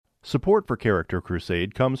Support for Character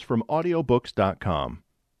Crusade comes from audiobooks.com.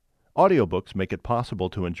 Audiobooks make it possible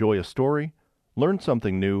to enjoy a story, learn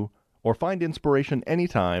something new, or find inspiration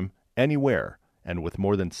anytime, anywhere. And with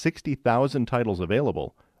more than 60,000 titles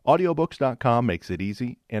available, audiobooks.com makes it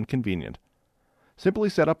easy and convenient. Simply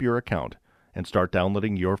set up your account and start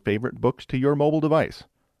downloading your favorite books to your mobile device.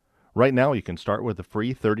 Right now, you can start with a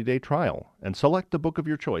free 30-day trial and select the book of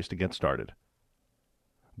your choice to get started.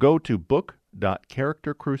 Go to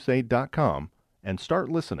book.charactercrusade.com and start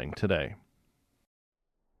listening today.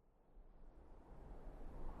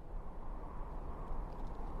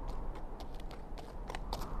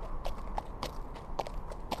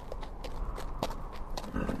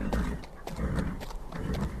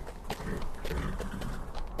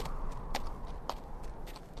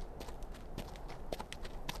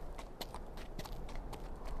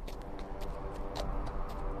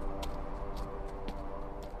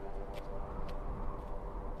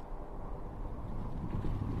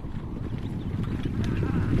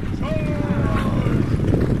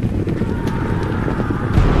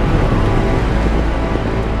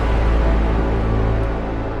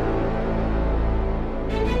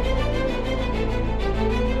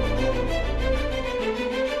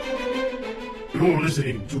 You're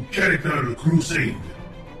listening to Character Crusade.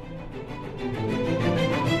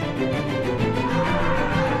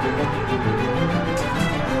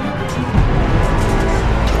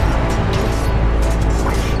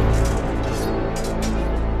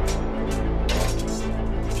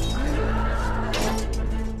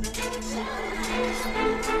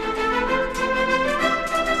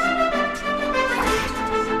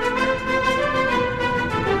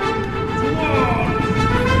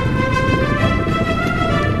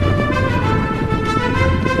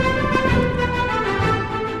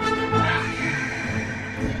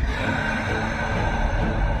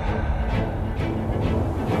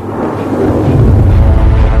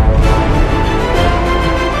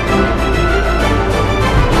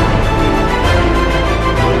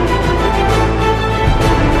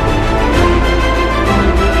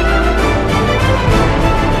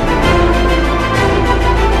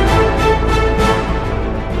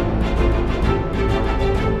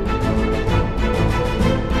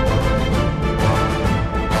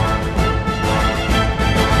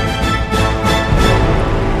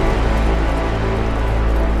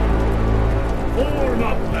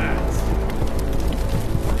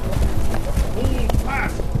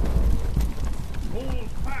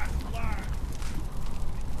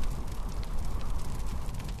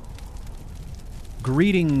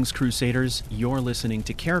 Greetings, Crusaders. You're listening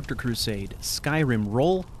to Character Crusade, Skyrim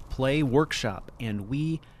Role Play Workshop, and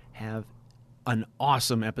we have an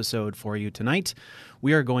awesome episode for you tonight.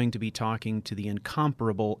 We are going to be talking to the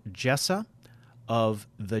incomparable Jessa of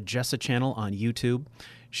the Jessa Channel on YouTube.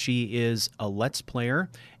 She is a Let's Player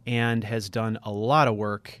and has done a lot of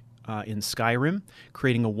work in Skyrim,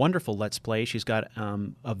 creating a wonderful Let's Play. She's got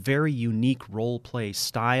a very unique role play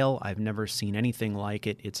style. I've never seen anything like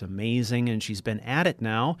it. It's amazing, and she's been at it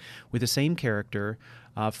now with the same character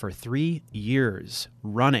for 3 years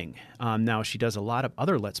running. Now, she does a lot of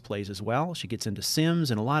other Let's Plays as well. She gets into Sims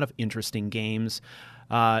and a lot of interesting games.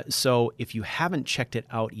 So if you haven't checked it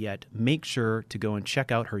out yet, make sure to go and check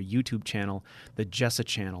out her YouTube channel, the Jessa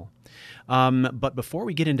Channel. But before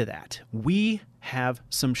we get into that, we have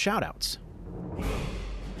some shout-outs.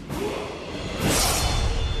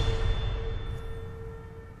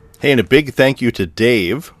 Hey, and a big thank you to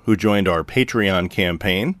Dave, who joined our Patreon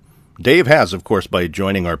campaign. Dave has, of course, by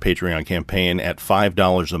joining our Patreon campaign at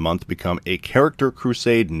 $5 a month, become a Character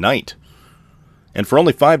Crusade Knight. And for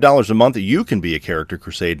only $5 a month, you can be a Character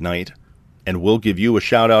Crusade Knight, and we'll give you a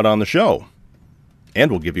shout-out on the show. And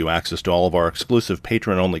we'll give you access to all of our exclusive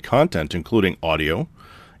patron-only content, including audio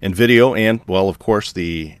and video, and, well, of course,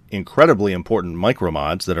 the incredibly important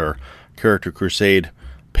micromods that are Character Crusade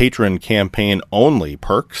patron campaign-only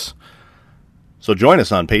perks. So join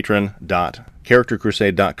us on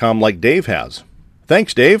patron.charactercrusade.com like Dave has.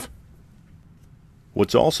 Thanks, Dave!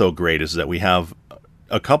 What's also great is that we have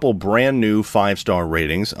a couple brand new 5-star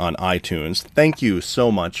ratings on iTunes. Thank you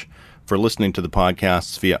so much for listening to the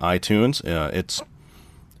podcasts via iTunes. It's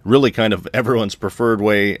really kind of everyone's preferred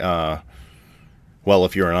way. Well,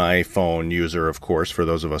 if you're an iPhone user, of course, for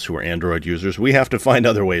those of us who are Android users, we have to find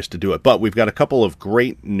other ways to do it. But we've got a couple of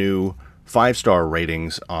great new 5-star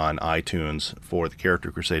ratings on iTunes for the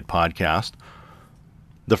Character Crusade podcast.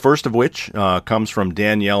 The first of which comes from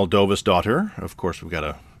Danielle Dovis-Daughter. Of course, we've got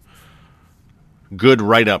a good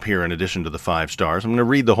write-up here in addition to the 5 stars. I'm going to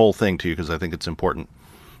read the whole thing to you because I think it's important.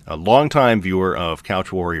 A longtime viewer of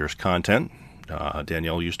Couch Warriors content.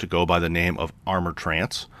 Danielle used to go by the name of Armor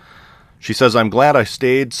Trance. She says, I'm glad I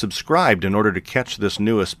stayed subscribed in order to catch this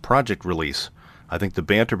newest project release. I think the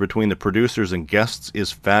banter between the producers and guests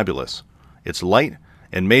is fabulous. It's light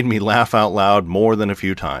and made me laugh out loud more than a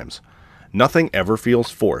few times. Nothing ever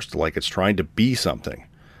feels forced, like it's trying to be something,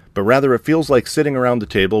 but rather it feels like sitting around the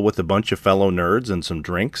table with a bunch of fellow nerds and some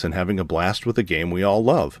drinks and having a blast with a game we all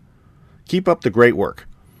love. Keep up the great work,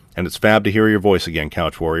 and it's fab to hear your voice again,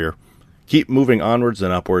 Couch Warrior. Keep moving onwards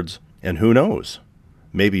and upwards, and who knows,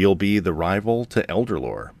 maybe you'll be the rival to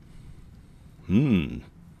Elderlore.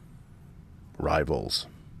 Rivals.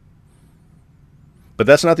 But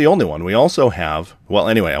that's not the only one. We also have, well,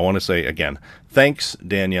 anyway, I want to say again, thanks,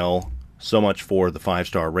 Danielle, so much for the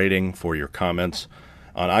 5-star rating, for your comments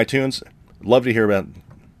on iTunes. Love to hear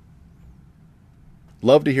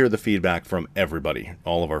the feedback from everybody,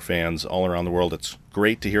 all of our fans all around the world. It's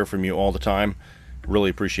great to hear from you all the time.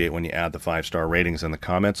 Really appreciate when you add the 5-star ratings and the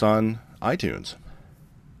comments on iTunes.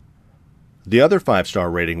 The other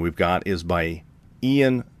 5-star rating we've got is by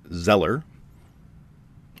Ian Zeller,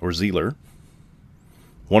 or Zeeler.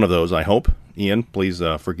 One of those, I hope. Ian, please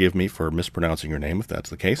forgive me for mispronouncing your name if that's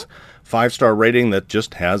the case. 5-star rating that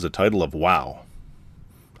just has a title of wow.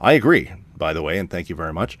 I agree, by the way, and thank you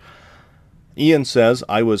very much. Ian says,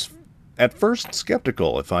 I was at first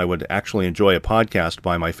skeptical if I would actually enjoy a podcast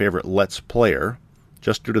by my favorite Let's Player,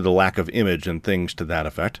 just due to the lack of image and things to that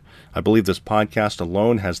effect. I believe this podcast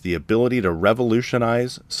alone has the ability to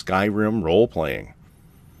revolutionize Skyrim role-playing.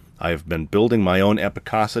 I have been building my own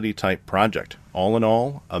epicosity-type project. All in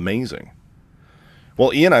all, amazing.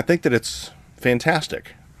 Well, Ian, I think that it's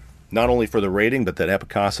fantastic. Not only for the rating, but that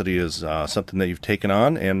epicosity is something that you've taken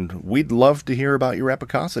on, and we'd love to hear about your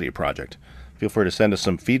epicosity project. Feel free to send us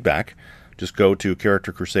some feedback. Just go to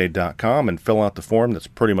charactercrusade.com and fill out the form that's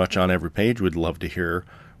pretty much on every page. We'd love to hear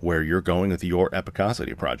where you're going with your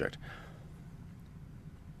epicosity project.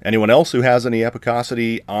 Anyone else who has any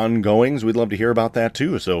epicosity ongoings, we'd love to hear about that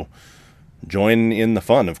too. So join in the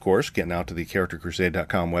fun, of course, getting out to the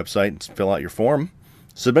charactercrusade.com website and fill out your form.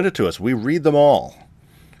 Submit it to us. We read them all.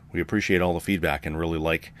 We appreciate all the feedback and really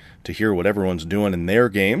like to hear what everyone's doing in their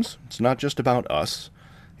games. It's not just about us.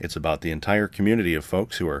 It's about the entire community of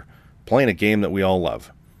folks who are playing a game that we all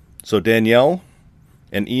love. So Danielle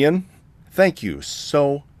and Ian, thank you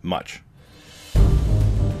so much.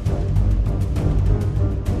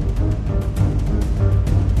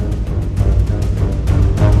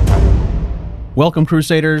 Welcome,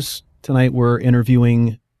 Crusaders. Tonight we're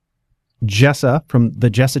interviewing Jessa from the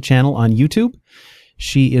Jessa Channel on YouTube.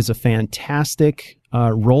 She is a fantastic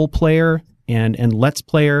role player and Let's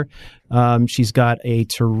Player. She's got a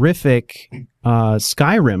terrific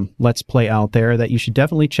Skyrim Let's Play out there that you should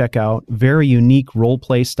definitely check out. Very unique role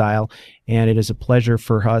play style, and it is a pleasure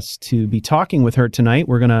for us to be talking with her tonight.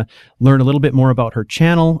 We're going to learn a little bit more about her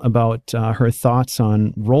channel, about her thoughts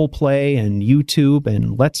on role play and YouTube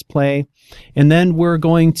and Let's Play, and then we're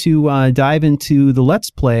going to dive into the Let's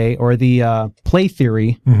Play or the play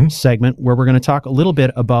theory segment, where we're going to talk a little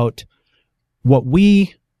bit about what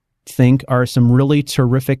we think are some really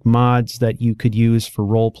terrific mods that you could use for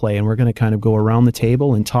role play, and we're going to kind of go around the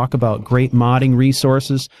table and talk about great modding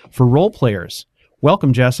resources for role players.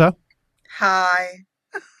 Welcome, Jessa. Hi.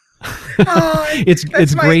 Hi.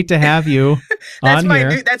 It's great to have you on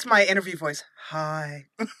here. That's my interview voice. Hi.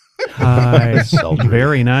 Hi.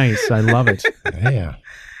 Very nice. I love it. Yeah.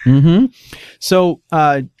 So,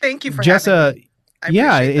 thank you for Jessa. having me.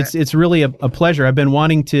 Yeah, it's really a pleasure. I've been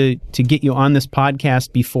wanting to get you on this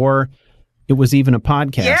podcast before it was even a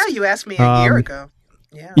podcast. Yeah, you asked me a year ago.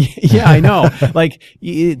 Yeah. Yeah, I know. Like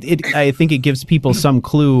I think it gives people some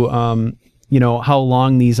clue, how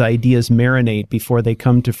long these ideas marinate before they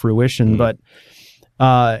come to fruition. But,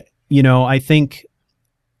 I think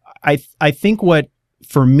what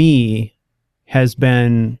for me has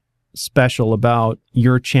been special about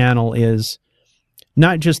your channel is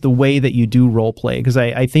not just the way that you do role play, because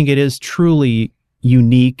I think it is truly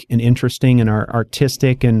unique and interesting and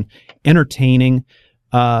artistic and entertaining,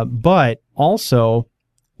 but also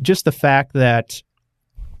just the fact that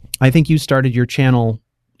I think you started your channel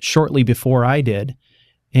shortly before I did,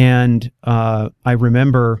 and I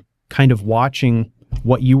remember kind of watching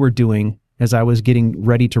what you were doing as I was getting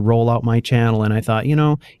ready to roll out my channel, and I thought,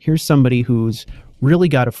 here's somebody who's really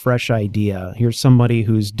got a fresh idea. Here's somebody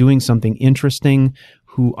who's doing something interesting,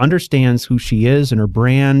 who understands who she is and her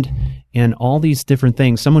brand and all these different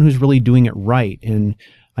things. Someone who's really doing it right. And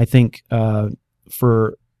I think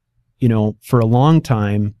for a long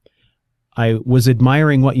time, I was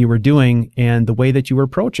admiring what you were doing and the way that you were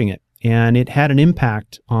approaching it. And it had an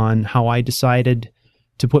impact on how I decided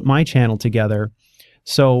to put my channel together.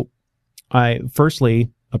 So I firstly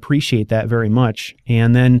appreciate that very much.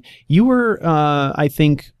 And then you were, I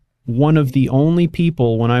think, one of the only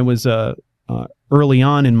people when I was early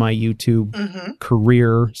on in my YouTube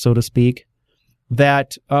career, so to speak,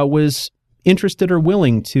 that was interested or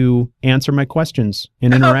willing to answer my questions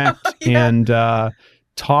and interact and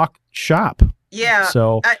talk shop. Yeah.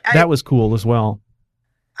 So that was cool as well.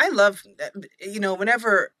 I love,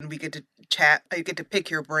 whenever we get to chat, I get to pick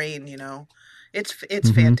your brain, it's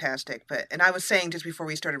fantastic. And I was saying just before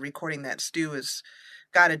we started recording that Stu has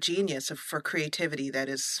got a genius for creativity that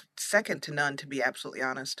is second to none, to be absolutely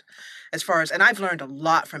honest. And I've learned a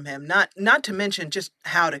lot from him, not to mention just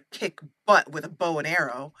how to kick butt with a bow and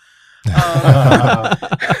arrow. He's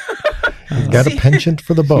got a penchant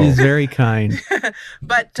for the bow. He's very kind.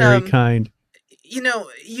 But very kind.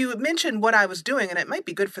 You mentioned what I was doing, and it might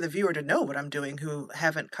be good for the viewer to know what I'm doing who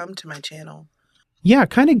haven't come to my channel. Yeah,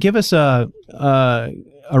 kind of give us a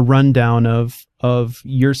rundown of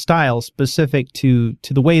your style specific to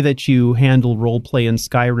the way that you handle roleplay in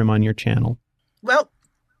Skyrim on your channel. Well,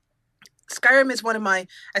 Skyrim is one of my,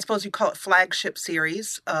 I suppose you call it, flagship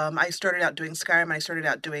series. I started out doing Skyrim, and I started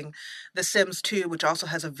out doing The Sims 2, which also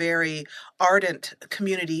has a very ardent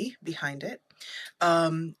community behind it.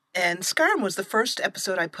 And Skyrim was the first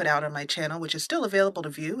episode I put out on my channel, which is still available to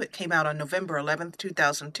view. It came out on November 11th,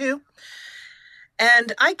 2002.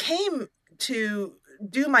 And I came to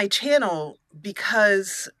do my channel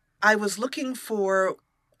because I was looking for,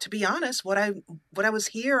 to be honest, what I was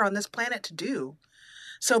here on this planet to do.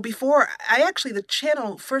 So the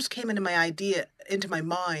channel first came into my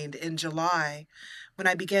mind in July, when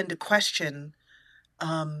I began to question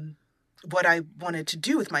what I wanted to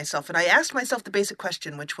do with myself. And I asked myself the basic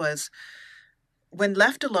question, which was, when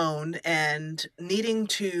left alone and needing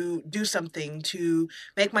to do something to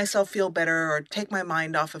make myself feel better or take my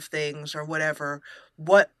mind off of things or whatever,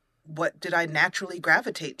 what did I naturally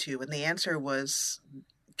gravitate to? And the answer was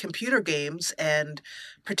computer games, and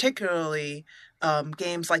particularly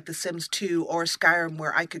games like The Sims 2 or Skyrim,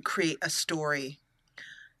 where I could create a story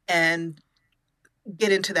and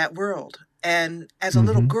get into that world. And as a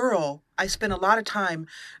little girl, I spent a lot of time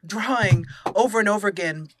drawing over and over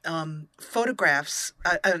again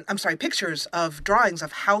pictures of drawings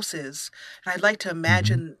of houses. And I'd like to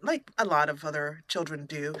imagine, like a lot of other children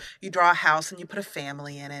do, you draw a house and you put a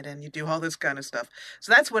family in it and you do all this kind of stuff.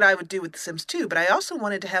 So that's what I would do with The Sims 2. But I also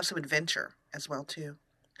wanted to have some adventure as well, too.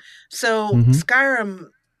 So Skyrim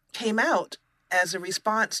came out as a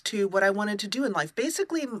response to what I wanted to do in life.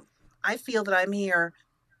 Basically, I feel that I'm here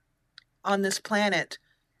on this planet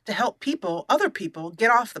to help other people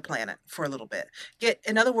get off the planet for a little bit.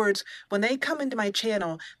 In other words, when they come into my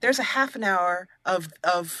channel, there's a half an hour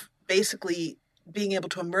of basically being able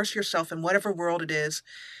to immerse yourself in whatever world it is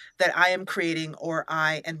that I am creating, or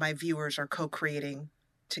I and my viewers are co-creating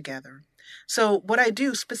together. So what I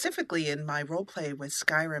do specifically in my roleplay with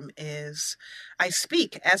Skyrim is I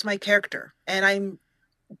speak as my character, and I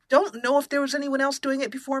don't know if there was anyone else doing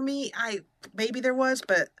it before me. Maybe there was,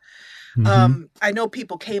 but I know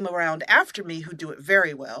people came around after me who do it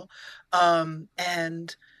very well.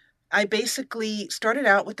 And I basically started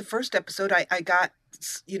out with the first episode. I got,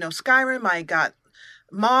 Skyrim, I got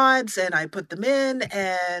mods and I put them in,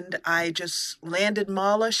 and I just landed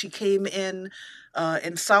Mala. She came in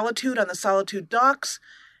Solitude on the Solitude docks.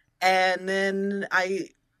 And then I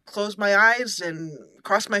closed my eyes and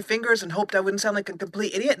crossed my fingers and hoped I wouldn't sound like a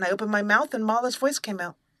complete idiot. And I opened my mouth and Mala's voice came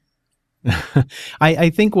out.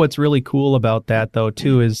 I think what's really cool about that, though,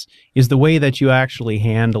 too, is the way that you actually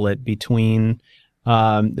handle it, between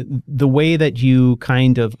the way that you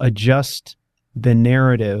kind of adjust the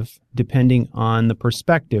narrative depending on the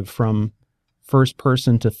perspective from first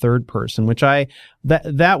person to third person, which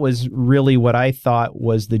that was really what I thought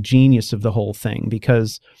was the genius of the whole thing,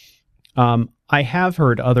 because I have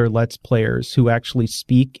heard other Let's Players who actually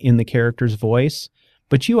speak in the character's voice,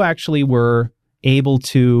 but you actually were able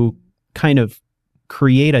to kind of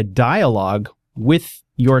create a dialogue with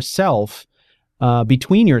yourself,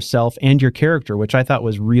 between yourself and your character, which I thought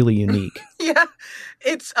was really unique. Yeah,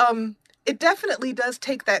 it definitely does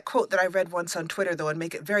take that quote that I read once on Twitter, though, and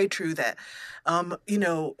make it very true that,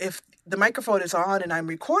 if the microphone is on and I'm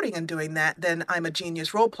recording and doing that, then I'm a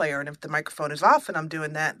genius role player. And if the microphone is off and I'm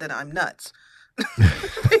doing that, then I'm nuts.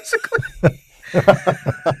 Basically.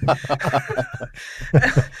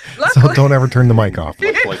 So don't ever turn the mic off.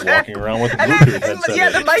 It's like walking around with a Bluetooth headset. Yeah,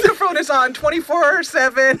 the microphone is on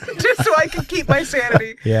 24/7 just so I can keep my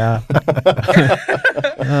sanity. Yeah.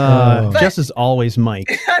 Jess is always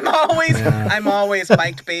mic'd. I'm always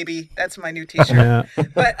mic'd, baby. That's my new T-shirt. Yeah.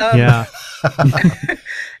 But Yeah.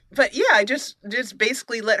 but yeah, I just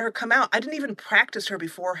basically let her come out. I didn't even practice her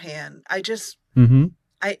beforehand. I just Mm-hmm.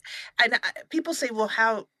 people say, well,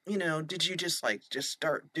 how, did you just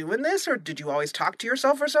start doing this, or did you always talk to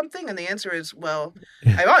yourself or something? And the answer is, well,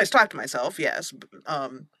 I've always talked to myself, yes.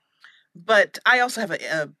 But I also have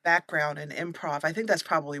a background in improv. I think that's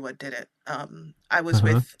probably what did it. I was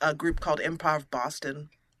with a group called Improv Boston.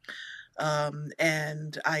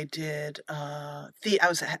 And I did, I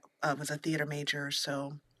was a theater major.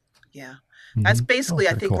 So yeah, that's basically,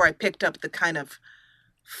 I think, cool. where I picked up the kind of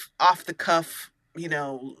off the cuff,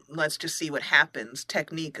 let's just see what happens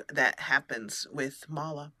technique that happens with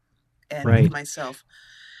Mala and with myself.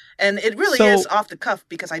 And it really is off the cuff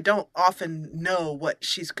because I don't often know what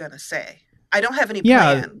she's going to say. I don't have any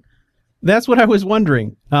plan. That's what I was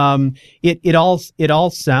wondering. It all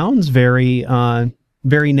sounds very,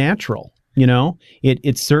 very natural.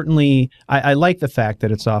 It's certainly, I like the fact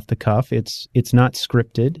that it's off the cuff. It's not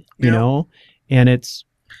scripted, and it's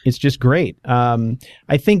just great.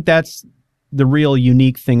 I think that's the real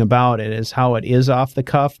unique thing about it is how it is off the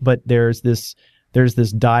cuff, but there's this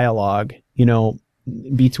dialogue,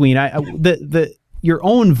 between your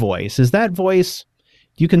own voice. Is that voice,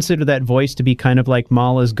 do you consider that voice to be kind of like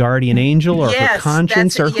Mala's guardian angel or her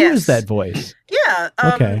conscience, or who is that voice? Yeah.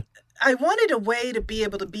 Okay. I wanted a way to be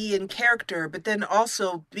able to be in character, but then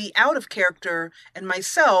also be out of character and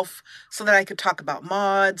myself so that I could talk about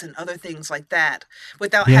mods and other things like that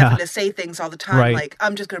without having to say things all the time. Like,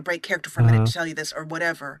 I'm just going to break character for a minute to tell you this or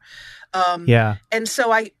whatever. And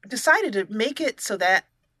so I decided to make it so that,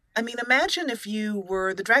 imagine if you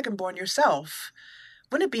were the Dragonborn yourself.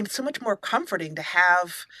 Wouldn't it be so much more comforting to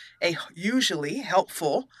have a usually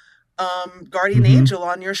helpful guardian angel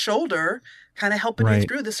on your shoulder kind of helping you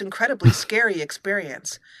through this incredibly scary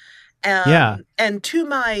experience. And to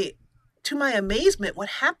my amazement, what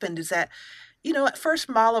happened is that, at first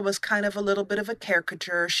Mala was kind of a little bit of a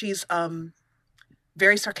caricature. She's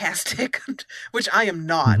very sarcastic, which I am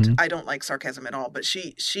not. I don't like sarcasm at all, but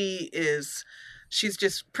she's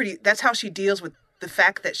just pretty, that's how she deals with the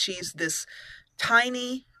fact that she's this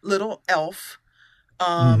tiny little elf.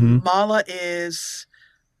 Mala is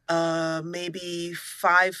maybe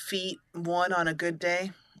 5'1" on a good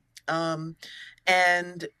day.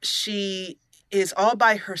 And she is all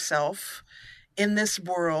by herself in this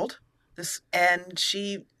world. And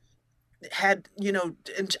she had,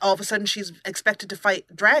 and all of a sudden she's expected to fight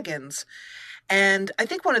dragons. And I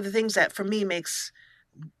think one of the things that for me makes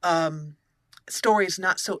stories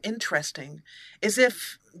not so interesting is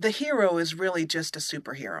if the hero is really just a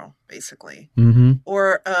superhero, basically,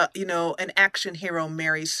 or an action hero,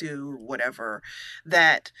 Mary Sue, whatever.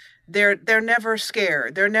 That they're never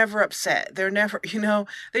scared, they're never upset, they're never,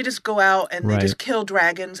 they just go out and they just kill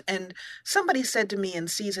dragons. And somebody said to me in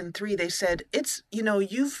season 3, they said, it's,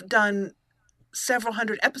 you've done several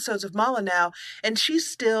hundred episodes of Mala now, and she's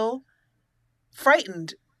still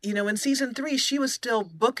frightened. In season 3, she was still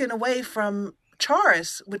booking away from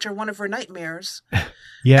Charis, which are one of her nightmares.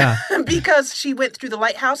 Because she went through the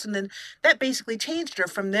lighthouse, and then that basically changed her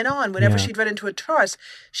from then on. Whenever she'd run into a Charis,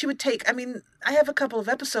 she would take, I have a couple of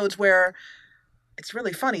episodes where it's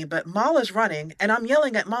really funny, but Mala's running, and I'm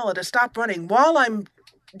yelling at Mala to stop running while I'm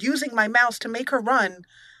using my mouse to make her run.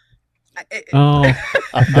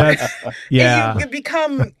 That's you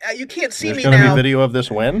become you can't see me now. There's going to be video of this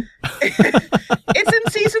when? It's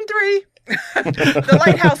in season 3. The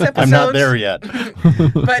lighthouse episodes. I'm not there yet.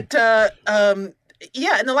 But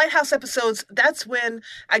in the lighthouse episodes, that's when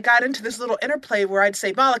I got into this little interplay where I'd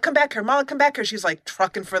say, Mala, come back here. Mala, come back here. She's like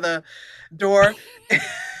trucking for the door.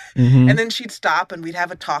 And then she'd stop and we'd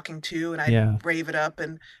have a talking to, and I'd brave it up.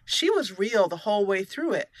 And she was real the whole way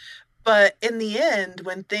through it. But in the end,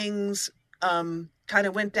 when things kind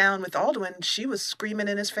of went down with Alduin, she was screaming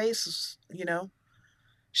in his face,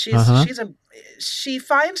 She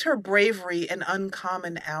finds her bravery in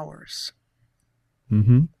uncommon hours.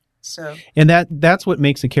 So, and that's what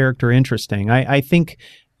makes a character interesting. I think,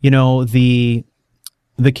 the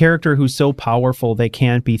character who's so powerful they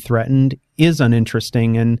can't be threatened is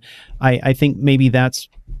uninteresting, and I think maybe that's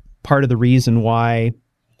part of the reason why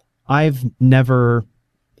I've never,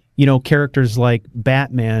 characters like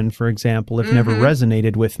Batman, for example, have never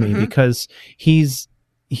resonated with me because he's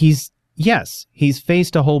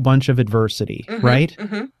faced a whole bunch of adversity, right?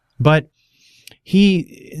 But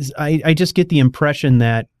I just get the impression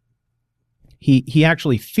that he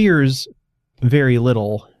actually fears very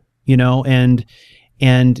little, and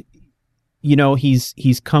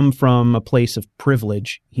he's come from a place of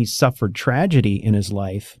privilege. He's suffered tragedy in his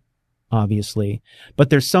life, obviously, but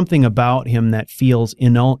there's something about him that feels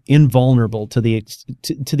invulnerable to the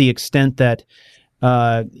extent that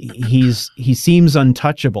he seems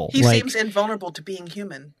untouchable. He seems invulnerable to being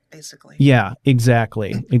human, basically. Yeah,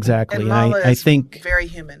 exactly. And Mala I is think very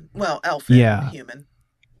human. Well, elfin human.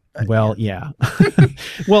 But, yeah.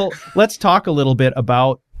 Well, let's talk a little bit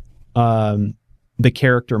about the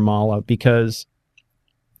character Mala, because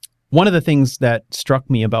one of the things that struck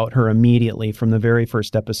me about her immediately from the very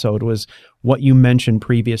first episode was what you mentioned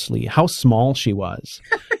previously, how small she was.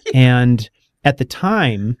 And at the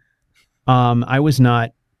time, I was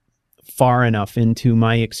not far enough into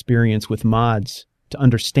my experience with mods to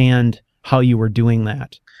understand how you were doing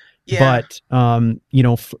that. Yeah. But,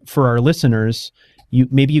 for our listeners,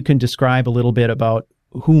 maybe you can describe a little bit about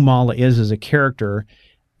who Mala is as a character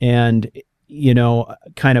and,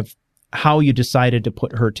 kind of how you decided to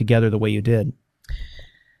put her together the way you did.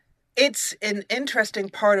 It's an interesting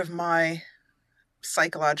part of my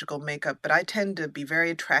psychological makeup, but I tend to be very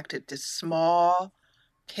attracted to small,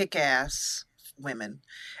 kick-ass women.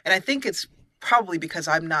 And I think it's probably because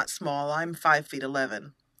I'm not small. I'm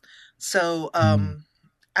 5'11". So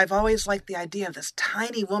I've always liked the idea of this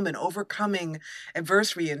tiny woman overcoming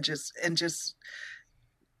adversity and just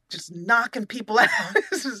knocking people out.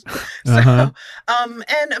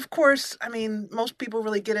 And of course, I mean, most people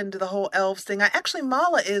really get into the whole elves thing.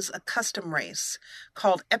 Mala is a custom race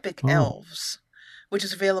called Epic Elves, which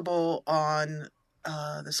is available on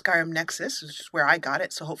the Skyrim Nexus, which is where I got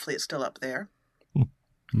it. So hopefully it's still up there.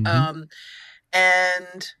 Mm-hmm.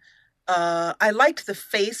 I liked the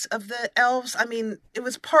face of the elves. I mean, it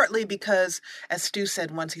was partly because, as Stu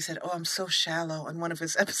said once, he said, "Oh, I'm so shallow" in one of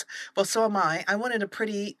his episodes. Well, so am I. I wanted a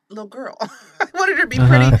pretty little girl. I wanted her to be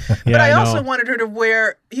pretty, but I also wanted her to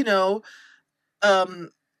wear, and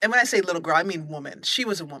when I say little girl, I mean woman. She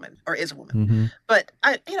was a woman, or is a woman. Mm-hmm. But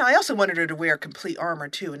I also wanted her to wear complete armor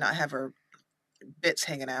too, and not have her bits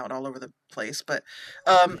hanging out all over the place. But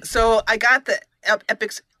so I got the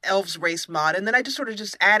Epic Elves race mod, and then I just sort of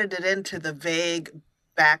added it into the vague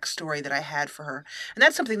backstory that I had for her. And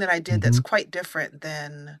that's something that I did that's quite different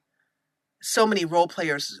than so many role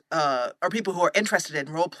players or people who are interested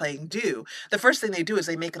in role playing do. The first thing they do is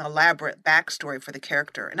they make an elaborate backstory for the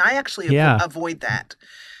character, and I actually avoid that.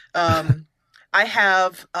 I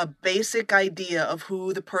have a basic idea of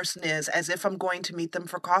who the person is as if I'm going to meet them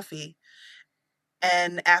for coffee.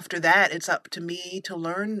 And after that, it's up to me to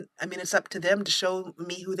learn. I mean, it's up to them to show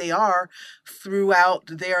me who they are throughout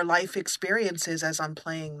their life experiences as I'm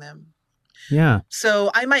playing them. Yeah.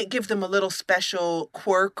 So I might give them a little special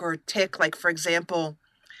quirk or tick. Like, for example,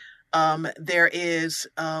 there is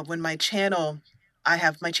when my channel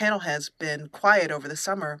has been quiet over the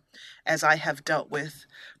summer as I have dealt with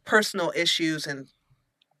personal issues. And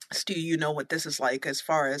Stu, you know what this is like as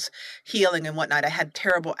far as healing and whatnot. I had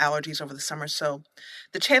terrible allergies over the summer. So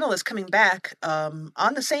the channel is coming back on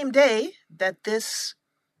the same day that this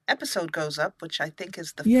episode goes up, which I think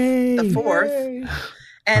is the 4th. Yay.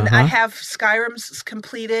 And I have Skyrim's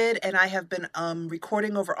completed, and I have been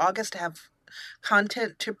recording over August to have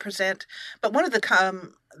content to present. But one of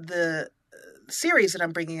the series that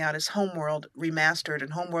I'm bringing out is Homeworld Remastered,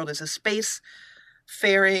 and Homeworld is a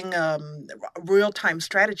space-faring real-time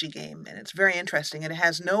strategy game, and it's very interesting. And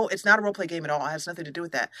it's not a role-play game at all. It has nothing to do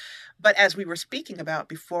with that. But as we were speaking about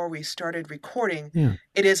before we started recording,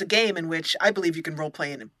 it is a game in which I believe you can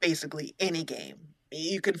role-play in basically any game.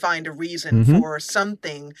 You can find a reason for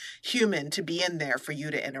something human to be in there for you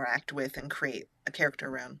to interact with and create a character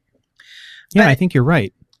around. Yeah, I think you're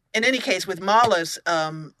right. In any case, with Mala's,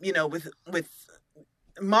 with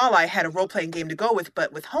Mala, I had a role-playing game to go with,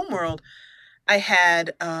 but with Homeworld, I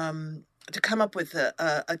had to come up with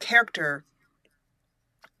a character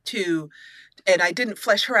and I didn't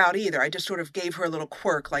flesh her out either. I just sort of gave her a little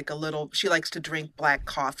quirk, she likes to drink black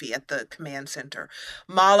coffee at the command center.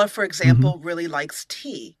 Mala, for example, really likes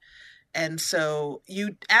tea. And so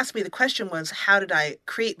you asked me, the question was, how did I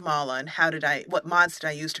create Mala and what mods did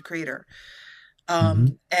I use to create her?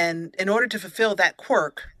 And in order to fulfill that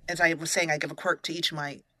quirk, as I was saying, I give a quirk to each of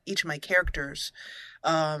my characters.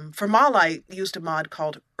 For Mala, I used a mod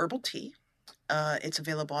called Herbal Tea. It's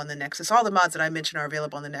available on the Nexus. All the mods that I mentioned are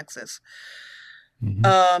available on the Nexus.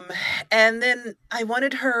 And then I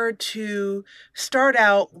wanted her to start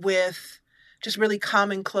out with just really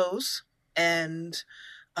common clothes and,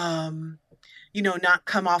 not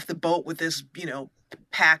come off the boat with this,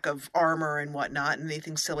 pack of armor and whatnot and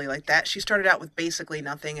anything silly like that. She started out with basically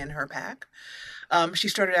nothing in her pack. She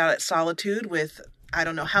started out at Solitude with, I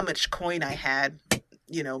don't know how much coin I had,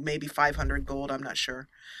 maybe 500 gold. I'm not sure.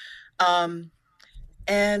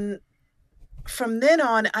 And from then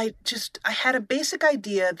on, I had a basic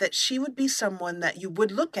idea that she would be someone that you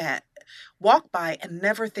would look at, walk by, and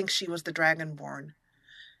never think she was the Dragonborn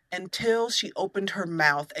until she opened her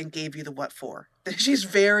mouth and gave you the what for. She's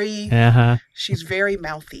very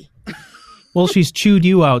mouthy. Well, she's chewed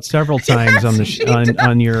you out several times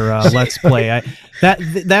on your Let's Play.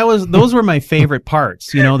 Those were my favorite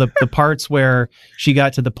parts. The parts where she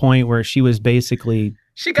got to the point where she was basically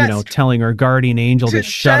telling her guardian angel to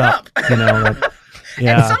shut up.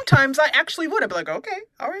 Yeah. And sometimes I actually would. I'd be like, okay,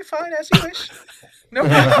 all right, fine, as you wish. No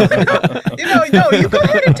problem. No, you go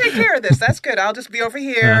ahead and take care of this. That's good. I'll just be over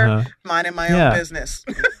here minding my own business.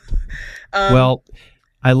 Well,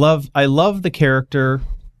 I love the character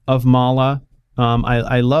of Mala.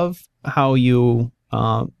 I love how you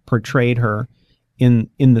portrayed her in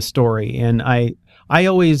the story, and I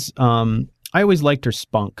always liked her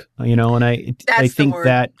spunk, and I think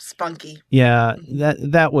that spunky. Yeah,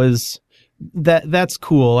 that's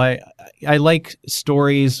cool. I like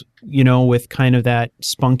stories, with kind of that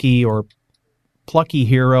spunky or plucky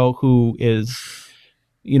hero who is,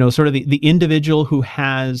 sort of the individual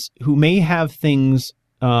who may have things,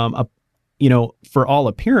 for all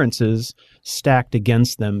appearances stacked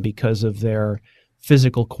against them because of their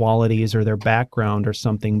physical qualities or their background or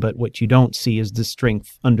something, but what you don't see is the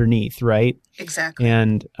strength underneath, right? Exactly.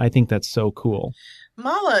 And I think that's so cool.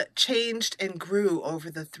 Mala changed and grew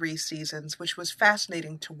over the 3 seasons, which was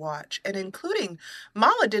fascinating to watch. And including,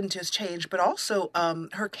 Mala didn't just change, but also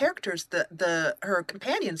her characters, her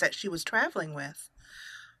companions that she was traveling with,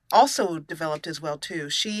 also developed as well too.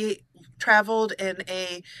 She traveled in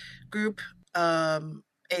a group, a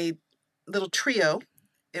little trio.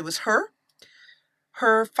 It was her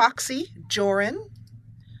Foxy, Joran,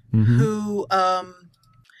 who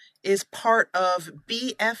is part of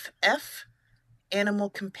BFF, Animal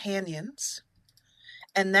Companions,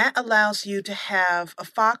 and that allows you to have a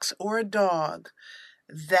fox or a dog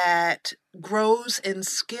that grows in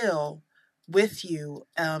skill with you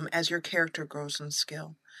as your character grows in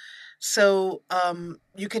skill. So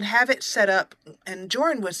you can have it set up, and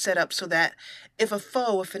Joran was set up so that if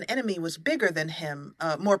an enemy was bigger than him,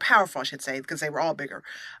 more powerful, I should say, because they were all bigger,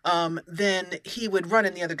 then he would run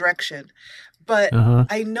in the other direction. But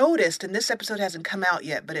I noticed, and this episode hasn't come out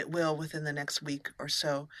yet, but it will within the next week or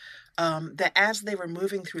so, that as they were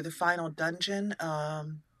moving through the final dungeon,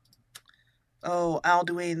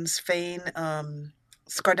 Alduin's Fane,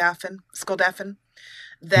 Skuldafn,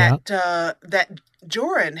 that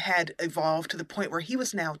Joran had evolved to the point where he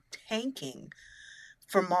was now tanking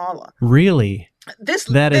for Mala. Really?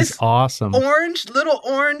 That is awesome. Little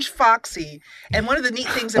orange Foxy. And one of the neat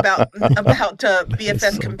things about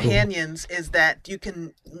BFF Companions is that you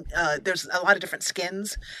can, there's a lot of different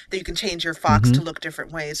skins that you can change your fox to look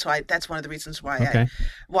different ways. So that's one of the reasons why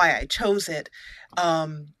I chose it.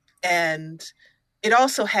 And it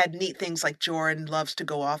also had neat things like Joran loves to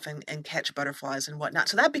go off and catch butterflies and whatnot.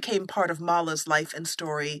 So that became part of Mala's life and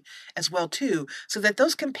story as well, too. So that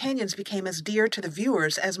those companions became as dear to the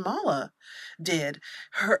viewers as Mala did.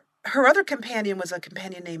 Her other companion was a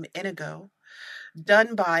companion named Inigo,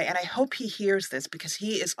 done by, and I hope he hears this because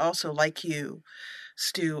he is also, like you,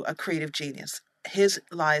 Stu, a creative genius. His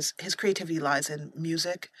creativity lies in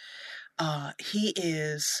music. He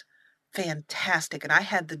is fantastic, and I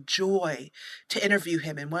had the joy to interview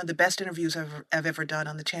him in one of the best interviews I've ever done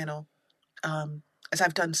on the channel, as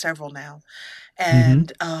I've done several now,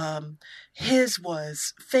 and his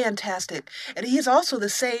was fantastic. And he is also the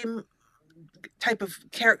same type of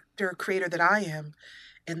character creator that I am,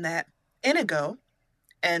 in that Inigo,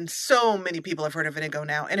 and so many people have heard of Inigo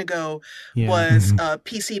now. Inigo was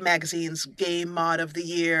PC Magazine's Game Mod of the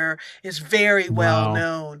Year, is very well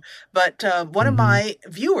known. But one of my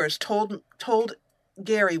viewers told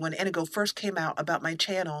Gary when Inigo first came out about my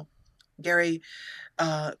channel. Gary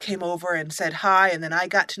came over and said hi, and then I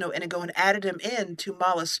got to know Inigo and added him in to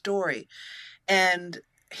Mala's story. And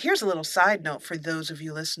here's a little side note for those of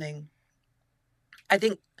you listening. I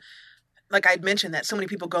think, like I'd mentioned, that so many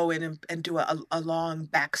people go in and do a long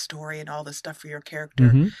backstory and all this stuff for your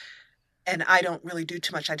character. And I don't really do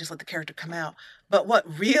too much. I just let the character come out. But what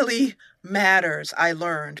really matters, I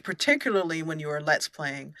learned, particularly when you are Let's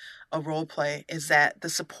Playing a role play, is that the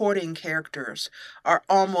supporting characters are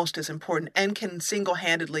almost as important and can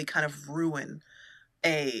single-handedly kind of ruin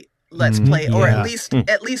a Let's Play, or at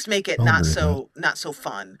least make it not so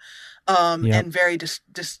fun, and very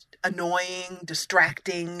annoying,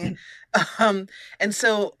 distracting. And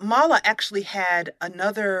so Mala actually had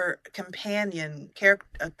another companion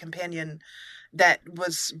that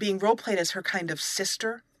was being role played as her kind of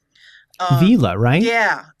sister. Vila, right?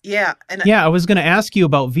 Yeah, yeah. And yeah, I was going to ask you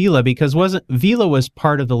about Vila because Vila was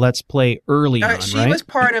part of the Let's Play early on, she right? was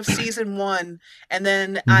part of season 1, and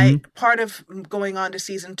then part of going on to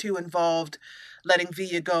season 2 involved letting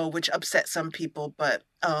Vila go, which upset some people, but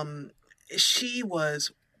she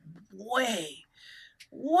was way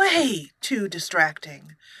too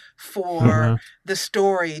distracting for the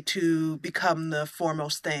story to become the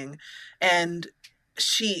foremost thing. And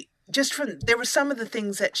there were some of the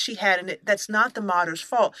things that she had, and that's not the modder's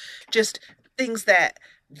fault, just things that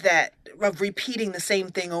of repeating the same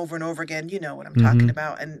thing over and over again. You know what I'm talking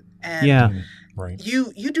about. And yeah. Right.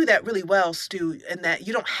 You do that really well, Stu, in that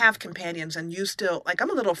you don't have companions, and you still, like, I'm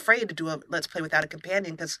a little afraid to do a Let's Play without a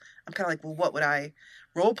companion, because I'm kind of like, well, what would I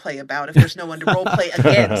role play about if there's no one to role play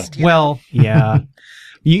against? Well, yeah.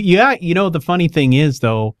 You know, the funny thing is,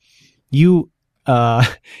 though, you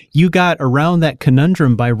got around that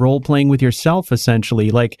conundrum by role playing with yourself,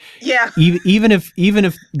 essentially. Like, yeah. even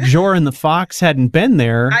if Jor and the Fox hadn't been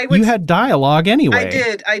there, you had dialogue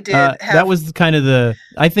anyway. I did. That was kind of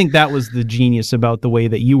I think that was the genius about the way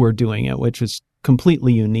that you were doing it, which was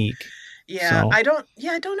completely unique. Yeah, So. I don't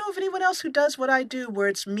know of anyone else who does what I do, where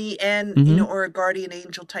it's me and or a guardian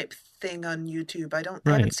angel type thing on YouTube. I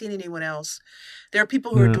haven't seen anyone else. There are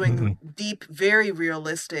people who are doing deep, very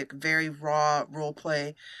realistic, very raw role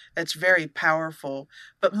play that's very powerful.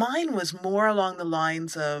 But mine was more along the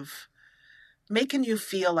lines of making you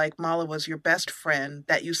feel like Mala was your best friend,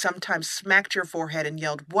 that you sometimes smacked your forehead and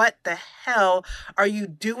yelled, "What the hell are you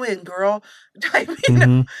doing, girl?"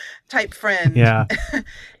 type friend. Yeah.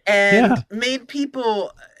 And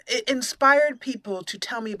it inspired people to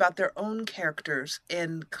tell me about their own characters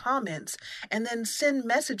in comments, and then send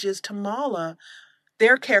messages to Mala,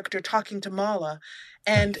 their character talking to Mala.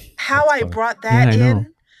 And how I brought that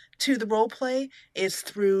in to the role play is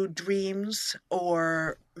through dreams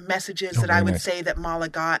or messages that I would say that Mala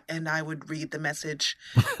got, and I would read the message.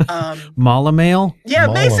 Mala mail? Yeah,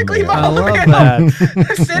 Mala basically mail. Mala I love mail.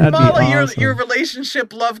 that. Send That'd be Mala awesome. your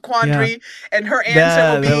relationship love quandary, and her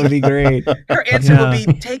answer that would be great. her answer will be,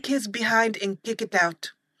 take his behind and kick it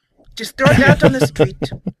out. Just throw it out on the street.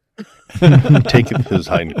 Take his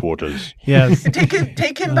hindquarters. Yes.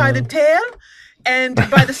 Take him by the tail and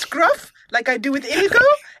by the scruff, like I do with Inigo,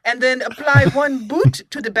 and then apply one boot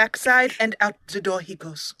to the backside, and out the door he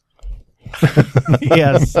goes.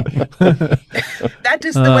 Yes. That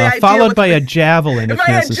is the way I deal followed with by a javelin if by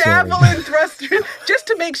a necessary. javelin thrust through, just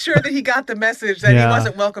to make sure that he got the message that he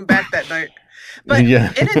wasn't welcome back that night. But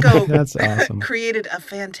Inigo That's awesome. created a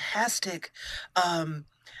fantastic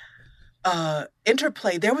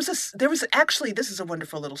interplay. There was actually, this is a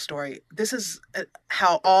wonderful little story. This is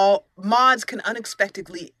how all mods can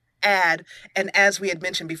unexpectedly add, and as we had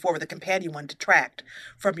mentioned before with the companion one, detract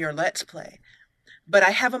from your Let's Play. But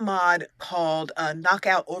I have a mod called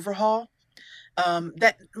Knockout Overhaul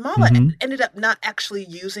that Mala ended up not actually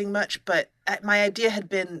using much, but my idea had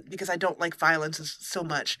been, because I don't like violence so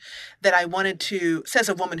much, that I wanted to, says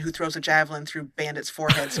a woman who throws a javelin through bandits'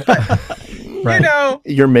 foreheads, but you know,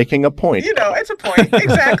 You're making a point. you know, it's a point.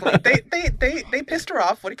 Exactly. They pissed her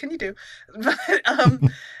off. What can you do? But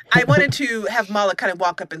I wanted to have Mala kind of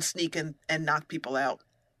walk up and sneak and knock people out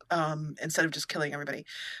instead of just killing everybody.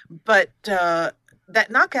 But that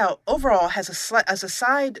knockout overall has a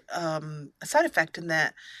side effect in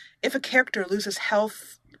that if a character loses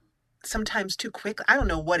health sometimes too quick, I don't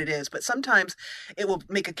know what it is, but sometimes it will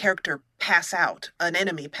make a character pass out, an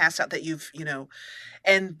enemy pass out that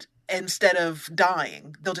and instead of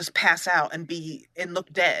dying, they'll just pass out and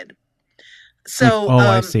look dead. So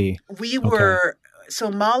I see. So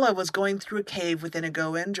Mala was going through a cave with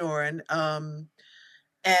Inigo and Joran,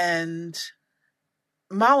 and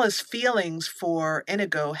Mala's feelings for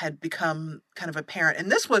Inigo had become kind of apparent.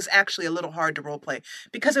 And this was actually a little hard to roleplay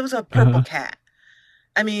because it was a purple cat.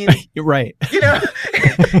 I mean, you're right.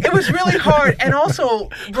 It was really hard. And also,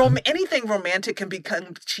 anything romantic can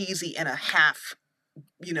become cheesy in a half,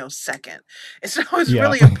 second. And so it's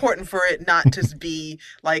really important for it not to be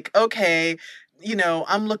like, okay,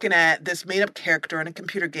 I'm looking at this made-up character in a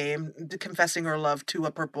computer game confessing her love to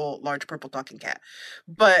a large purple talking cat,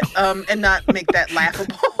 but and not make that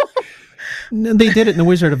laughable. No, they did it in The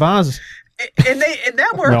Wizard of Oz. And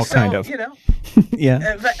that worked. Well, kind of.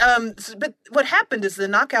 Yeah. But what happened is the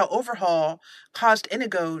knockout overhaul caused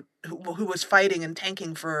Inigo, who was fighting and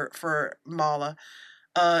tanking for Mala,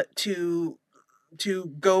 to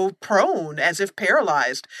to go prone as if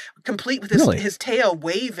paralyzed, complete with his tail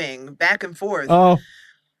waving back and forth. Oh.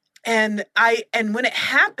 And when it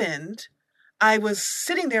happened, I was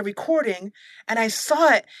sitting there recording and I saw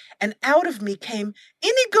it, and out of me came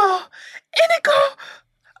Inigo. Oh,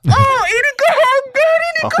 Inigo, oh God,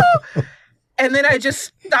 Inigo. And then I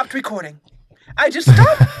just stopped recording. I just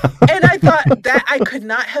stopped, and I thought that I could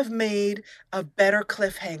not have made a better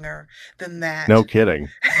cliffhanger than that. No kidding.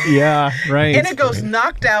 Yeah, right. Inigo's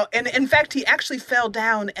knocked out, and in fact, he actually fell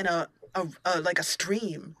down in a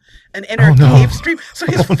stream, an inner cave stream. So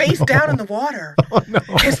he's face down in the water. Oh, no.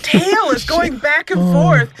 His tail is going back and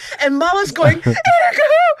forth, and Mala's going, Inigo!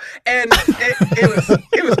 And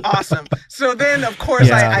it was awesome. So then, of course,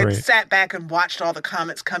 I sat back and watched all the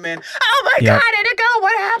comments come in. Oh my God, Inigo!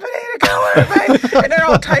 What happened, Inigo? And they're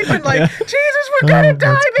all typing like, Jesus, we're gonna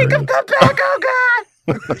die! Make him come back! Oh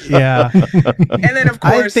God! Yeah. And then, of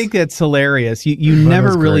course, I think that's hilarious. You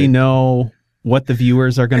never really know what the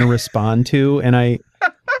viewers are going to respond to. And I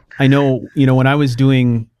know, when I was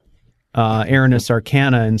doing Aranis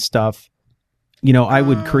Arcana and stuff, I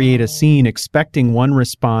would create a scene expecting one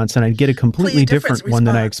response, and I'd get a completely different one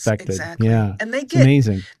than I expected. Exactly. Yeah. And it's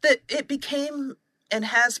amazing. It became, and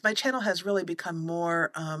my channel has really become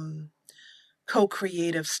more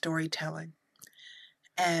co-creative storytelling.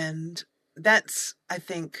 And that's, I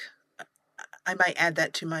think, I might add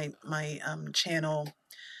that to my channel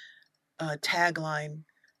tagline.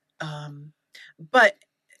 But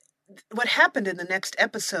what happened in the next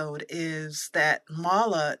episode is that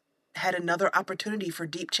Mala had another opportunity for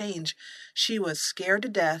deep change. She was scared to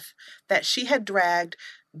death that she had dragged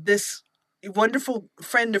this wonderful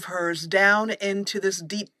friend of hers down into this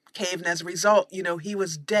deep cave, and as a result, he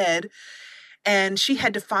was dead. And she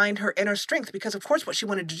had to find her inner strength, because, of course, what she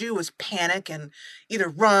wanted to do was panic and either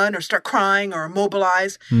run or start crying or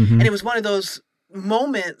immobilize. Mm-hmm. And it was one of those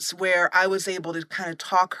moments where I was able to kind of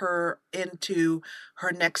talk her into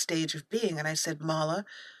her next stage of being. And I said, Mala,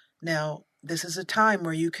 now this is a time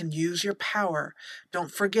where you can use your power.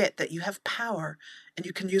 Don't forget that you have power, and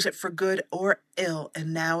you can use it for good or ill.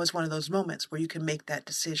 And now is one of those moments where you can make that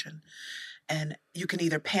decision. And you can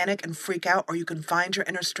either panic and freak out, or you can find your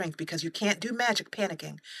inner strength, because you can't do magic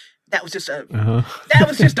panicking. That was just a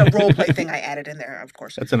role play thing I added in there, of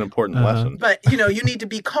course. That's an important lesson. But, you need to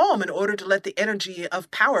be calm in order to let the energy of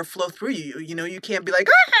power flow through you. You can't be like,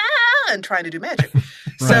 ah, and trying to do magic.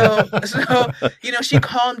 So, she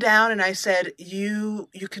calmed down, and I said, you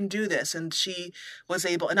can do this. And she was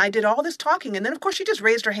able, and I did all this talking. And then, of course, she just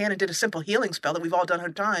raised her hand and did a simple healing spell that we've all done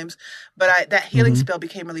 100 times. But that healing spell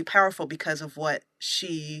became really powerful because of what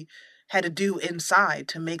she had to do inside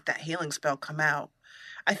to make that healing spell come out.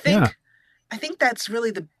 I think that's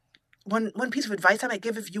really the one piece of advice I might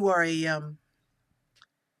give if you are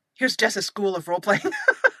here's Jessa's school of role playing.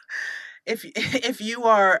 If you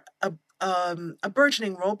are a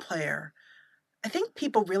burgeoning role player, I think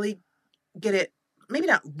people really get it, maybe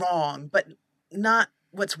not wrong, but not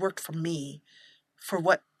what's worked for me, for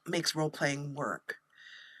what makes role playing work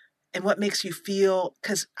and what makes you feel.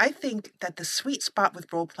 Because I think that the sweet spot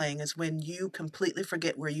with role playing is when you completely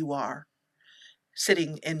forget where you are,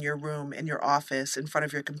 sitting in your room, in your office, in front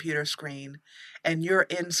of your computer screen, and you're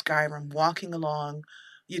in Skyrim walking along,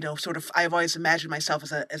 sort of, I've always imagined myself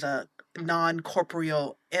as a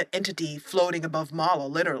non-corporeal entity floating above Mala,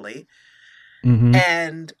 literally. Mm-hmm.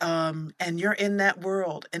 And you're in that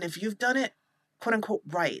world. And if you've done it, quote unquote,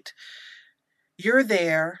 right, you're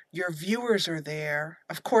there, your viewers are there.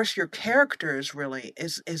 Of course, your characters really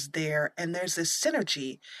is there. And there's this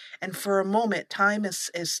synergy. And for a moment, time is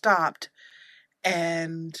stopped.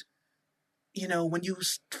 And, when you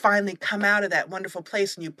finally come out of that wonderful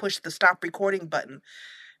place and you push the stop recording button,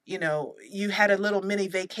 you had a little mini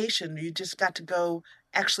vacation. You just got to go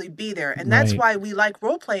actually be there. And that's why we like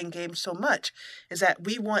role-playing games so much, is that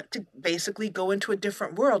we want to basically go into a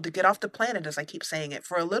different world, to get off the planet, as I keep saying it,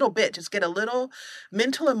 for a little bit. Just get a little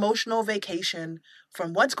mental, emotional vacation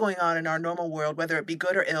from what's going on in our normal world, whether it be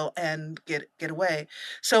good or ill, and get away.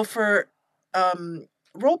 So for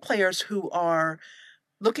role players who are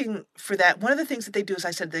looking for that, one of the things that they do is,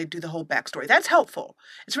 I said, they do the whole backstory. That's helpful.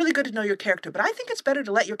 It's really good to know your character, but I think it's better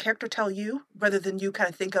to let your character tell you, rather than you kind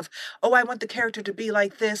of think of, oh, I want the character to be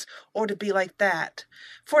like this or to be like that.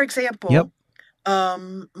 For example,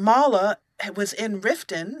 Mala was in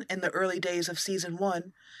Riften in the early days of season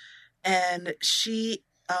 1, and she,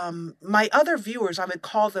 my other viewers, I would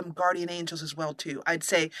call them guardian angels as well too. I'd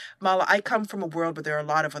say, Mala, I come from a world where there are a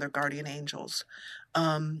lot of other guardian angels.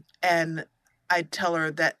 And I'd tell her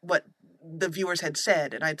that what the viewers had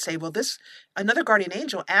said, and I'd say, well, another guardian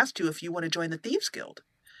angel asked you if you want to join the Thieves Guild.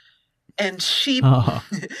 And she Oh.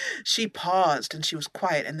 she paused and she was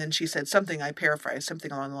quiet, and then she said something, I paraphrased,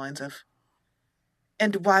 something along the lines of,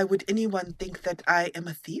 "And why would anyone think that I am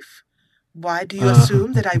a thief? Why do you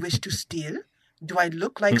assume that I wish to steal? Do I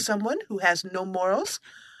look like someone who has no morals?"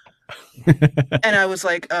 And I was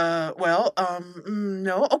like, no.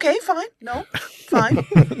 Okay, fine. No, fine.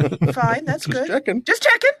 Fine, that's good. Checking. Just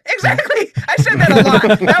checking. Exactly. I said that a lot.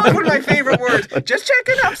 That was one of my favorite words. Just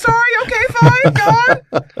checking. I'm sorry. Okay, fine. Go on.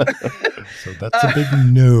 So that's a big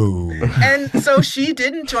no. And so she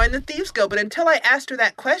didn't join the Thieves Guild. But until I asked her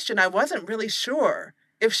that question, I wasn't really sure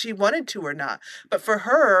if she wanted to or not. But for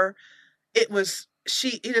her,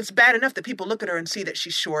 it's bad enough that people look at her and see that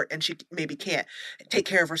she's short and she maybe can't take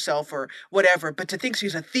care of herself or whatever, but to think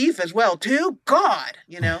she's a thief as well too, God,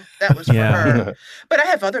 that was for her. But I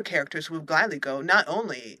have other characters who would gladly go. Not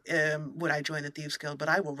only would I join the Thieves Guild, but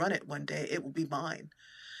I will run it one day. It will be mine.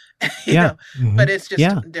 But it's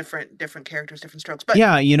just different characters, different strokes. But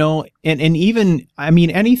and even, I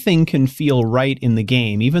mean, anything can feel right in the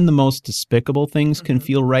game. Even the most despicable things can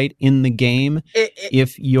feel right in the game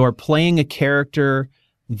if you're playing a character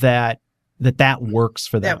that works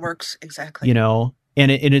for them. That works, exactly.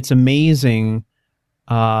 And it's amazing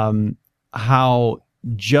how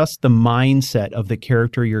just the mindset of the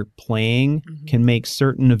character you're playing can make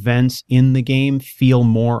certain events in the game feel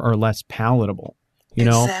more or less palatable.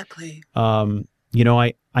 Exactly.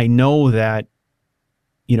 I know that,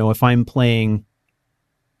 if I'm playing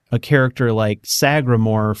a character like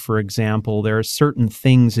Sagramore, for example, there are certain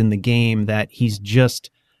things in the game that he's just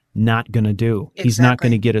not going to do. Exactly. He's not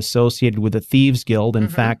going to get associated with the Thieves Guild. In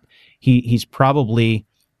fact, he's probably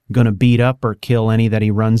going to beat up or kill any that he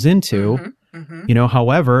runs into.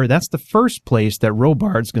 However, that's the first place that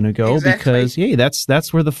Robard's going to go because,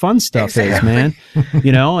 that's where the fun stuff is, man.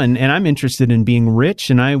 And I'm interested in being rich,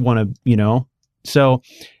 and I want to, so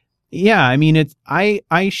yeah, I mean,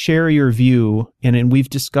 I share your view, and we've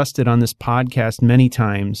discussed it on this podcast many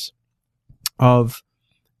times, of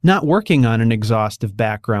not working on an exhaustive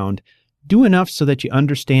background. Do enough so that you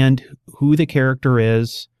understand who the character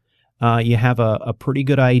is. You have a pretty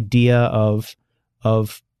good idea of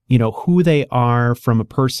who they are from a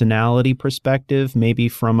personality perspective, maybe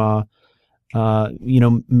from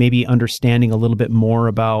maybe understanding a little bit more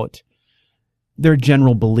about their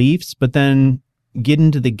general beliefs, but then get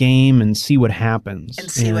into the game and see what happens.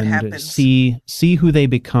 See who they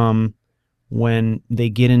become when they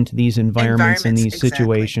get into these environments and these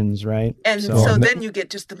situations, right? And so then you get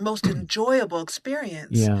just the most enjoyable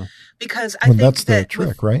experience. Yeah. Because I think that's the that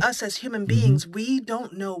trick, right? Us as human beings, we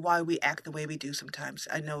don't know why we act the way we do sometimes.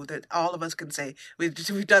 I know that all of us can say we've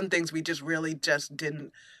done things we just really just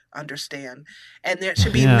didn't understand. And there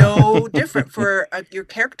should be no different for your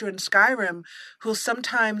character in Skyrim, who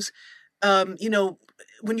sometimes, when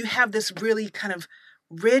you have this really kind of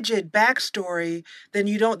rigid backstory, then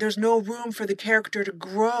there's no room for the character to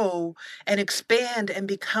grow and expand and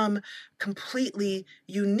become completely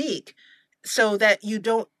unique, so that you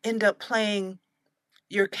don't end up playing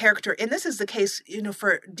your character. And this is the case,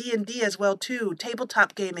 for D&D as well too,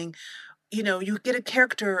 tabletop gaming. You get a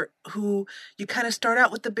character who you kind of start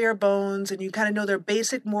out with the bare bones and you kind of know their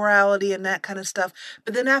basic morality and that kind of stuff.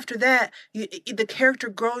 But then after that, the character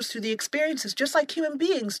grows through the experiences just like human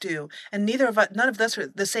beings do. And none of us are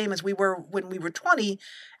the same as we were when we were 20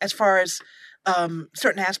 as far as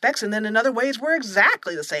certain aspects. And then in other ways, we're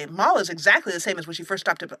exactly the same. Mala is exactly the same as when she first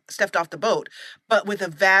stepped off the boat, but with a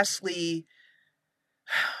vast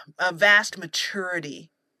maturity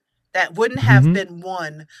that wouldn't have been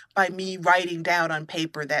won by me writing down on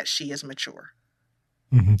paper that she is mature.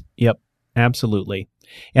 Yep, absolutely.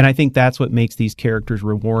 And I think that's what makes these characters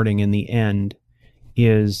rewarding in the end,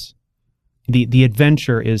 is the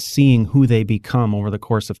adventure is seeing who they become over the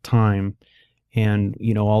course of time, and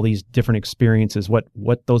all these different experiences,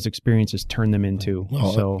 what those experiences turn them into.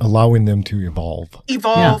 So allowing them to evolve.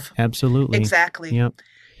 Yeah, absolutely. Exactly. Yep.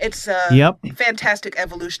 It's a fantastic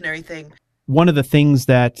evolutionary thing. One of the things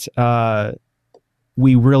that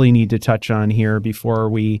we really need to touch on here before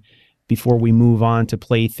we move on to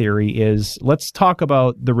play theory is, let's talk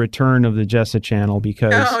about the return of the Jessa Channel,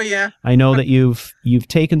 because I know that you've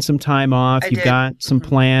taken some time off. You've got some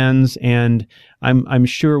plans, and I'm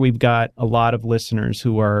sure we've got a lot of listeners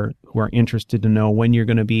who are interested to know when you're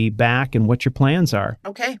going to be back and what your plans are.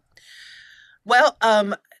 Okay. Well,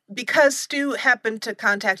 because Stu happened to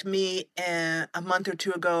contact me a month or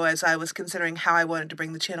two ago as I was considering how I wanted to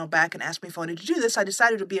bring the channel back, and asked me if I wanted to do this, I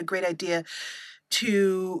decided it would be a great idea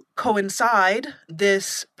to coincide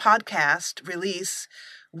this podcast release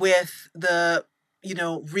with the,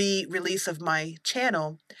 re-release of my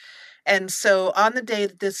channel. And so on the day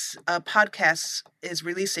that this podcast is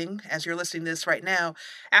releasing, as you're listening to this right now,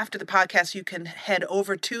 after the podcast, you can head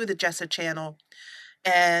over to the Jessa Channel,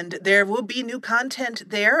 and there will be new content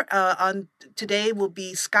there. On today will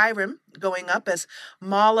be Skyrim going up as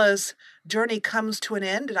Mala's journey comes to an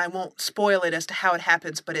end, and I won't spoil it as to how it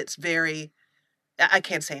happens, but it's very, I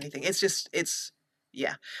can't say anything.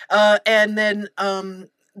 Yeah. And then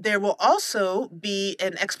there will also be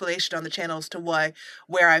an explanation on the channel as to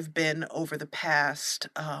where I've been over the past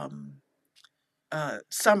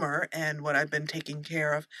summer and what I've been taking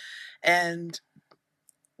care of. And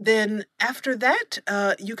then after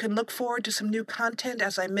that, you can look forward to some new content.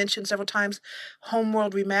 As I mentioned several times,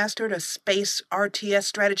 Homeworld Remastered, a space RTS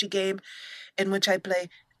strategy game in which I play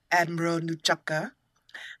Admiral Nuchaka.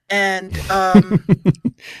 And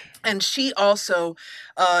and she also,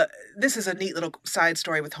 this is a neat little side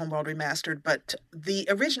story with Homeworld Remastered, but the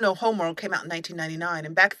original Homeworld came out in 1999,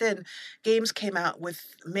 and back then games came out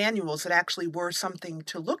with manuals that actually were something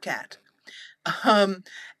to look at.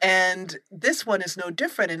 And this one is no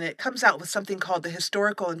different, and it comes out with something called the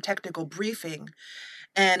Historical and Technical Briefing,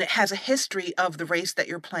 and it has a history of the race that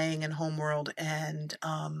you're playing in Homeworld, and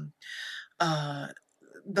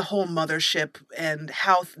the whole mothership, and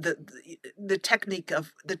how the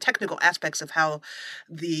technical aspects of how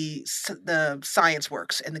the science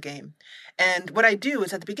works in the game. And what I do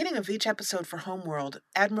is at the beginning of each episode for Homeworld,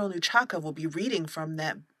 Admiral Nuchaka will be reading from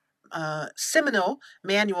that seminal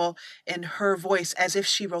manual in her voice as if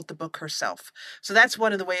she wrote the book herself. So that's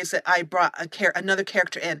one of the ways that I brought another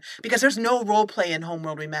character in, because there's no role play in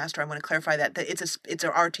Homeworld Remaster. I want to clarify that it's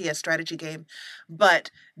an RTS strategy game,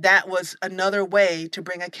 but that was another way to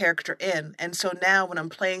bring a character in. And so now when I'm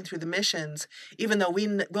playing through the missions, even though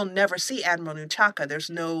we'll never see Admiral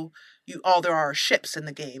Nuchaka, all there are ships in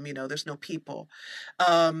the game, there's no people.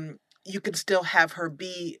 You can still have her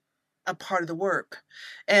be a part of the work.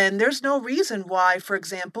 And there's no reason why, for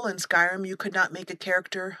example, in Skyrim, you could not make a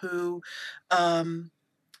character who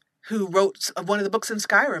wrote one of the books in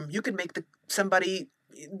Skyrim. You could make the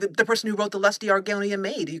person who wrote the Lusty Argonian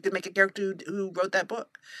Maid. You could make a character who wrote that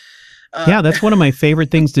book. Yeah, that's one of my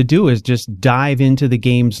favorite things to do, is just dive into the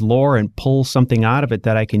game's lore and pull something out of it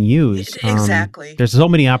that I can use. Exactly. There's so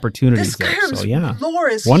many opportunities The there. Skyrim's So, yeah. lore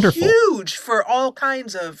is Wonderful. huge for all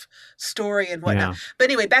kinds of story and whatnot. Yeah. But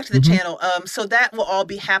anyway, back to the channel. So that will all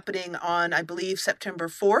be happening on, I believe, September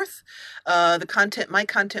 4th. My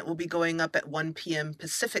content will be going up at 1 p.m.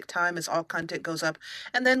 Pacific time as all content goes up.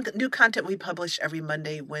 And then new content we publish every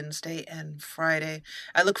Monday, Wednesday, and Friday.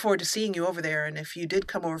 I look forward to seeing you over there. And if you did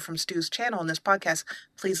come over from Stu's channel on this podcast,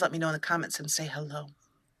 please let me know in the comments and say hello.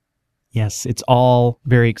 Yes, it's all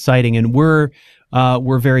very exciting, and we're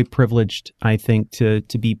very privileged, I think, to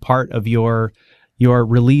be part of your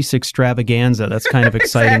release extravaganza. That's kind of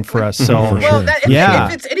exciting for us. So, well,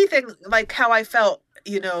 if it's anything like how I felt,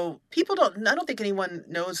 I don't think anyone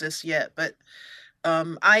knows this yet, but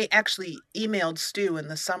I actually emailed Stu in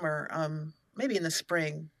the summer, maybe in the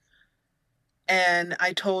spring, and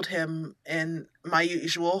I told him in my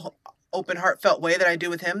usual open, heartfelt way that I do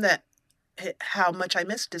with him how much I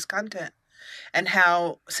missed his content, and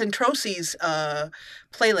how Centrosi's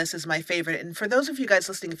playlist is my favorite. And for those of you guys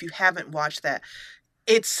listening, if you haven't watched that,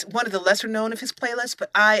 it's one of the lesser known of his playlists,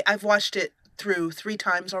 but I've watched it through 3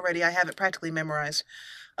 times already. I have it practically memorized.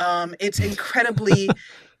 It's incredibly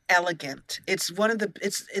elegant. It's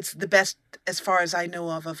it's the best, as far as I know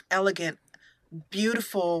of elegant,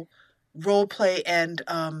 beautiful role play and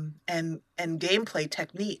gameplay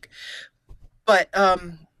technique. But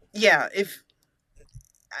yeah, if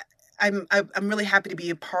I'm really happy to be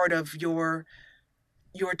a part of your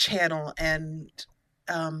channel, and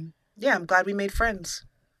yeah, I'm glad we made friends.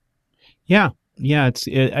 Yeah.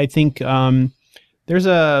 I think there's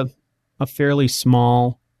a fairly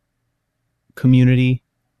small community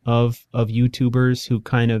of YouTubers who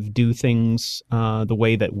kind of do things the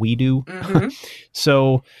way that we do. Mm-hmm.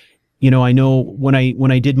 So, I know when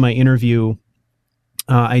I did my interview,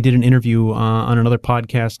 I did an interview on another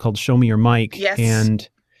podcast called Show Me Your Mic. Yes. And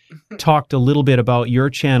talked a little bit about your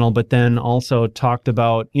channel, but then also talked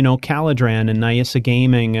about, Caladran and Nyissa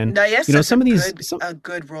Gaming, and some of these a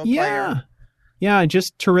good role player. Yeah,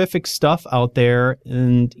 just terrific stuff out there.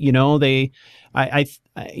 And I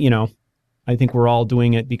think we're all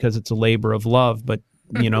doing it because it's a labor of love, but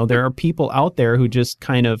there are people out there who just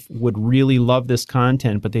kind of would really love this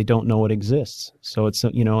content, but they don't know it exists. So it's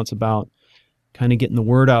it's about kind of getting the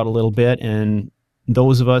word out a little bit, and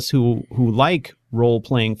those of us who like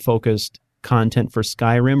role-playing focused content for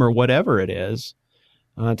Skyrim or whatever it is,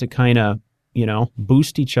 to kind of,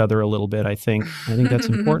 boost each other a little bit. I think that's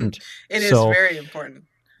important. It is very important.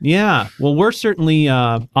 Yeah. Well, we're certainly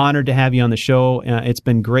honored to have you on the show. It's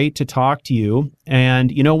been great to talk to you.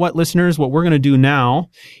 And you know what, listeners? What we're going to do now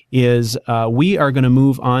is we are going to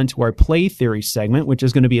move on to our play theory segment, which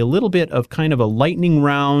is going to be a little bit of kind of a lightning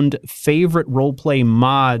round favorite roleplay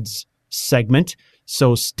mods segment.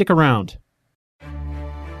 So stick around.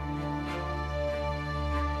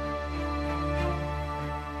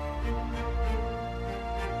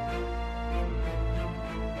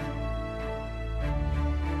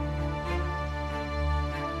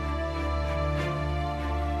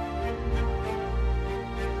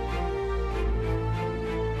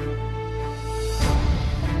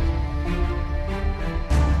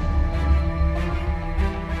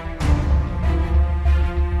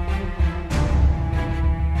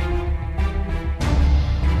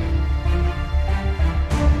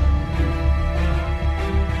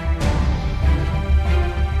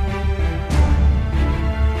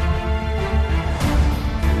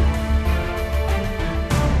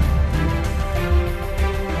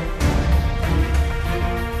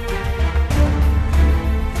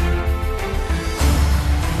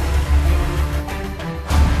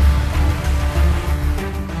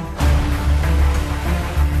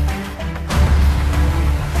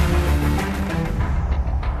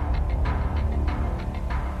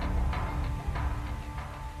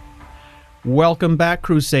 Welcome back,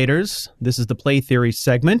 Crusaders. This is the Play Theory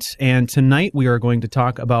segment, and tonight we are going to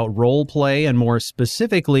talk about role play, and more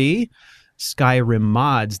specifically, Skyrim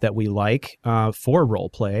mods that we like for role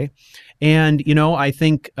play. And, you know, I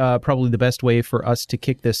think probably the best way for us to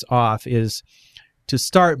kick this off is to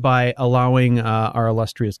start by allowing our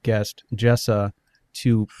illustrious guest, Jessa,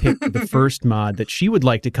 to pick the first mod that she would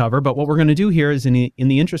like to cover. But what we're going to do here is, in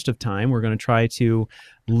the interest of time, we're going to try to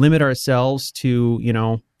limit ourselves to,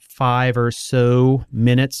 5 or so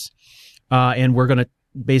minutes, and we're going to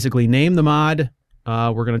basically name the mod.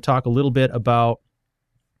 We're going to talk a little bit about,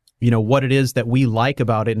 what it is that we like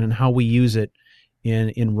about it and how we use it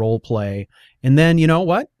in role play. And then, you know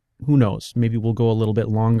what? Who knows? Maybe we'll go a little bit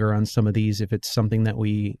longer on some of these if it's something that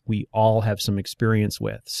we all have some experience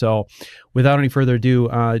with. So without any further ado,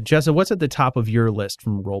 Jessa, what's at the top of your list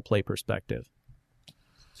from a role play perspective?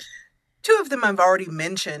 2 of them I've already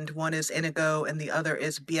mentioned. One is Inigo and the other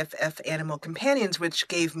is BFF Animal Companions, which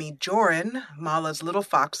gave me Joran, Mala's little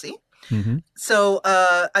foxy. Mm-hmm. So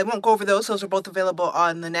I won't go over those. Those are both available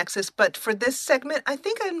on the Nexus. But for this segment, I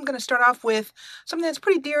think I'm going to start off with something that's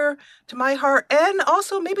pretty dear to my heart and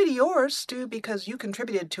also maybe to yours, Stu, because you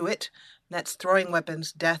contributed to it. That's Throwing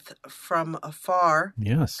Weapons, Death from Afar.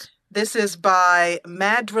 Yes. This is by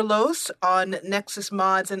Madrilos on Nexus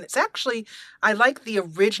Mods, and it's actually, I like the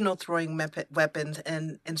original Throwing Weapons,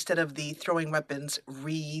 and instead of the Throwing Weapons how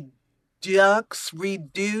do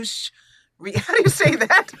you say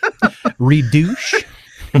that? Redouche?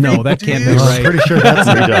 No, that can't be I'm right. pretty sure that's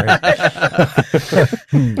right.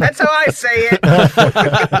 That's how I say it.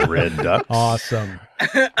 Red duck. Awesome.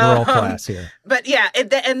 World class here. But yeah,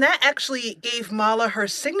 and that actually gave Mala her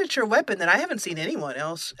signature weapon that I haven't seen anyone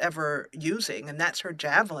else ever using, and that's her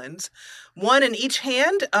javelins. 1 in each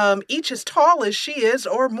hand, each as tall as she is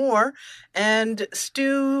or more. And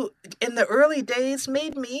Stu, in the early days,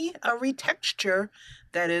 made me a retexture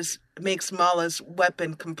that makes Mala's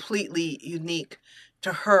weapon completely unique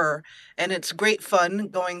to her. And it's great fun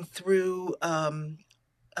going through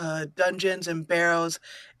dungeons and barrows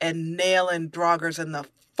and nailing Draugrs in the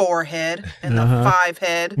 4-head and the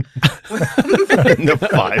 5-head. The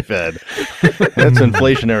 5-head. That's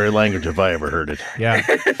inflationary language if I ever heard it. Yeah.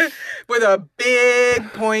 With a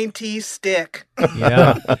big pointy stick.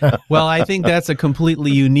 Yeah. Well, I think that's a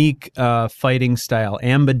completely unique fighting style.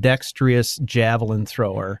 Ambidextrous javelin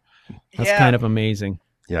thrower. That's kind of amazing.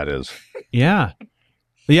 Yeah, it is. Yeah.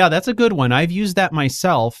 Yeah, that's a good one. I've used that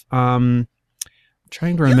myself. Trying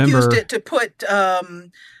to remember. You used it to put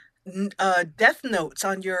death notes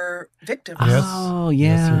on your victims. Yes. Oh,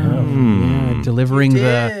 Yes, you yeah. have. Yeah, delivering You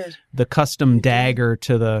the did. custom dagger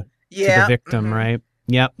to the victim, Mhm. right?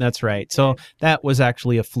 Yep, that's right. So that was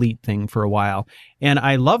actually a fleet thing for a while. And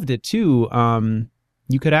I loved it too.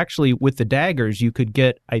 You could actually, with the daggers,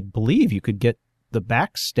 I believe you could get the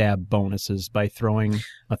backstab bonuses by throwing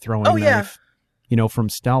a throwing knife, from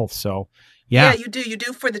stealth. So Yeah, you do. You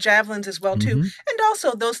do for the javelins as well, too. Mhm. And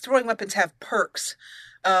also, those throwing weapons have perks.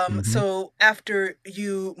 So after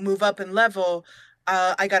you move up in level,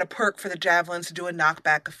 I got a perk for the javelins to do a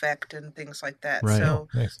knockback effect and things like that. Right. So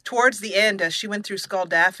Nice. towards the end, as she went through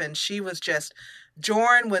Skulldaffin, she was just...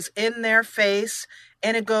 Jorn was in their face.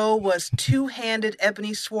 Inigo was two-handed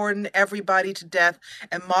ebony swording everybody to death.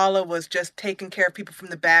 And Mala was just taking care of people from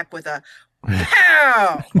the back with a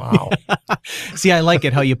Pow! Wow. See, I like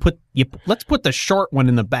it how let's put the short one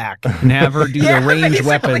in the back and have her do Yeah, the range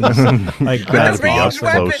basically. weapons. Like Gotta The be up ranged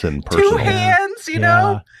weapon, close and 2 personal. hands, you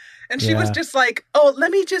know? And she was Yeah. just like, oh,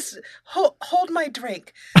 let me just hold my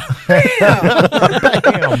drink.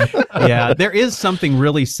 Bam! Yeah, there is something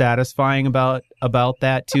really satisfying about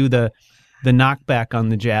that too. The knockback on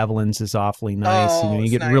the javelins is awfully nice. Oh, You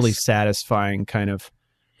it's get nice. really satisfying kind of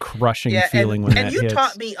crushing Yeah, feeling when and that you hits.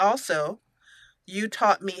 taught me also. You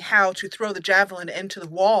taught me how to throw the javelin into the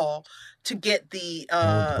wall to get the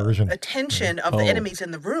diversion. attention of Oh. the enemies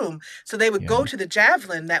in the room. So they would Yeah. go to the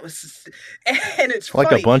javelin. That was, and it's Like a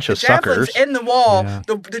funny. bunch of the javelin's suckers. in the wall. Yeah.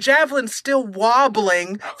 The javelin's still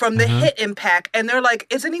wobbling from the hit impact, and they're like,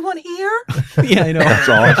 "Is anyone here?" Yeah, I know. That's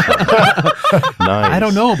awesome. Nice. I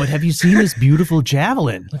don't know, but have you seen this beautiful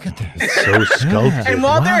javelin? Look at this. So sculpted. And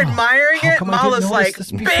while they're Wow. admiring How it, come I didn't Mala's notice like,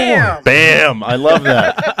 this before? "Bam!" Bam! I love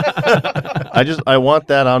that. I want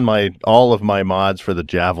that on all of my mods for the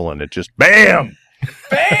javelin. It just bam!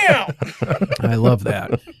 Bam! I love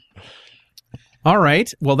that. All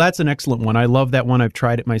right. Well, that's an excellent one. I love that one. I've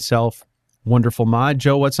tried it myself. Wonderful mod.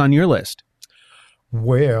 Joe, what's on your list?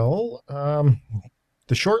 Well,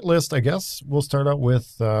 the short list, I guess we'll start out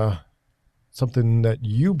with something that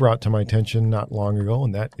you brought to my attention not long ago,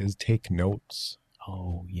 and that is take notes.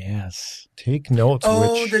 Oh, yes. Take notes.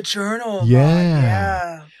 Oh, which, the journal.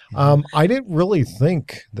 Yeah. Yeah. I didn't really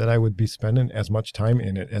think that I would be spending as much time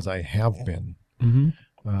in it as I have been.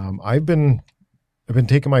 Mm-hmm. I've been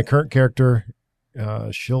taking my current character.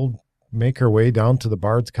 She'll make her way down to the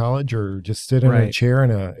Bard's College or just sit in a Right. chair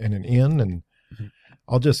in an inn, and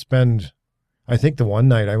I'll just spend. I think the one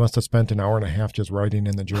night I must have spent an hour and a half just writing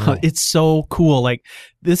in the journal. It's so cool. Like,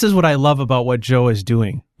 this is what I love about what Joe is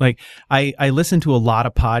doing. Like, I listen to a lot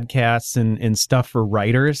of podcasts and stuff for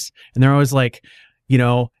writers, and they're always like, you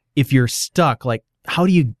know, if you're stuck, like, how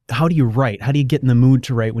do you write? How do you get in the mood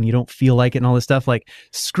to write when you don't feel like it and all this stuff? Like,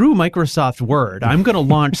 screw Microsoft Word. I'm going to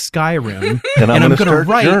launch Skyrim And I'm and I'm gonna going to start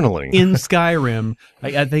write journaling. in Skyrim.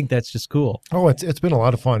 I think that's just cool. Oh, it's been a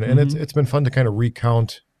lot of fun, and Mm-hmm. it's been fun to kind of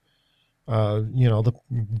recount, the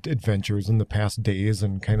adventures in the past days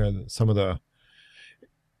and kind of some of the.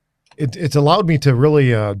 It's allowed me to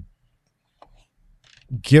really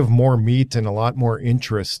give more meat and a lot more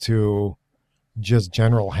interest to just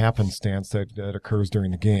general happenstance that occurs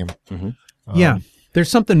during the game. Yeah. There's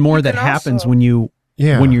something more You that can happens also-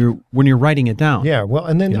 when you're writing it down. Yeah, well,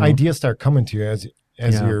 and then You know? ideas start coming to you as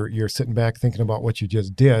Yeah. you're sitting back thinking about what you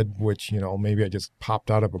just did, which maybe I just popped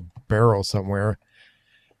out of a barrel somewhere.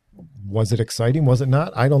 Was it exciting? Was it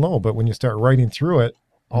not? I don't know. But when you start writing through it,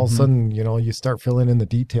 all of a sudden, you start filling in the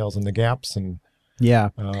details and the gaps, and Yeah.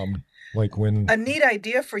 like when A neat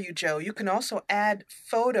idea for you, Joe. You can also add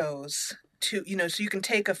photos to, so you can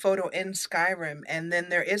take a photo in Skyrim, and then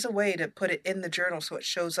there is a way to put it in the journal so it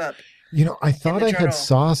shows up. I thought the I journal. had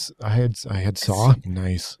saw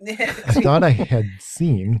nice. I thought I had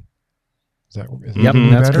seen. Is that Yep, any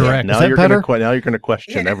that's better? correct. Is Now that you're better? gonna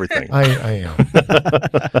question everything. I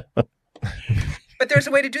am. But there's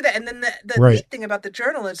a way to do that. And then the Right. neat thing about the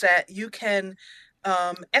journal is that you can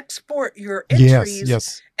export your Yes, entries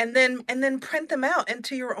yes. and then print them out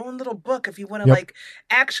into your own little book if you want to Yep.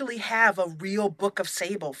 actually have a real book of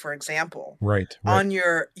Sable, for example, Right. on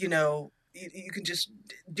your, you can just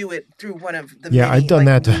do it through one of the Yeah, many, I've done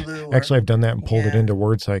like that. Lulu or- Actually, I've done that and pulled it Yeah. into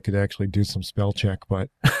Word so I could actually do some spell check. But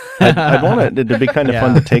I'd want it to be kind of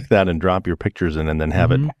fun Yeah. to take that and drop your pictures in, and then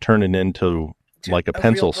have it turn it into To like a a real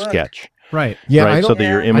pencil book. sketch, Right. yeah, right? I So don't. that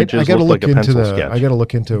your Yeah. images gotta look like a into pencil the. sketch. I got to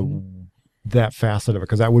look into that facet of it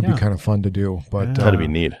because that would Yeah. be kind of fun to do. But Yeah. That'd be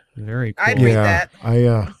neat. Very cool. I'd read yeah,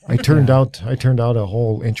 that. I turned out a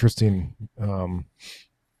whole interesting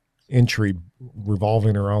entry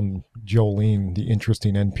revolving around Jolene, the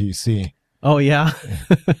interesting NPC. Oh, yeah.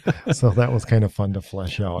 So that was kind of fun to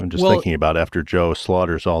flesh out. I'm just Well- thinking about after Joe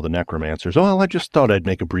slaughters all the necromancers. Oh, well, I just thought I'd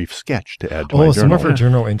make a brief sketch to add to my Oh, some journal. of her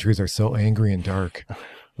journal entries are so angry and dark.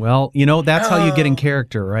 Well, that's how you get in Oh.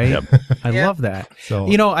 character, right? Yep. I Yep. love that. So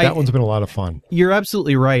I- that one's been a lot of fun. You're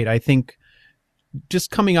absolutely right. I think just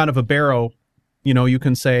coming out of a barrow, you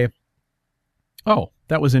can say, oh,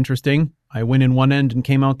 that was interesting. I went in one end and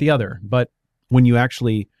came out the other. But when you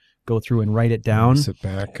actually go through and write it down, Sit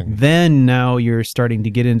back and then now you're starting to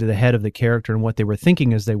get into the head of the character and what they were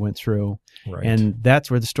thinking as they went through. right. And that's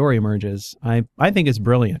where the story emerges. I think it's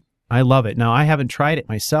brilliant. I love it. Now, I haven't tried it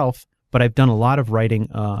myself, but I've done a lot of writing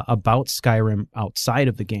about Skyrim outside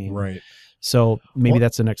of the game. right. So maybe Well,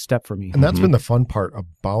 that's the next step for me. And that's been the fun part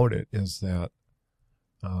about it is that,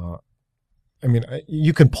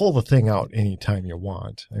 you can pull the thing out anytime you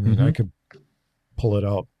want. I mean, I could pull it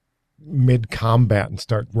out mid-combat and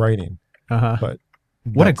start writing. Uh-huh. But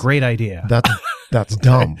What a great idea. That's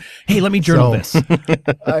dumb. Hey, let me journal So- this.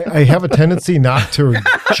 I have a tendency not to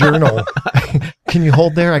journal. Can you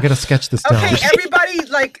hold there? I got to sketch this down. Okay, everybody,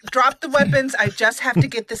 drop the weapons. I just have to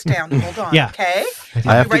get this down. Hold on, Yeah. okay?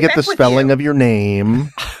 I have to get the spelling of your name.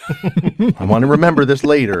 I want to remember this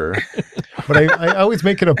later. But I always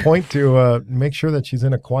make it a point to make sure that she's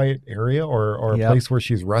in a quiet area or a Yep. place where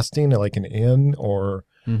she's resting, like an inn or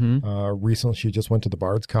recently she just went to the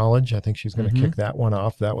Bard's College. I think she's going to kick that one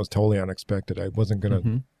off. That was totally unexpected. I wasn't going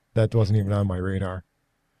to, that wasn't even on my radar.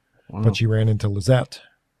 Wow. But she ran into Lizette.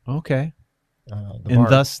 Okay. The And bard.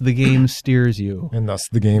 thus the game steers you. And thus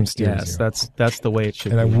the game steers Yes, you. that's the way it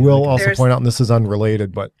should And I be. will also There's- point out, and this is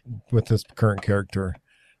unrelated, but with this current character,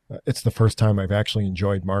 it's the first time I've actually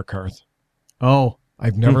enjoyed Markarth. Oh,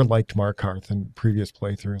 I've never liked Markarth in previous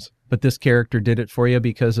playthroughs. but this character did it for you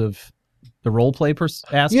because of the role play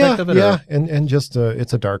aspect of it? Yeah, or- and just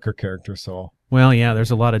it's a darker character, so Well, yeah,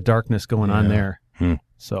 there's a lot of darkness going on Yeah. there. Hmm.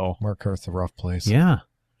 So, Markarth's a rough place. yeah.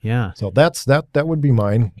 So that would be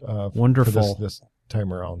mine. Wonderful. For this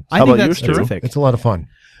time around. I How think about you, that's Stu? terrific. It's a lot of fun.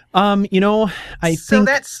 I So think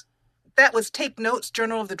that was Take Notes,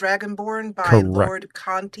 Journal of the Dragonborn by Correct. Lord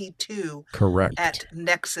Conti 2 Correct. at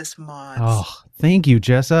Nexus Mods. Oh, thank you,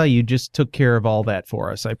 Jessa. You just took care of all that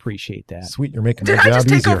for us. I appreciate that. Sweet, you're making Did my I job just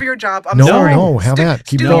take easier. over your job? I'm No, sorry. no, have that.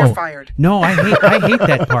 Keep Stu, going. you're fired. No, I hate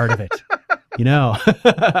that part of it.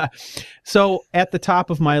 So at the top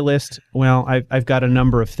of my list, well, I've got a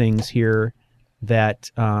number of things here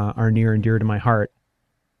that are near and dear to my heart.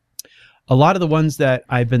 A lot of the ones that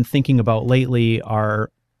I've been thinking about lately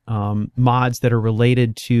are mods that are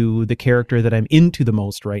related to the character that I'm into the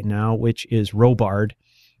most right now, which is Robard.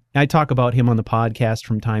 I talk about him on the podcast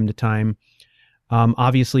from time to time.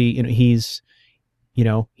 Obviously, he's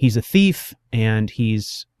a thief, and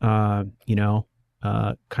he's kind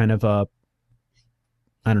of a,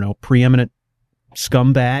 I don't know, preeminent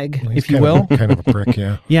scumbag, He's if you kind will. of kind of a prick,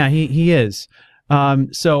 yeah. Yeah, he is.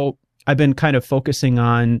 So I've been kind of focusing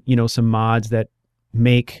on, some mods that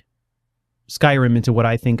make Skyrim into what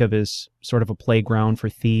I think of as sort of a playground for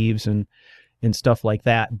thieves and stuff like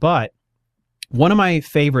that. But one of my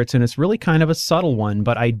favorites, and it's really kind of a subtle one,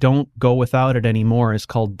 but I don't go without it anymore, is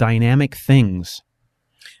called Dynamic Things.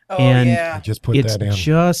 Oh, And I yeah. just put It's that in.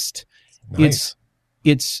 just, Nice.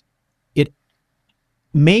 it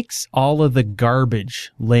makes all of the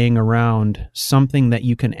garbage laying around something that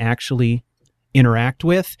you can actually interact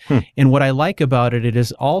with. And what I like about it, it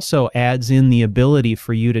is also adds in the ability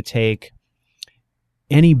for you to take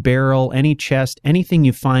any barrel, any chest, anything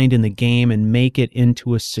you find in the game and make it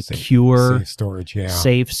into a secure, Safe storage, yeah.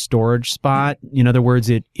 safe storage spot. In other words,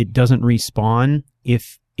 it doesn't respawn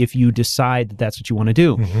if you decide that that's what you want to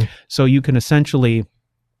do. Mhm. So you can essentially,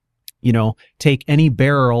 take any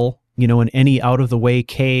barrel, in any out-of-the-way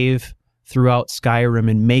cave throughout Skyrim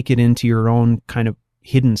and make it into your own kind of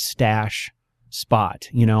hidden stash spot,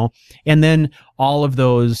 and then all of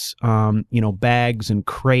those, bags and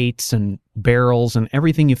crates and barrels and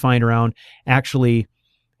everything you find around actually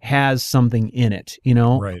has something in it,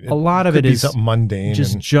 Right. A lot of could it be is something mundane.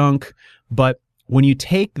 just and junk. But when you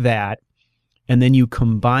take that and then you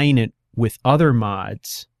combine it with other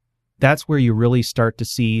mods, that's where you really start to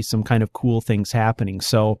see some kind of cool things happening.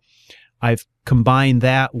 So I've combined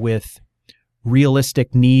that with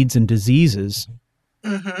realistic needs and diseases.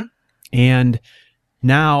 Mm-hmm. And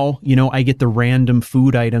now, I get the random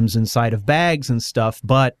food items inside of bags and stuff,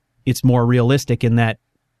 but it's more realistic in that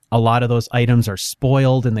a lot of those items are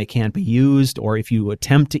spoiled and they can't be used, or if you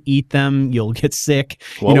attempt to eat them, you'll get sick.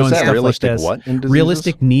 What was and that? stuff Realistic like this. what in diseases?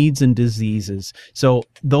 Realistic needs and diseases. So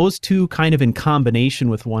those two kind of in combination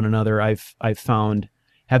with one another, I've found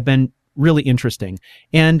have been really interesting.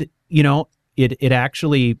 And, it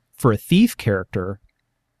actually, for a thief character,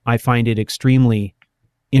 I find it extremely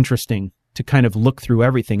interesting to kind of look through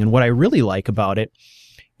everything. And what I really like about it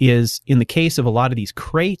is in the case of a lot of these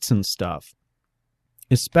crates and stuff,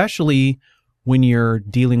 especially when you're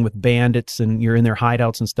dealing with bandits and you're in their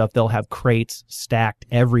hideouts and stuff, they'll have crates stacked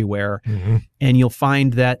everywhere. Mhm. And you'll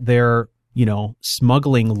find that they're,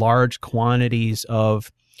 smuggling large quantities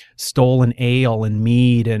of stolen ale and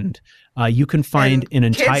mead. And you can find and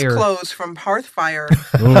an kids' entire... clothes from Hearthfire.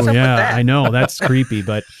 Oh, What's up with yeah, that? I know. That's creepy,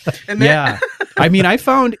 but And yeah. I mean, I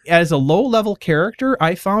found, as a low-level character,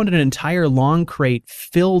 I found an entire long crate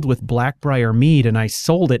filled with Blackbriar mead, and I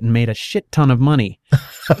sold it and made a shit ton of money.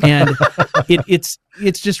 And it's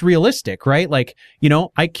just realistic, right? Like,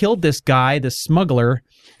 I killed this guy, this smuggler,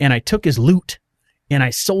 and I took his loot, and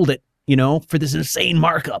I sold it, for this insane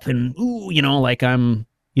markup. And, ooh, like I'm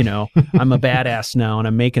you know, I'm a badass now and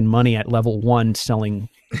I'm making money at level 1 selling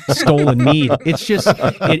stolen meat. It's just,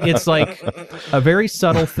 it's like a very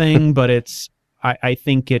subtle thing, but I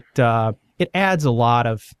think it adds a lot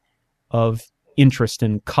of interest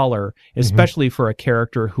and color, especially for a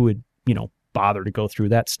character who would, you know, bother to go through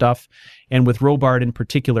that stuff. And with Robard in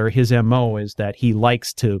particular, his MO is that he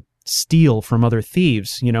likes to steal from other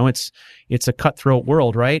thieves. You know, it's a cutthroat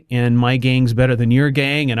world, right? And my gang's better than your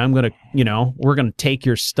gang, and I'm gonna, you know, we're gonna take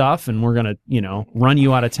your stuff and we're gonna, you know, run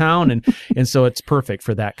you out of town, and so it's perfect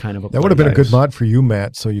for that kind of a That would have been a good mod for you,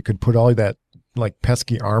 Matt, so you could put all that like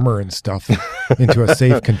pesky armor and stuff into a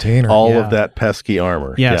safe container. All of that pesky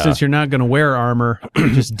armor. Yeah, since you're not going to wear armor,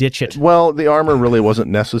 just ditch it. Well, the armor really wasn't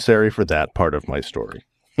necessary for that part of my story.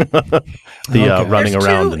 Running around and playing part.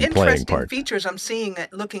 There's two interesting features I'm seeing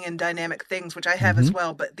looking in dynamic things, which I have as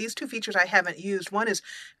well, but these two features I haven't used. One is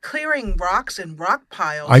clearing rocks and rock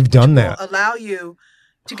piles. I've done that. Will allow you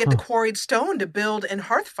to get the quarried stone to build in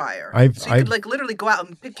Hearthfire. So you could like literally go out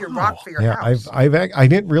and pick your rock for your house. I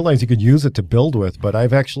didn't realize you could use it to build with, but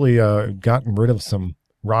I've actually gotten rid of some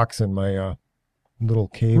rocks in my little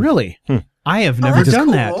cave. Really? I have never done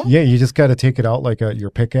that. Yeah, you just got to take it out like your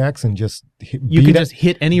pickaxe and just just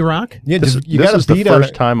hit any rock? Yeah, this is the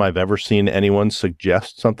first time I've ever seen anyone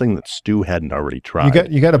suggest something that Stu hadn't already tried.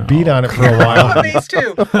 You got to beat on it for a while. These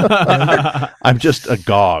two. I'm just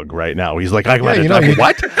agog right now. He's like,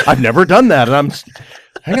 what? I've never done that. And I'm,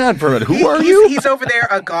 hang on for a minute. Who are you? He's over there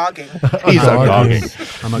agogging. He's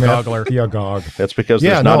agogging. I'm a goggler. He agog. That's because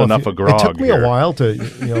there's not enough grog. It took me a while to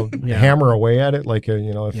hammer away at it, like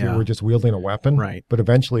if you were just wielding a weapon. Right. But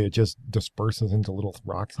eventually it just disperses into little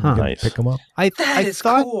rocks and you can pick them up. I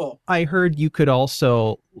thought cool. I heard you could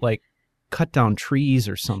also like cut down trees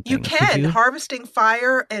or something. You can. Harvesting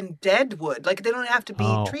fire and dead wood. Like, they don't have to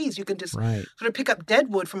be trees. You can just sort of pick up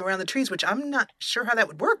dead wood from around the trees, which I'm not sure how that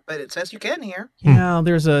would work, but it says you can here. Yeah,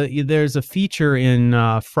 there's a feature in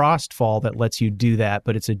Frostfall that lets you do that,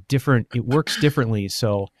 but it works differently.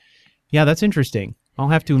 So, yeah, that's interesting. I'll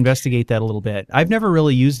have to investigate that a little bit. I've never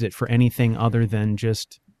really used it for anything other than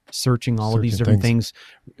just searching of these different things,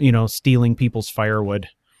 you know, stealing people's firewood.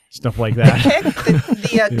 Stuff like that.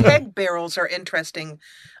 The keg barrels are interesting.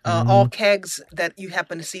 All kegs that you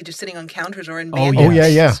happen to see just sitting on counters or in bandits. Oh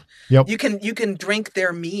yeah. Yep. You can drink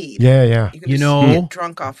their mead. Yeah. You can get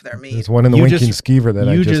drunk off their mead. There's one in the Winking Skeever that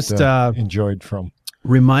I just enjoyed from.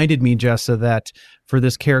 Reminded me, Jessa, that for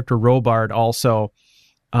this character Robard also,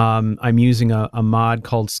 I'm using a mod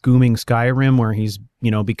called Scooming Skyrim where he's,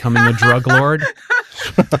 you know, becoming a drug lord.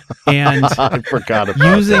 And I forgot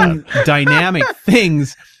about using dynamic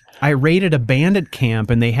things. I raided a bandit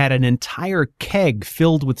camp and they had an entire keg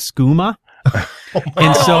filled with skooma.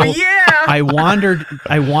 And so I wandered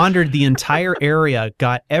the entire area,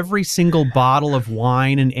 got every single bottle of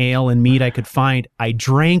wine and ale and meat I could find. I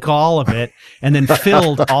drank all of it and then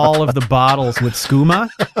filled all of the bottles with skooma.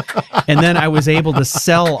 And then I was able to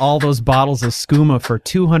sell all those bottles of skooma for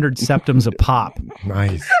 200 septims a pop.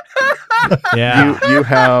 Nice. Yeah. You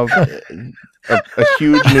have a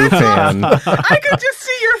huge new fan. I could just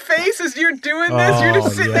see your face as you're doing this. You're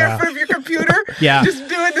just sitting there in front of your computer, just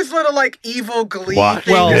doing this little like evil glee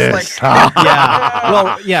thing.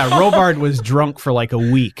 Robard was drunk for like a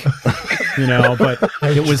week, you know, but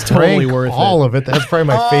it was totally worth all of it. That's probably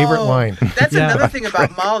my favorite line. That's another thing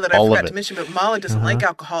about Mala that I forgot to mention, but Mala doesn't like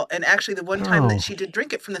alcohol. And actually the one time that she did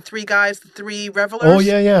drink it from the three revelers. Oh,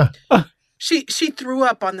 yeah. She threw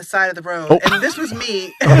up on the side of the road, and this was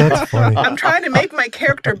me. That's funny. I'm trying to make my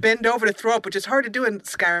character bend over to throw up, which is hard to do in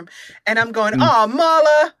Skyrim. And I'm going, "Oh,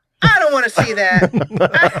 Mala, I don't want to see that."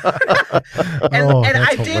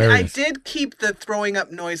 I did keep the throwing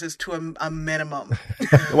up noises to a minimum.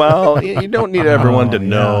 Well, you don't need everyone to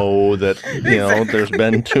know that there's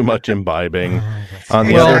been too much imbibing. On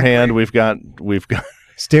the other hand, we've got.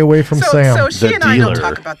 Stay away from Sam. So she and I don't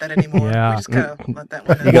talk about that anymore. Yeah. We just gotta let that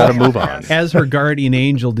one. You gotta move on. As her guardian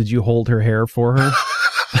angel, did you hold her hair for her?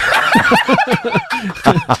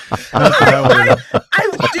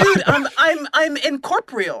 Dude, I'm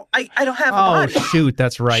incorporeal. I don't have a body. Oh shoot,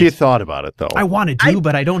 that's right. She thought about it though. I want to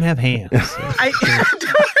but I don't have hands. I don't have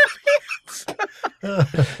hands.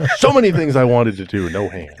 So many things I wanted to do, no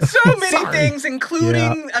hands. So many things,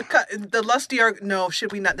 including the lusty no,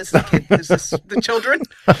 should we not? This is a kid. This is the children.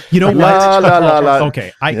 You know what?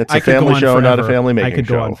 Okay, it's a family show, not a family making show. I could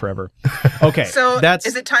go on forever. Okay, so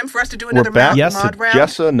is it time for us to do another back mod round?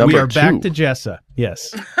 Jessa, number 2. We are back to Jessa.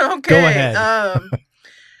 Yes. Okay. Go ahead.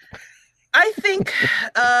 I think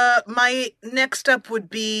my next up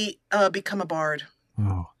would be become a bard.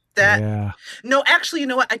 Oh. Yeah. No, actually, you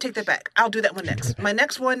know what? I take that back. I'll do that one next. My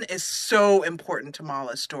next one is so important to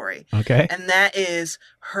Mala's story. Okay. And that is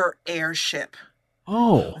her airship.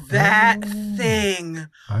 Oh. That thing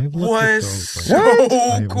I've looked at was those. so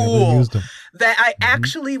I've cool. never used them. That I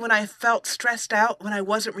actually, when I felt stressed out, when I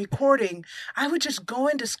wasn't recording, I would just go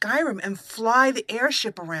into Skyrim and fly the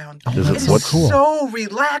airship around. Is it- It is what's cool? so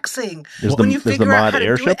relaxing. Is when the- you is the figure out mod how to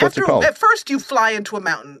do airship? it. What's it called? At first, you fly into a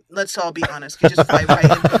mountain. Let's all be honest. You just fly right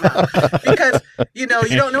into a mountain because you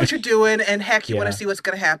don't know what you're doing, and heck, you want Yeah. to see what's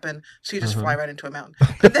going to happen, so you just fly right into a mountain.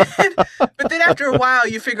 But then after a while,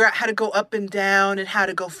 you figure out how to go up and down and how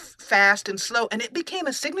to go fast and slow, and it became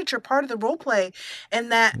a signature part of the role play.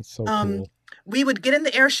 And that That's so cool. we would get in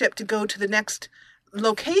the airship to go to the next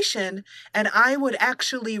location, and I would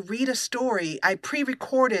actually read a story. I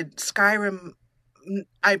pre-recorded Skyrim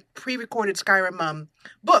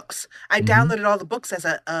books. I downloaded all the books as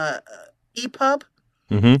a EPUB,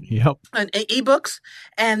 Yep. ebooks,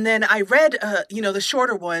 and then I read the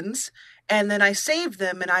shorter ones, and then I saved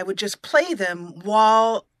them, and I would just play them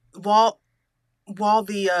while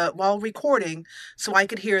recording, so I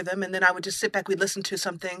could hear them, and then I would just sit back. We'd listen to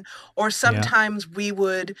something, or sometimes we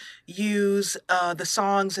would use the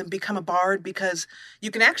songs and become a bard, because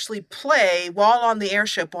you can actually play while on the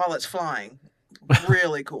airship while it's flying.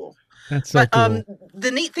 Really cool. That's so cool.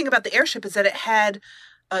 The neat thing about the airship is that it had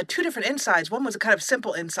two different insides. One was a kind of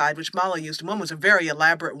simple inside, which Mala used, and one was a very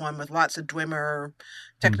elaborate one with lots of Dwemer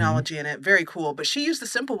technology in it. Very cool. But she used the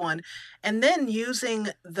simple one. And then using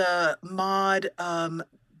the mod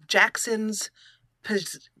Jackson's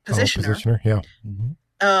Positioner. Positioner, yeah.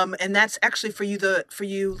 And that's actually for you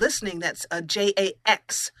listening, that's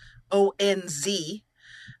JAXONZ.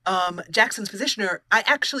 Jackson's Positioner. I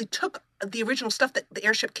actually took the original stuff that the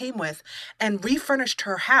airship came with and refurnished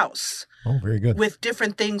her house. Oh, very good. With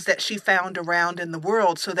different things that she found around in the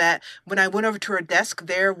world, so that when I went over to her desk,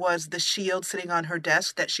 there was the shield sitting on her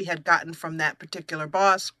desk that she had gotten from that particular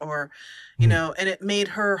boss, or, and it made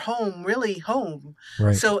her home really home.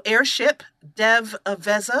 Right. So Airship, Dev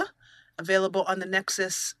Veza, available on the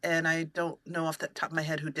Nexus, and I don't know off the top of my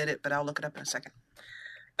head who did it, but I'll look it up in a second.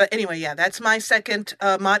 But anyway, yeah, that's my second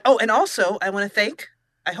mod. Oh, and also, I want to thank,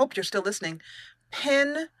 I hope you're still listening,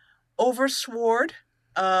 Pen Oversword.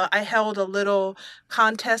 I held a little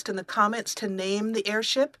contest in the comments to name the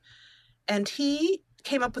airship, and he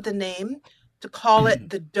came up with a name to call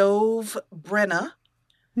it the Dove Brenna,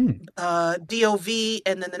 D-O-V,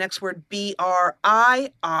 and then the next word B-R-I-I-N-A,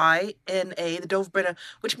 the Dove Brenna,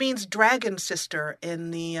 which means dragon sister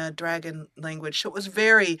in the dragon language. So it was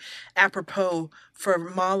very apropos for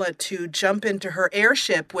Mala to jump into her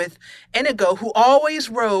airship with Enigo, who always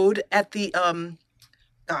rode at the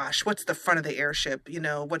gosh, what's the front of the airship?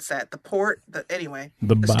 What's that? The port? The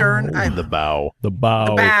stern? The bow. The bow.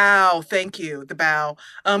 The bow. Thank you. The bow.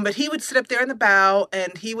 But he would sit up there in the bow,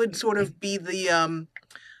 and he would sort of be the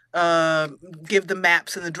give the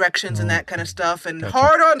maps and the directions and that kind of stuff, and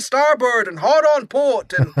hard on starboard and hard on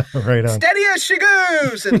port and Right on. steady as she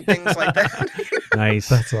goes and things like that. Nice.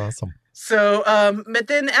 That's awesome. So, but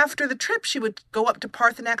then after the trip, she would go up to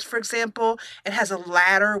Parthenax, for example. It has a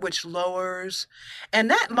ladder which lowers, and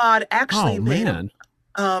that mod actually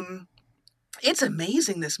it's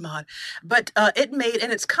amazing, this mod, but it made,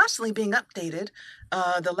 and it's constantly being updated.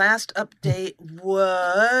 The last update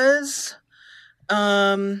was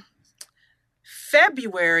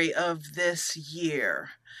February of this year.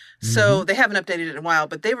 So they haven't updated it in a while,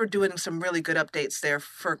 but they were doing some really good updates there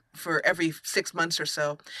for every 6 months or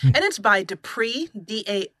so. And it's by Dupree,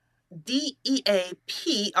 D-E-A-P-R-I,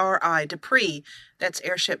 Dupree. That's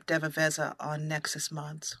Airship Devaveza on Nexus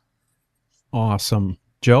Mods. Awesome.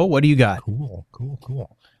 Joe, what do you got? Cool.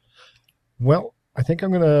 Well, I think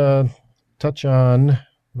I'm going to touch on,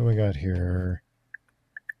 what do we got here?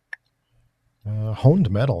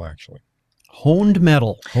 Honed metal, actually. Honed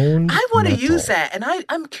metal. I want to use that, and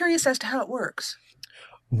I'm curious as to how it works.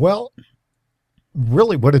 Well,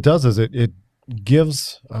 really what it does is it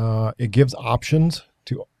gives options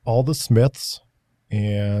to all the smiths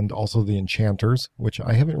and also the enchanters, which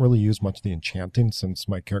I haven't really used much of the enchanting since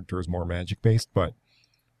my character is more magic based, but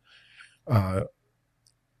the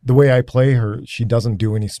way I play her, she doesn't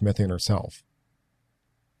do any smithing herself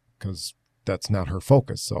because that's not her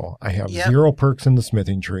focus. So I have 0 perks in the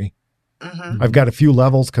smithing tree. I've got a few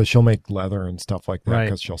levels because she'll make leather and stuff like that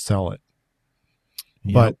because she'll sell it.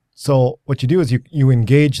 Yep. But so what you do is you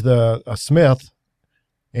engage a smith,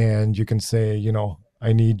 and you can say,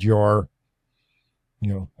 I need your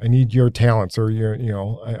talents, or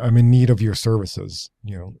I'm in need of your services,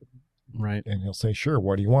 Right. And he'll say, sure,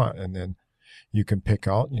 what do you want? And then you can pick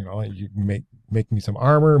out, you make me some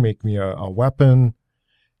armor, make me a weapon.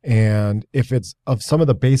 And if it's of some of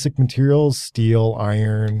the basic materials, steel,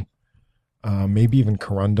 iron, maybe even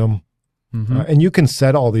corundum, and you can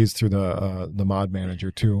set all these through the mod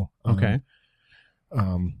manager too. Okay.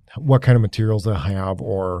 What kind of materials they have,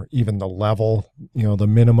 or even the level, the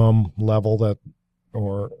minimum level that,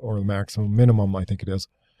 or the maximum minimum, I think it is,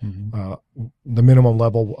 the minimum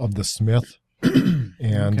level of the smith,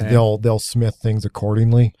 and they'll smith things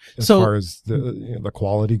accordingly as far as the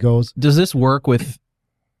quality goes. Does this work with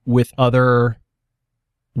other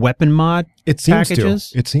weapon mod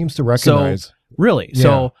packages? It seems to recognize. So, really? Yeah.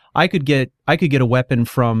 So I could get a weapon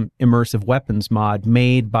from Immersive Weapons mod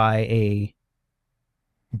made by a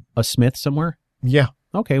smith somewhere? Yeah.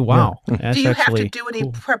 Okay, wow. That's do you have to actually do any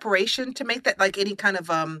preparation to make that, like any kind of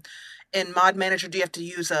in mod manager, do you have to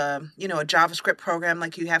use a JavaScript program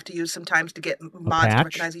like you have to use sometimes to get mods to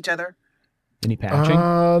recognize each other? Any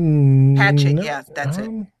patching? Patching, yeah, that's it.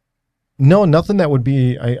 No, nothing that would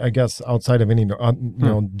be, I guess, outside of any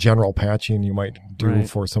general patching you might do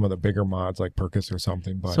for some of the bigger mods like Percus or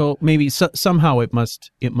something. But so maybe somehow it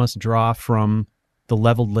must draw from the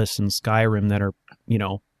leveled lists in Skyrim that are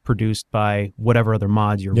produced by whatever other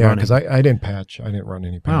mods you're running. Yeah, because I didn't patch. I didn't run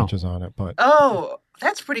any patches on it. But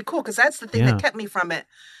that's pretty cool, because that's the thing that kept me from it.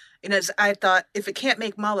 I thought if it can't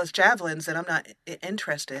make Mala's javelins, then I'm not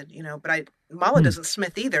interested. But Mala doesn't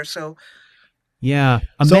smith either, so. Yeah,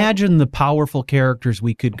 imagine the powerful characters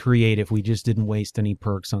we could create if we just didn't waste any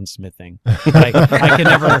perks on smithing.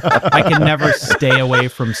 I can never stay away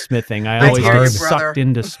from smithing. I always get sucked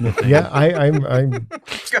into smithing. Yeah, I'm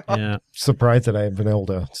surprised that I've been able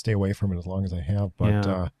to stay away from it as long as I have.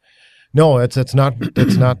 But no, it's not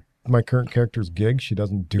my current character's gig. She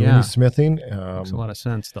doesn't do any smithing. Makes a lot of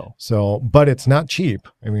sense, though. So, but it's not cheap.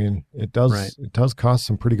 I mean, it does cost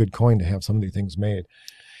some pretty good coin to have some of these things made.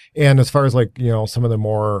 And as far as some of the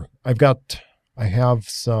more, I have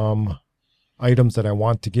some items that I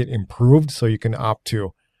want to get improved. So you can opt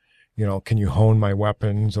to, can you hone my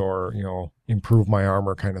weapons or, improve my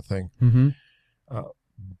armor kind of thing.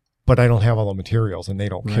 But I don't have all the materials and they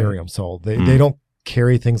don't carry them. So they don't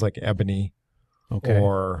carry things like ebony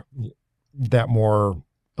or that more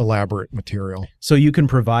elaborate material. So you can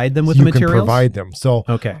provide them with the materials? You can provide them. So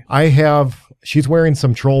she's wearing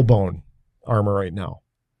some troll bone armor right now.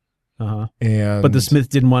 But the smith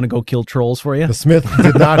didn't want to go kill trolls for you? The smith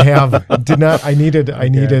I needed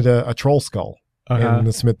a troll skull. And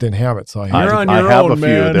the smith didn't have it, so I have a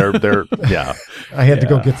few. They're I had to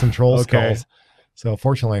go get some troll skulls. So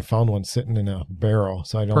fortunately, I found one sitting in a barrel,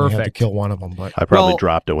 so I only had to kill one of them. But I probably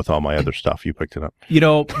dropped it with all my other stuff. You picked it up.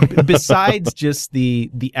 Besides just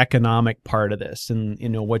the economic part of this, and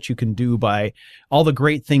what you can do by all the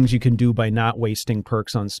great things you can do by not wasting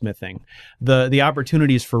perks on smithing, the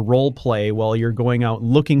opportunities for role play while you're going out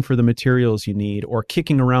looking for the materials you need, or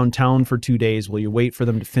kicking around town for 2 days while you wait for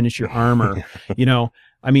them to finish your armor.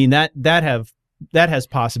 I mean that has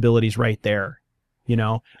possibilities right there.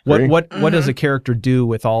 What does a character do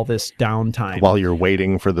with all this downtime while you're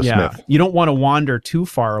waiting for the smith? You don't want to wander too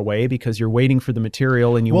far away because you're waiting for the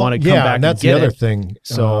material and you want to come back and that's get the other it. thing.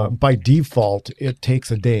 So by default, it takes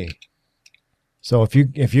a day. So if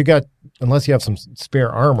you got, unless you have some spare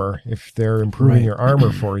armor, if they're improving your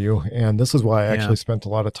armor for you, and this is why I actually spent a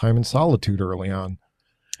lot of time in solitude early on.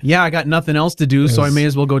 Yeah, I got nothing else to do, so I may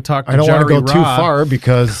as well go talk to I don't want to go Jari too Ra. far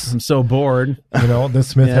because I'm so bored. This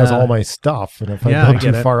smith has all my stuff, and if I go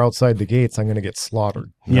too far outside the gates, I'm going to get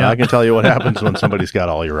slaughtered. Yeah, I can tell you what happens when somebody's got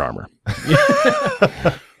all your armor.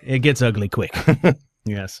 It gets ugly quick.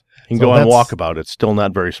 Yes, you can go on Walkabout. It's still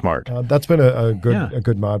not very smart. That's been a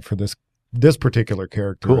good mod for this particular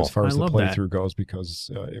character as far as the playthrough goes, because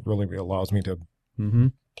it really allows me to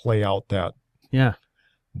play out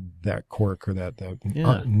that quirk or that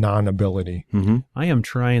non-ability. I am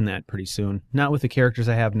trying that pretty soon. Not with the characters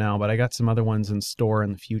I have now, but I got some other ones in store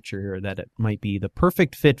in the future here that it might be the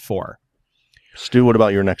perfect fit for. Stu, what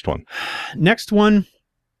about your next one? Next one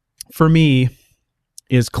for me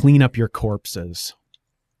is clean up your corpses.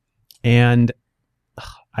 And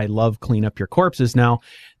I love clean up your corpses. Now,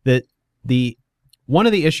 one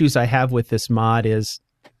of the issues I have with this mod is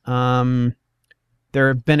there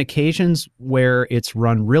have been occasions where it's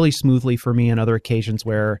run really smoothly for me and other occasions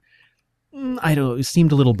where, it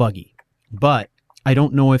seemed a little buggy. But I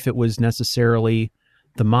don't know if it was necessarily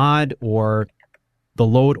the mod or the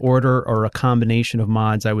load order or a combination of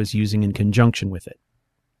mods I was using in conjunction with it.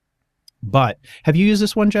 But have you used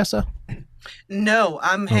this one, Jessa? No,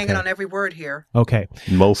 I'm hanging on every word here. Okay.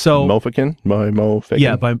 Mofikin? By Mofikin?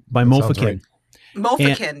 Yeah, by Mofikin. Right.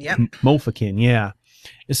 Mofikin, Mofikin, yeah.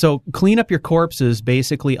 So clean up your corpses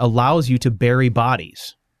basically allows you to bury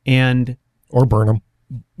bodies and Or burn them.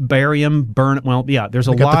 bury them, burn. Well, yeah, there's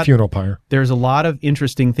a They got lot. the funeral pyre. There's a lot of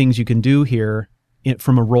interesting things you can do here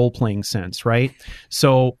from a role playing sense, right?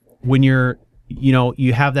 So when you're,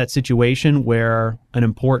 you have that situation where an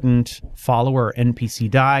important follower or NPC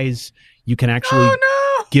dies, you can actually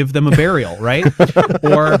give them a burial, right?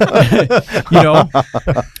 Or,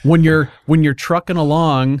 when you're trucking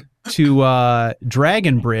along to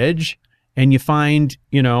Dragon Bridge and you find,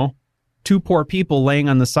 two poor people laying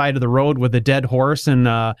on the side of the road with a dead horse and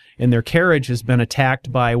their carriage has been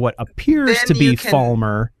attacked by what appears Then to be you can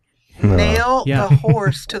Falmer. Nail Yeah. the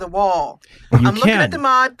horse to the wall. I'm looking can. at the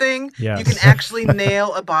mod thing. Yes. You can actually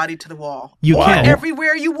nail a body to the wall. You Wow. can.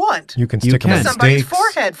 Everywhere you want. You can You stick them can. in Somebody's stakes.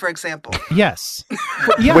 forehead, for example. Yes.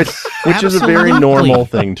 Yes. Which is a very Absolutely. normal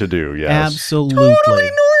thing to do. Yes. Absolutely. Totally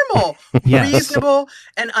normal. Yes. Reasonable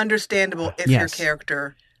and understandable if your Yes.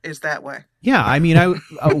 character is that way. Yeah, I mean,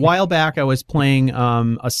 a while back I was playing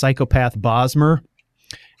a psychopath Bosmer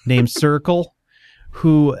named Circle,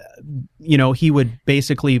 who, he would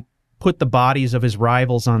basically put the bodies of his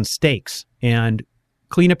rivals on stakes, and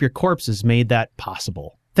Clean Up Your Corpses made that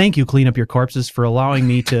possible. Thank you, Clean Up Your Corpses, for allowing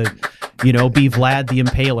me to, be Vlad the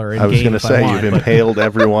Impaler. In I was going going to say, you've impaled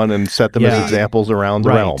everyone and set them Yeah. as examples around the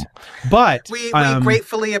Right. realm. But We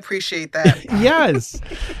gratefully appreciate that. yes.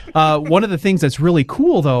 One of the things that's really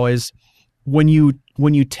cool though is when you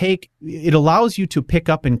take it allows you to pick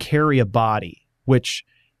up and carry a body, which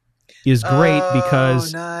is great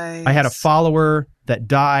because nice. I had a follower that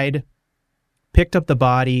died, picked up the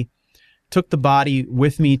body, took the body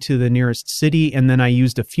with me to the nearest city, and then I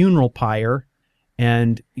used a funeral pyre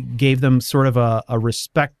and gave them sort of a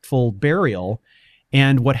respectful burial.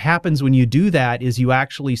 And what happens when you do that is you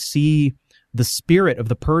actually see the spirit of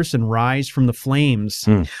the person rise from the flames.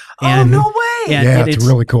 Oh, And- no way. And Yeah, it's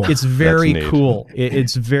really cool. It's very That's neat. cool.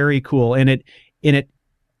 It's very cool, and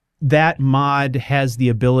that mod has the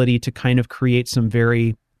ability to kind of create some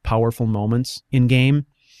very powerful moments in game.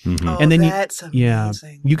 Mhm. Oh, and then that's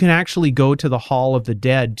amazing. You can actually go to the Hall of the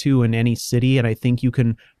Dead too in any city, and I think you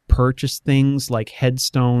can purchase things like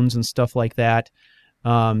headstones and stuff like that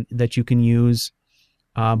that you can use.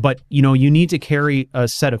 But you need to carry a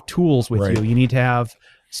set of tools with Right. you. You need to have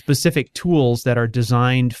specific tools that are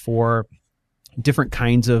designed for different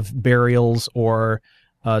kinds of burials or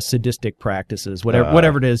sadistic practices,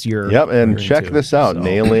 whatever it is you're. Yep, and you're check into. this out: So-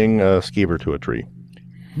 nailing a skeever to a tree.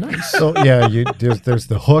 Nice. So yeah, there's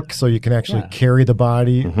the hook, so you can actually Yeah. carry the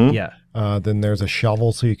body. Mhm. Yeah. Then there's a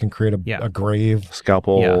shovel, so you can create Yeah. a grave.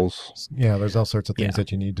 Scalpels. Yeah, there's all sorts of things Yeah.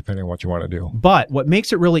 that you need depending on what you want to do. But what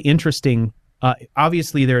makes it really interesting,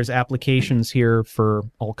 obviously there's applications here for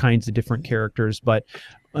all kinds of different characters, but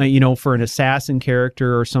for an assassin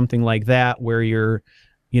character or something like that, where you're,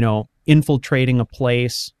 infiltrating a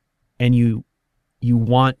place and you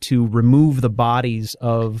want to remove the bodies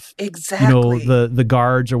of Exactly. the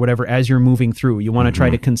guards or whatever as you're moving through. You want to try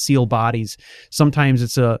to conceal bodies. Sometimes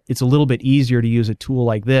it's a little bit easier to use a tool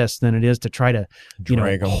like this than it is to try to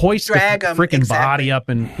Drag 'em. hoist Drag the 'em, freaking exactly. body up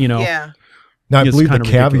and Yeah. Now, I It's believe the kind of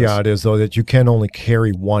caveat ridiculous. is though that you can only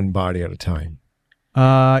carry one body at a time.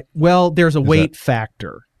 Well, there's a Is weight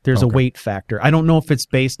factor. There's a Okay. weight factor. I don't know if it's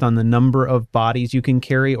based on the number of bodies you can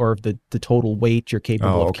carry or if the total weight you're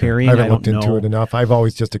capable of carrying. I haven't don't looked into know. it enough. I've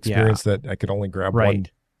always just experienced that I could only grab one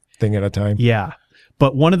Right. thing at a time. Yeah.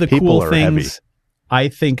 But one of the People cool are things heavy. I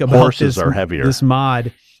think about Horses are heavier. this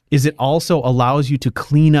mod is it also allows you to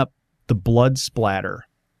clean up the blood splatter.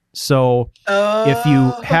 So if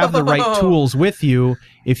you have the right tools with you,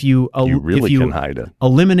 if you can hide it.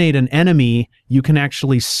 eliminate an enemy, you can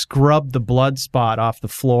actually scrub the blood spot off the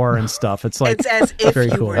floor and stuff. It's like It's as if very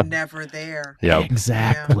you cool. were never there. Yeah.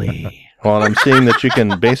 Exactly. Well, I'm seeing that you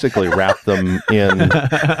can basically wrap them in,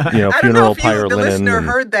 I don't know funeral if pyre the linen. listener and-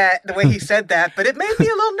 heard that the way he said that, but it made me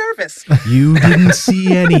a little nervous. You didn't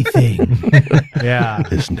see anything. Yeah.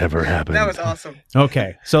 This never happened. That was awesome.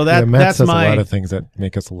 Okay. So Yeah, Matt that's says my a lot of things that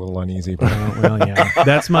make us a little uneasy. But well, yeah.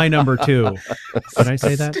 That's my number 2. Did I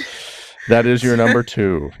say that? That is your number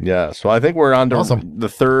 2. Yeah. So I think we're on to Awesome. the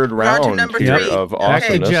third We're on to round number here 3. of Okay.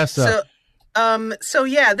 awesomeness. Jessa. So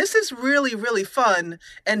yeah, this is really, really fun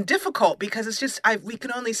and difficult because it's just we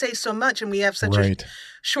can only say so much and we have such right. a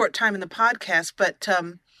short time in the podcast. But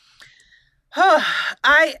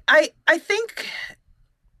I think,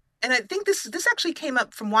 and I think this actually came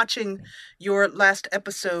up from watching your last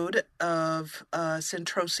episode of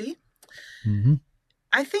Centrosi. Mm-hmm.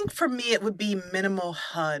 I think for me it would be minimal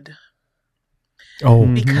HUD Oh,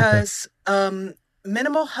 because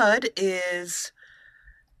minimal HUD is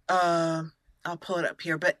I'll pull it up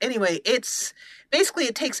here. But anyway, it's basically,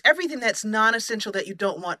 it takes everything that's non-essential that you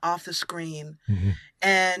don't want off the screen,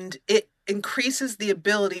 and it increases the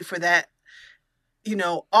ability for that,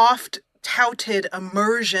 oft touted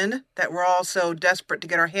immersion that we're all so desperate to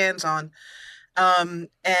get our hands on,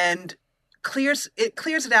 and clears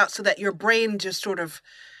it out so that your brain just sort of,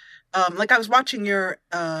 like I was watching your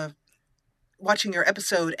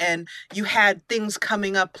episode, and you had things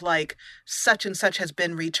coming up like such and such has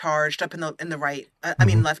been recharged up in the right,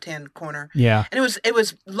 left hand corner. Yeah. And it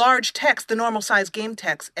was large text, the normal size game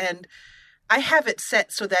text, and I have it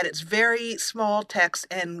set so that it's very small text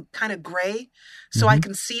and kind of gray, so I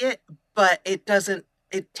can see it, but it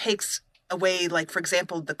takes away, like, for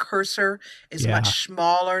example, the cursor is much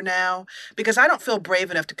smaller now, because I don't feel brave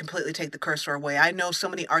enough to completely take the cursor away. I know so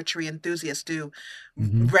many archery enthusiasts do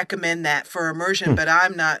recommend that for immersion, but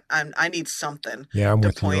I'm not. I need something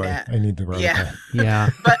to point at. I need the right. Yeah.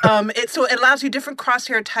 But it allows you different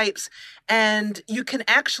crosshair types, and you can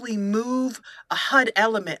actually move a HUD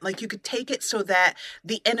element. Like, you could take it so that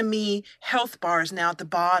the enemy health bar is now at the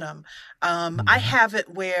bottom. I have it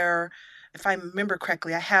where, if I remember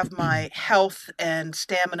correctly, I have my health and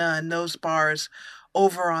stamina and those bars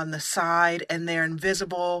over on the side, and they're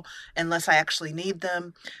invisible unless I actually need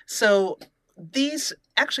them. So these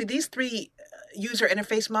 3 user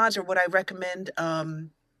interface mods are what I recommend.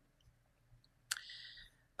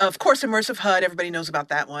 Of course, Immersive HUD, everybody knows about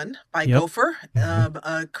that one, by Gopher,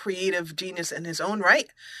 a creative genius in his own right.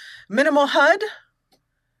 Minimal HUD,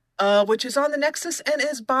 which is on the Nexus and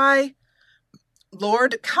is by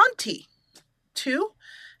Lord Conti, too.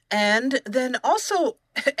 And then also,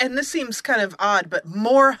 and this seems kind of odd, but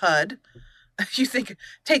More HUD, you think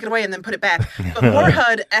take it away and then put it back, but More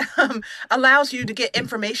HUD allows you to get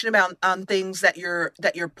information about on things that you're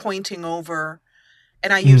pointing over,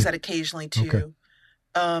 and I use that occasionally too.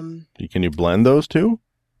 Okay. Can you blend those two?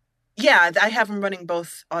 Yeah, I have them running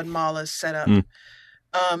both on Mala's setup.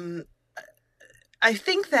 I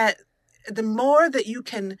think that the more that you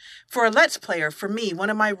can, for a Let's Player, for me,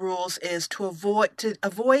 one of my rules is to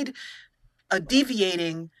avoid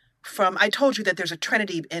deviating from. I told you that there's a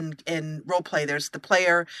trinity in role play. There's the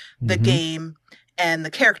player, the game, and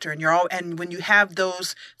the character, and when you have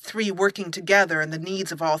those 3 working together and the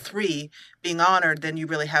needs of all 3 being honored, then you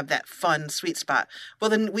really have that fun sweet spot.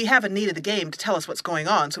 Well, then we have a need of the game to tell us what's going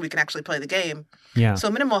on, so we can actually play the game. Yeah.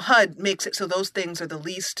 So minimal HUD makes it so those things are the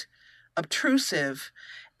least obtrusive.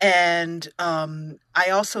 And I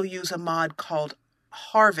also use a mod called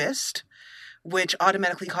Harvest, which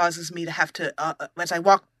automatically causes me to have to, as I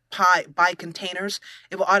walk by containers,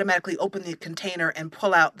 it will automatically open the container and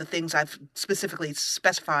pull out the things I've specifically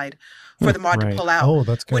specified for the mod to pull out. Oh,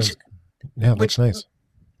 that's good. That's nice.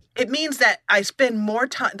 It means that I spend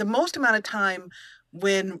the most amount of time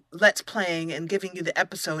when Let's Playing and giving you the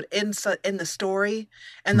episode in the story,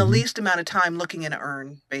 and the least amount of time looking in an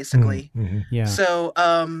urn, basically. Yeah. So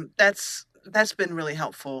that's been really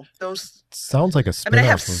helpful. Those sounds like a spin-off. I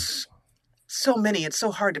have so many. It's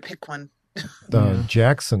so hard to pick one.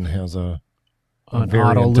 Jackson has an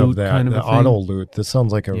variant of that. Kind of the auto loot. This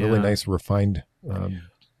sounds like a really nice refined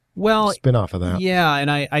spin-off of that. Yeah, and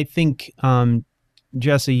I think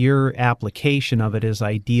Jessa, your application of it is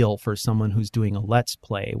ideal for someone who's doing a Let's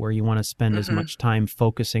Play, where you want to spend as much time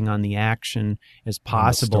focusing on the action as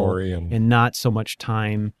possible and not so much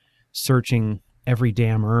time searching every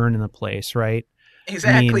damn urn in the place, right?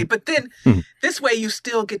 Exactly. But then this way you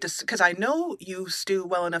still get to, because I know you, Stu,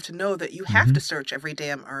 well enough to know that you have to search every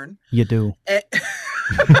damn urn. You do.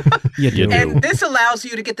 You do. And this allows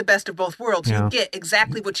you to get the best of both worlds. You get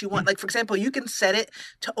exactly what you want. Like, for example, you can set it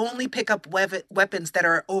to only pick up weapons that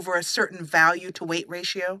are over a certain value to weight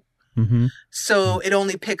ratio. So it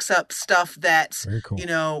only picks up stuff that's,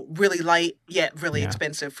 really light yet really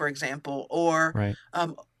expensive, for example. Or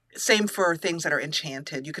same for things that are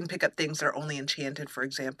enchanted. You can pick up things that are only enchanted, for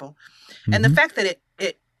example. And the fact that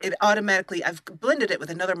it automatically, I've blended it with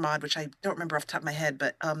another mod, which I don't remember off the top of my head,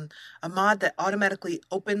 but a mod that automatically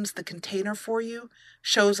opens the container for you,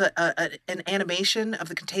 shows an animation of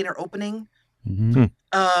the container opening.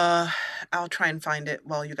 I'll try and find it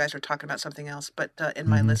while you guys are talking about something else, but in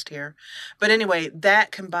my list here. But anyway,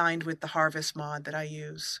 that combined with the Harvest mod that I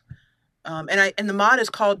use. And the mod is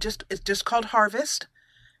just called Harvest.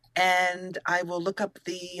 And I will look up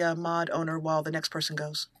the mod owner while the next person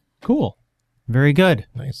goes. Cool. Very good.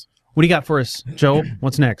 Nice. What do you got for us, Joe?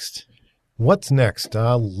 What's next?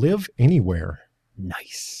 Live anywhere.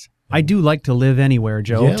 Nice. I do like to live anywhere,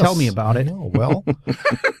 Joe. Yes, tell me about it. Well,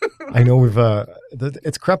 I know we've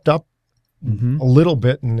it's crept up a little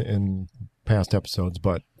bit in past episodes,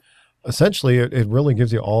 but essentially it really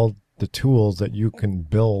gives you all the tools that you can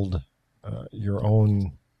build your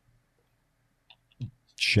own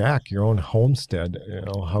shack, your own homestead,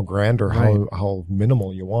 how grand or how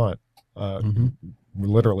minimal you want,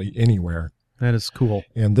 literally anywhere. That is cool.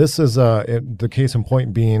 And this is the case in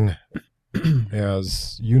point being,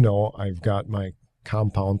 as you know, I've got my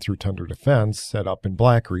compound through Tundra Defense set up in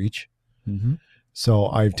Blackreach. Mm-hmm. So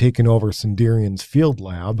I've taken over Sendirian's field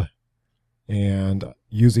lab, and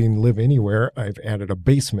using Live Anywhere, I've added a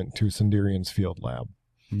basement to Sendirian's field lab.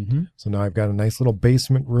 Mm-hmm. So now I've got a nice little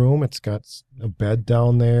basement room. It's got a bed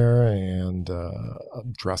down there and a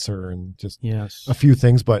dresser and just a few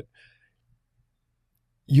things, but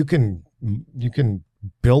you can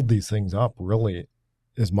build these things up really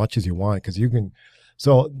as much as you want, because you can.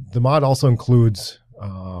 So the mod also includes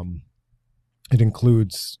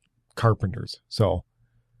carpenters. So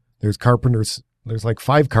there's carpenters. There's like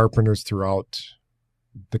 5 carpenters throughout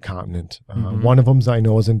the continent. One of them I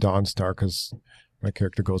know is in Dawnstar, because my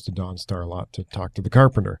character goes to Dawnstar a lot to talk to the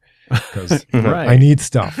carpenter, because I need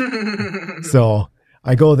stuff. So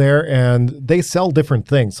I go there, and they sell different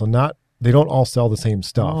things. So they don't all sell the same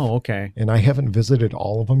stuff. Oh, okay. And I haven't visited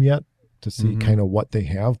all of them yet to see kind of what they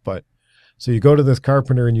have. But so you go to this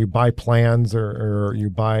carpenter and you buy plans or you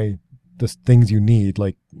buy the things you need.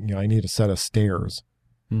 Like, I need a set of stairs.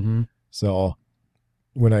 Mm-hmm. So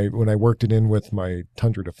when I worked it in with my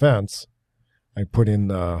Tundra Defense, I put in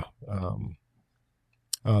the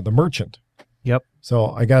merchant. Yep.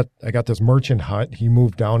 So I got this merchant hut. He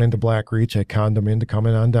moved down into Blackreach. I conned him into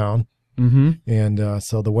coming on down. Mm-hmm. And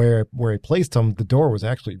so the way where I placed him, the door was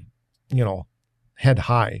actually, head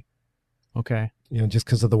high. Okay. Just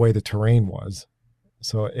because of the way the terrain was.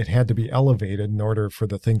 So it had to be elevated in order for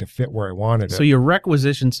the thing to fit where I wanted it. So you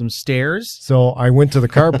requisitioned some stairs? So I went to the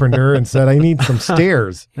carpenter and said, I need some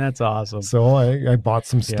stairs. That's awesome. So I bought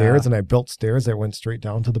some stairs and I built stairs that went straight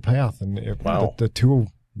down to the path. And the two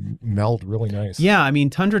meld really nice. Yeah, I mean,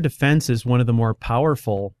 Tundra Defense is one of the more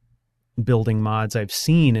powerful building mods I've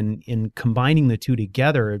seen, and in combining the two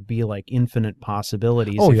together, it'd be like infinite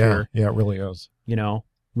possibilities. Oh, if yeah. Yeah, it really is.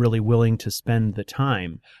 Really willing to spend the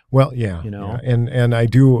time. Well, yeah. And I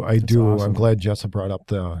do. Awesome. I'm glad Jessa brought up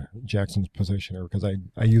the Jackson's Positioner, because I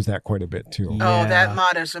use that quite a bit too. Oh, that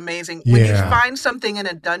mod is amazing. When you find something in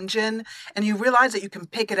a dungeon and you realize that you can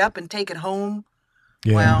pick it up and take it home,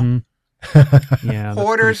 well,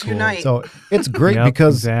 hoarders unite. So it's great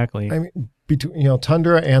because exactly. I mean, between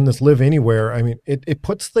Tundra and this Live Anywhere, I mean, it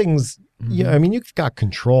puts things. I mean, you've got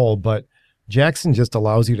control, but Jackson just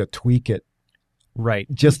allows you to tweak it. Right.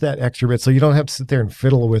 Just that extra bit. So you don't have to sit there and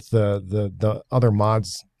fiddle with the other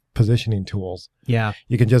mods positioning tools. Yeah.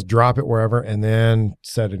 You can just drop it wherever and then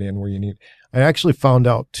set it in where you need. I actually found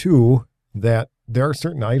out too that there are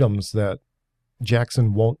certain items that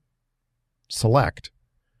Jackson won't select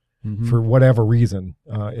for whatever reason.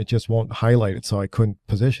 It just won't highlight it. So I couldn't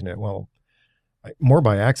position it. Well, more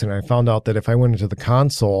by accident, I found out that if I went into the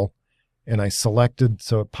console and I selected,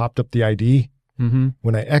 so it popped up the ID.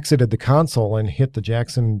 When I exited the console and hit the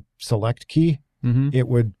Jackson select key, it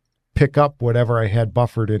would pick up whatever I had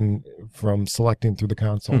buffered in from selecting through the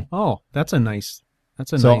console. Oh, that's a nice.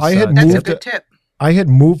 That's a good tip. I had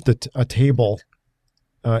moved a table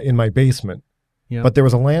in my basement, but there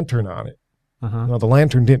was a lantern on it. Well, the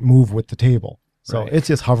lantern didn't move with the table, so it's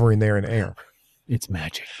just hovering there in air. It's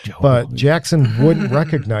magic, Joe. But Jackson wouldn't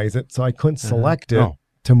recognize it, so I couldn't select it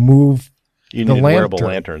to move. You need wearable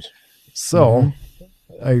lanterns. So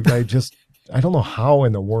I don't know how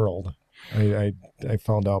in the world I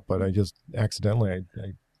found out, but I just accidentally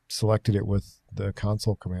I selected it with the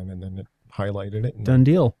console command, and then it highlighted it and done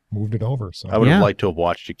deal, moved it over. So I would have liked to have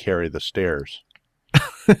watched you carry the stairs.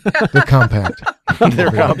 They're compact.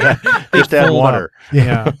 They're compact. Just add water.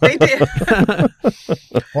 Yeah. They did.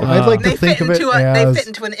 Well, I'd like to think of it as... They fit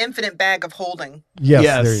into an infinite bag of holding.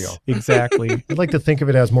 Yes, there you go. Exactly. I'd like to think of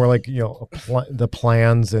it as more like, the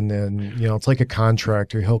plans, and then, it's like a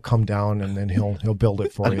contractor. He'll come down and then he'll build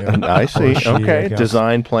it for you. I see. Okay.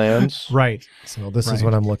 Design plans. Right. So this is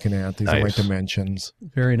what I'm looking at. These are my dimensions.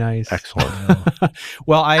 Very nice. Excellent.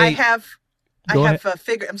 Well, I have a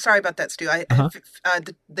figure. I'm sorry about that, Stu. I have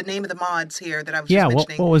the name of the mods here that I was just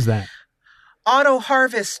mentioning. What was that? Auto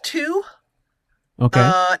Harvest 2.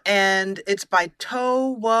 Okay. And it's by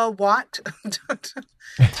Towawat.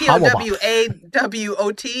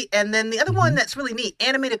 TOWAWOT. And then the other one that's really neat,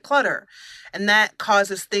 Animated Clutter. And that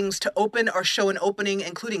causes things to open or show an opening,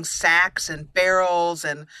 including sacks and barrels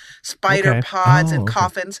and spider pods and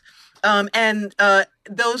coffins. And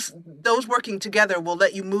those working together will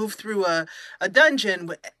let you move through a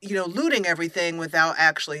dungeon, looting everything without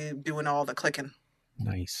actually doing all the clicking.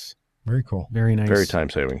 Nice. Very cool. Very nice. Very time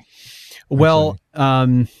saving. Well,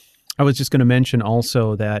 I was just going to mention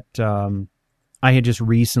also that I had just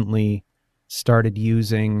recently started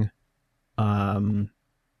using the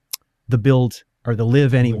build or the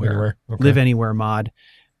Live Anywhere Live Anywhere mod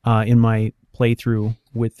in my playthrough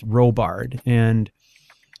with Robard, and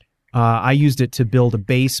I used it to build a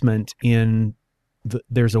basement in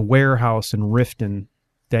there's a warehouse in Riften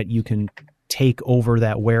that you can take over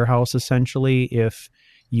that warehouse essentially if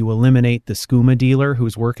you eliminate the skooma dealer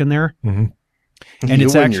who's working there. Mm-hmm. And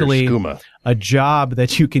it's actually a job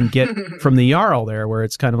that you can get from the Jarl there, where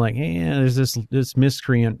it's kind of like, hey, there's this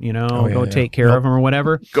miscreant, go take care of him or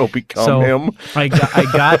whatever. Go become him. I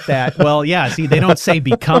got that. Well, yeah, see, they don't say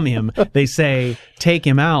become him. They say take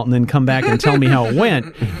him out and then come back and tell me how it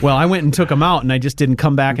went. Well, I went and took him out, and I just didn't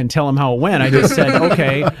come back and tell him how it went. I just said,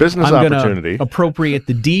 okay, business I'm opportunity. Going to appropriate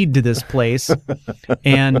the deed to this place.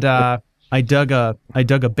 And I dug a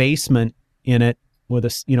basement in it with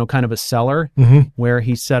a kind of a cellar where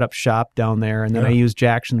he set up shop down there, and then I used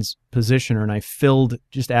Jackson's positioner, and I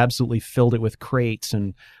absolutely filled it with crates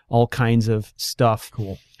and all kinds of stuff.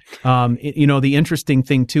 Cool. The interesting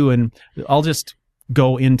thing too, and I'll just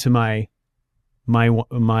go into my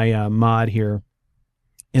mod here.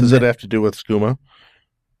 Does it have to do with skooma?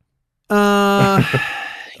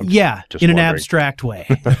 Yeah, in an abstract way.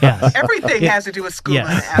 Yes. Everything has to do with skooma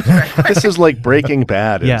in an abstract way. This is like Breaking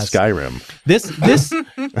Bad in Skyrim. This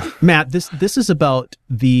Matt, this is about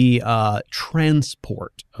the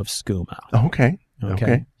transport of skooma.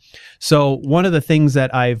 Okay. So one of the things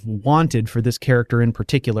that I've wanted for this character in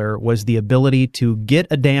particular was the ability to get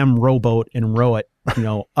a damn rowboat and row it,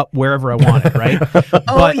 up wherever I want it,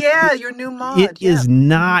 right? Your new mod. It is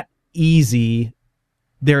not easy.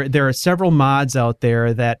 There are several mods out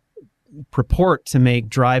there that purport to make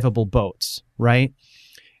drivable boats, right?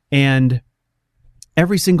 And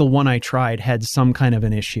every single one I tried had some kind of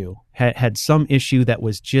an issue, had some issue that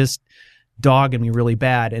was just dogging me really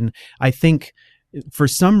bad. And I think for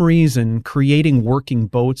some reason, creating working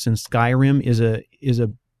boats in Skyrim is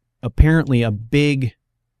apparently a big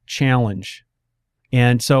challenge.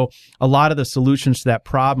 And so a lot of the solutions to that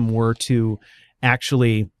problem were to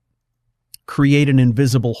actually create an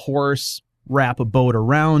invisible horse, wrap a boat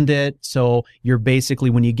around it. So you're basically,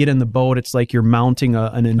 when you get in the boat, it's like you're mounting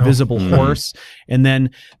an invisible horse. And then,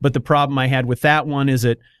 but the problem I had with that one is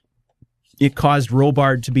it caused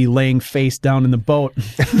Robard to be laying face down in the boat.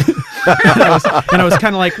 and I was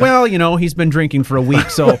kind of like, well, he's been drinking for a week,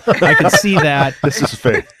 so I could see that. This is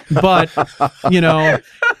fake. But,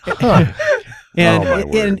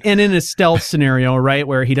 And in a stealth scenario, right,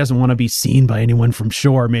 where he doesn't want to be seen by anyone from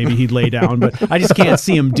shore, maybe he'd lay down. But I just can't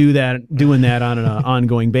see him doing that on an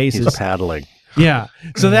ongoing basis. He's paddling. Yeah.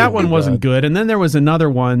 So that one wasn't good. And then there was another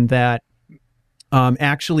one that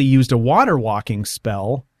actually used a water walking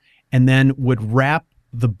spell and then would wrap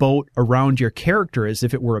the boat around your character as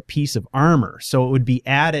if it were a piece of armor. So it would be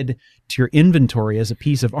added to your inventory as a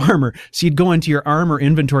piece of armor. So you'd go into your armor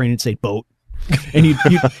inventory and it'd say boat. And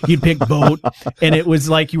you'd pick boat, and it was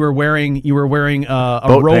like you were wearing a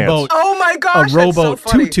rowboat. Oh my gosh, a rowboat that's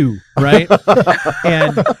so funny. tutu, right?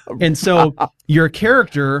 and so your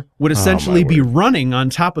character would essentially be running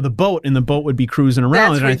on top of the boat, and the boat would be cruising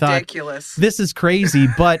around. That's and ridiculous. I thought, this is crazy,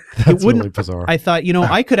 but That's it wouldn't. really bizarre. I thought,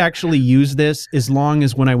 I could actually use this as long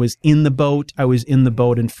as when I was in the boat, I was in the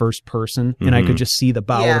boat in first person, and I could just see the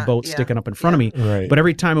bow of the boat sticking up in front of me. Right. But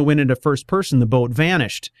every time I went into first person, the boat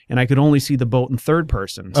vanished, and I could only see the boat in third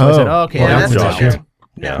person. So I said, okay, that one's out.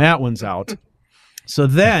 No. That one's out. So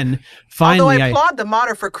then, finally, although I applaud the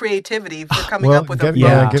modder for creativity for coming up with give a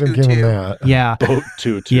him boat tutu. that. Yeah. Boat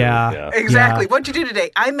tutu. Yeah. Exactly. Yeah. What'd you do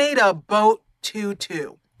today? I made a boat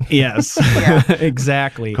tutu. Yes. Yeah.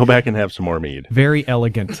 Exactly. Go back and have some more mead. Very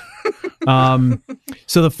elegant.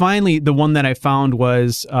 So the one that I found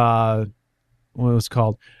was what was it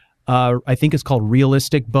called? I think it's called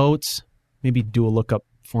Realistic Boats. Maybe do a lookup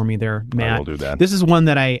for me there, Matt. I will do that. This is one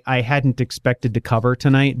that I hadn't expected to cover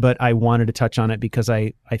tonight, but I wanted to touch on it because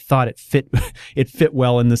I thought it fit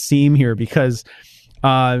well in the theme here, because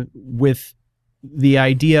with the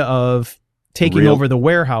idea of taking over the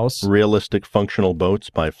warehouse. Realistic Functional Boats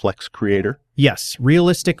by Flex Creator. Yes,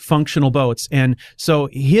 Realistic Functional Boats. And so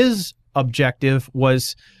his objective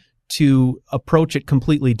was to approach it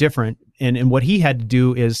completely different. And what he had to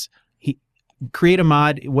do is create a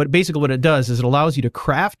mod. What it does is it allows you to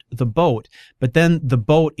craft the boat, but then the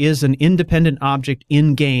boat is an independent object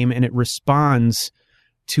in game, and it responds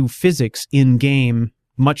to physics in game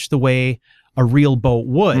much the way a real boat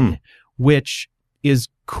would, which is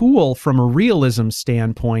cool from a realism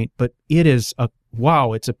standpoint, but it is a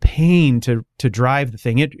wow, it's a pain to drive the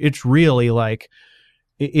thing. It's really like,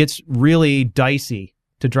 it's really dicey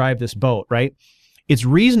to drive this boat, right? It's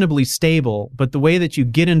reasonably stable, but the way that you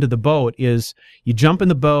get into the boat is you jump in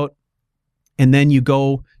the boat and then you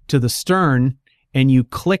go to the stern and you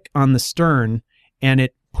click on the stern and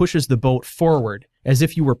it pushes the boat forward as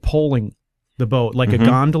if you were pulling the boat like a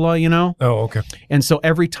gondola, you know? Oh, okay. And so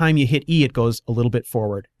every time you hit E, it goes a little bit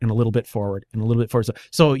forward and a little bit forward and a little bit forward.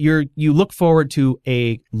 So you look forward to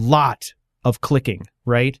a lot of clicking,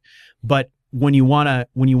 right? But when you want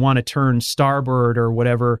to turn starboard or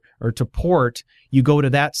whatever, or to port, you go to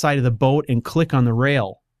that side of the boat and click on the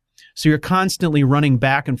rail. So you're constantly running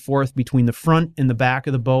back and forth between the front and the back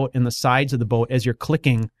of the boat and the sides of the boat as you're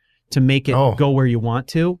clicking to make it go where you want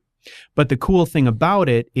to. But the cool thing about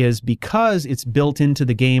it is because it's built into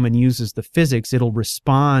the game and uses the physics, it'll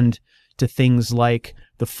respond to things like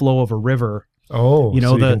the flow of a river. Oh, you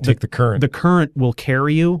know, so you can take the current. The current will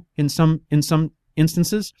carry you in some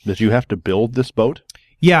instances. Did you have to build this boat?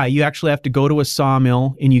 Yeah, you actually have to go to a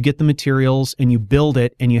sawmill and you get the materials and you build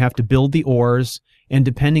it, and you have to build the oars. And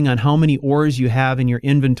depending on how many oars you have in your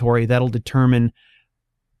inventory, that'll determine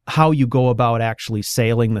how you go about actually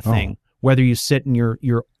sailing the thing. Whether you sit and you're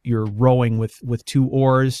rowing with 2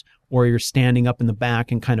 oars, or you're standing up in the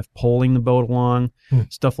back and kind of pulling the boat along,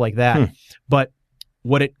 stuff like that. But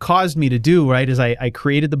what it caused me to do, right, is I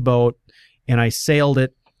created the boat and I sailed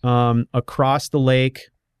it across the lake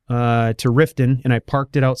to Riften, and I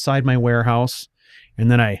parked it outside my warehouse, and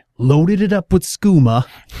then I loaded it up with skooma.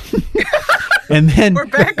 And then,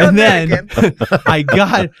 I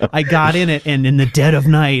got in it, and in the dead of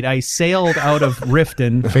night, I sailed out of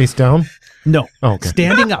Riften. Face down? No. Oh, okay.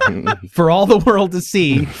 Standing up for all the world to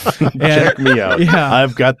see. Check me out. Yeah.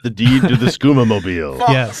 I've got the deed to the skooma mobile.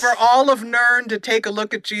 For all of Nern to take a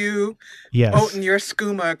look at you boating your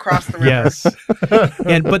skooma across the river. Yes.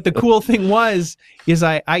 But the cool thing is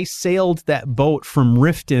I sailed that boat from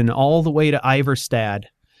Riften all the way to Iverstad.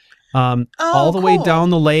 All the way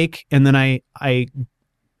down the lake, and then I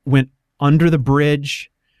went under the bridge,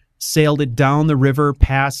 sailed it down the river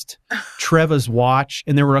past Treva's Watch,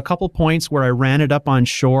 and there were a couple points where I ran it up on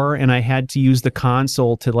shore, and I had to use the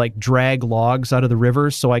console to like drag logs out of the river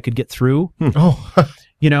so I could get through.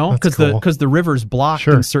 You know, because the river's blocked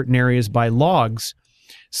in certain areas by logs.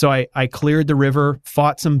 So I cleared the river,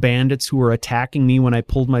 fought some bandits who were attacking me when I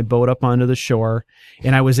pulled my boat up onto the shore,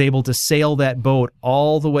 and I was able to sail that boat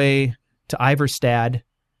all the way to Iverstad,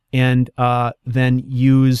 and then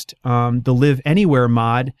used the Live Anywhere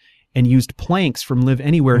mod and used planks from Live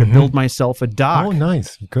Anywhere to build myself a dock. Oh,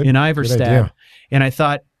 nice. Good. In Iverstad. Good idea. And I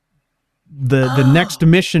thought the next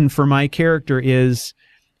mission for my character is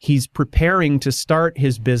he's preparing to start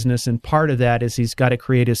his business, and part of that is he's got to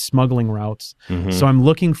create his smuggling routes. So I'm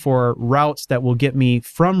looking for routes that will get me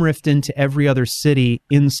from Riften to every other city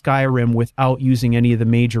in Skyrim without using any of the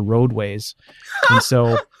major roadways. And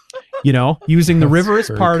so, you know, using the river is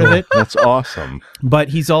part of it. That's awesome. But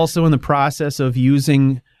he's also in the process of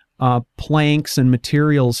using planks and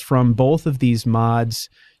materials from both of these mods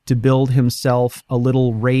to build himself a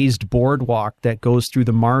little raised boardwalk that goes through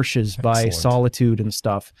the marshes by Solitude and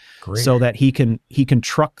stuff. Great. So that he can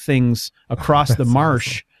truck things across the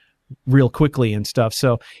marsh real quickly and stuff.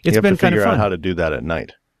 So it's been kind of fun. You have to figure out how to do that at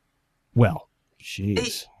night. Well,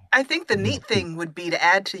 jeez. I think the neat thing would be to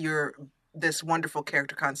add to this wonderful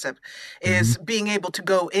character concept is being able to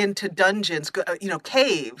go into dungeons,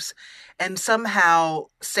 caves, and somehow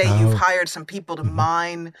say you've hired some people to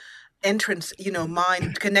mine entrance,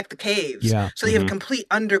 connect the caves. Yeah. So you have complete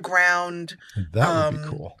underground that would be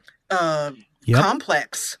cool.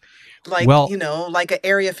 Complex. Like an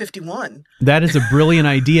Area 51. That is a brilliant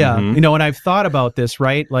idea. And I've thought about this,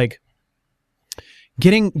 right? Like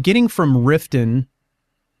getting from Riften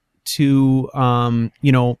to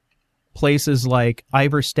places like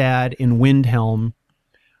Iverstad and Windhelm,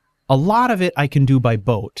 a lot of it I can do by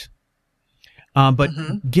boat. But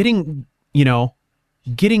getting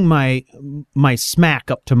my smack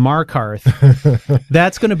up to Markarth,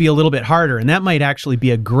 that's going to be a little bit harder, and that might actually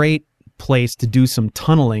be a great place to do some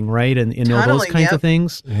tunneling, right? And those kinds of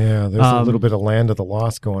things. Yeah, there's a little bit of Land of the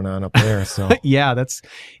Lost going on up there. So yeah,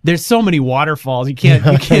 there's so many waterfalls. You can't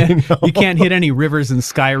hit any rivers in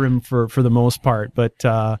Skyrim for the most part. But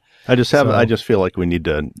I just feel like we need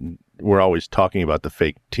to. We're always talking about the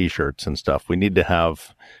fake T-shirts and stuff. We need to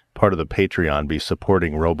have part of the Patreon be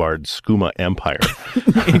supporting Robard's skooma empire.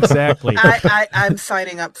 Exactly. I'm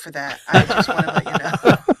signing up for that. I just want to let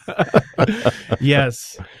you know.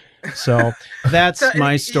 Yes. So that's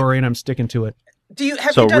my story, and I'm sticking to it. Have you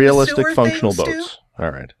done realistic the sewer functional things boats. Too?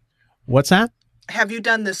 All right. What's that? have you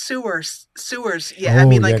done the sewers yet? I Oh,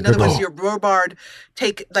 mean, like, yeah, in other good words, one. your Robard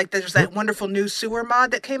there's that wonderful new sewer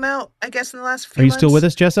mod that came out, I guess, in the last few Are you months. still with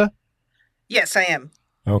us, Jessa? Yes, I am.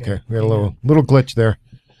 Okay, we had a little glitch there.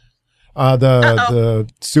 The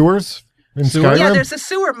sewers in Sewers? Skyrim. Yeah, there's a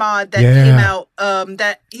sewer mod that Yeah. came out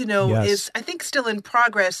that, Yes. is, I think, still in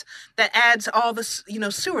progress, that adds all the,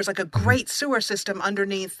 sewers, like a great sewer system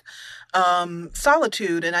underneath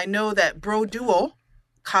Solitude. And I know that Bro Duel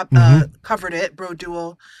covered it, Bro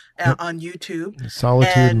Duel, on YouTube.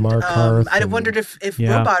 Solitude, And Markarth. I and- wondered if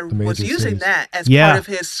Yeah. Robot The was major using cities. that as Yeah. part of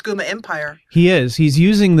his Skooma Empire. He is. He's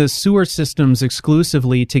using the sewer systems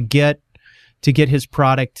exclusively to get his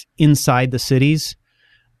product inside the cities.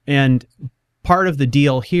 And part of the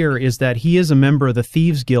deal here is that he is a member of the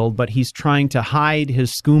Thieves Guild, but he's trying to hide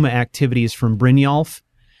his skooma activities from Brynjolf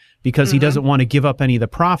because he doesn't want to give up any of the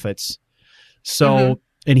profits. So,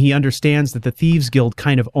 and he understands that the Thieves Guild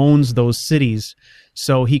kind of owns those cities,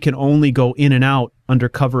 so he can only go in and out under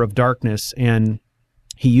cover of darkness, and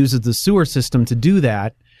he uses the sewer system to do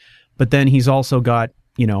that. But then he's also got,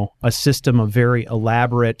 a system of very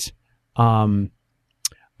elaborate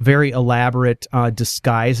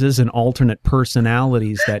disguises and alternate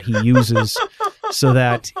personalities that he uses so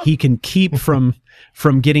that he can keep from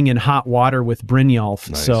getting in hot water with Brynjolf.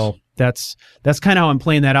 Nice. So that's kind of how I'm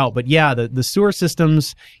playing that out. But yeah, the sewer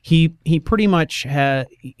systems, he's pretty much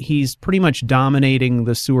dominating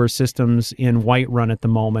the sewer systems in Whiterun at the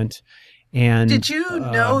moment. And Did you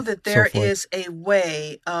know that there so forth. is a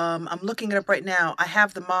way? I'm looking it up right now. I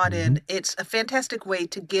have the mod in. It's a fantastic way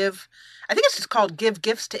to give. I think it's just called "Give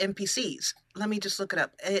Gifts to NPCs." Let me just look it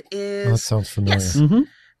up. It is. Oh, that sounds familiar. Yes. Mhm.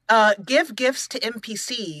 Give gifts to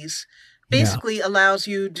NPCs basically allows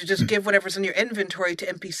you to just give whatever's in your inventory to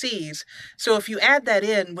NPCs. So if you add that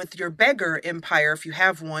in with your beggar empire, if you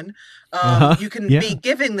have one, you can be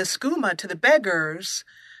giving the skooma to the beggars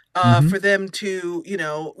for them to,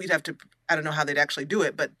 we'd have to, I don't know how they'd actually do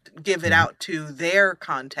it, but give it out to their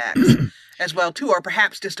contacts as well, too, or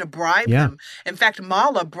perhaps just to bribe them. In fact,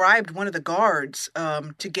 Mala bribed one of the guards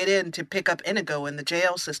to get in to pick up Inigo in the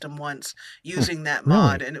jail system once using that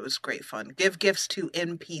mod, and it was great fun. Give gifts to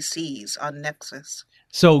NPCs on Nexus.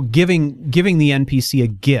 So giving the NPC a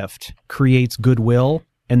gift creates goodwill,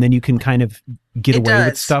 and then you can kind of get away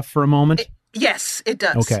with stuff for a moment. Yes, it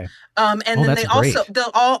does. Okay. And then that's they great.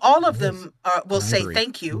 also, all of them will say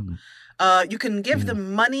thank you. You can give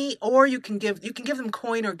them money, or you can give them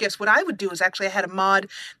coin or gifts. What I would do is actually I had a mod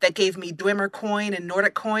that gave me Dwemer coin and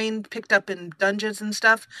Nordic coin picked up in dungeons and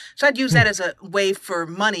stuff. So I'd use that as a way for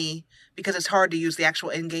money because it's hard to use the actual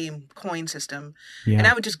in-game coin system. Yeah. And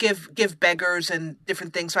I would just give beggars and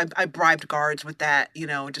different things. So I bribed guards with that,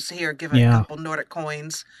 just here, give a couple Nordic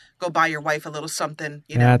coins, go buy your wife a little something,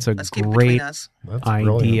 That's a let's keep it between great us. That's idea.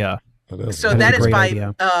 brilliant. That is. So That is that a is great by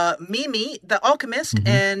idea. Mimi, the alchemist,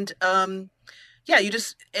 and you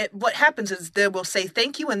just what happens is they will say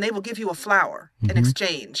thank you, and they will give you a flower in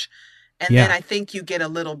exchange, and then I think you get a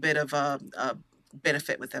little bit of a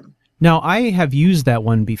benefit with them. Now, I have used that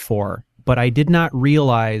one before, but I did not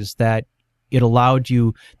realize that it allowed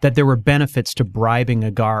you, that there were benefits to bribing a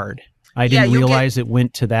guard. I didn't realize it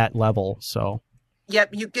went to that level, so. Yep,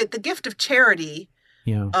 you get the gift of charity.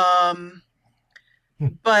 Yeah.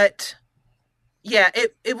 But yeah,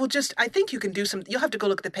 it will just, I think you can do some, you'll have to go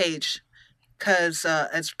look at the page because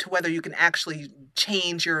as to whether you can actually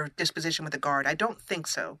change your disposition with the guard. I don't think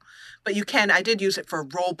so, but you can. I did use it for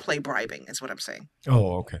role play bribing is what I'm saying.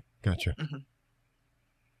 Oh, okay. Gotcha.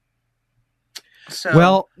 So,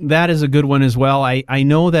 Well, that is a good one as well. I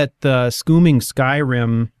know that the Skooming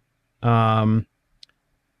Skyrim,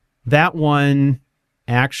 that one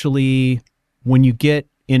actually, when you get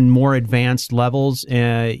in more advanced levels,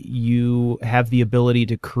 you have the ability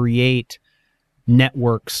to create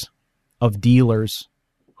networks of dealers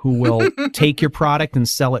who will take your product and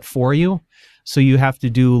sell it for you. So you have to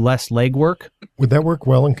do less legwork. Would that work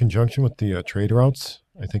well in conjunction with the trade routes?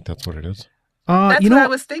 I think that's what it is. that's what I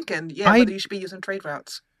was thinking. Yeah, whether you should be using trade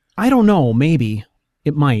routes. I don't know. Maybe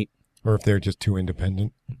it might. Or if they're just too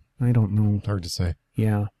independent. I don't know. It's hard to say.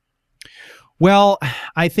 Yeah. Well,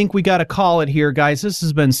 I think we got to call it here, guys. This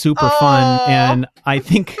has been super fun. And I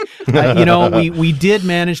think, we did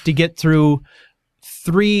manage to get through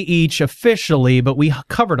 3 each officially, but we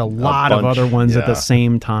covered a lot of other ones at the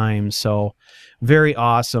same time. So very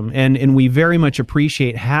awesome. And we very much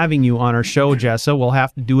appreciate having you on our show, Jessa. We'll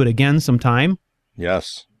have to do it again sometime.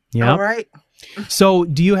 Yes. Yeah. All right. So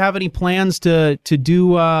do you have any plans to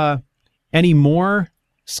do any more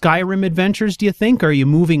Skyrim adventures, do you think? Or are you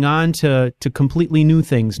moving on to completely new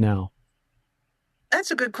things now? That's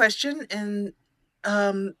a good question. And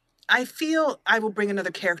I feel I will bring another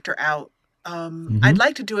character out. I'd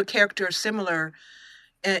like to do a character similar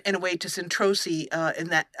in a way to Centrosi, in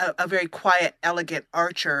that a very quiet, elegant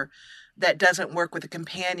archer that doesn't work with a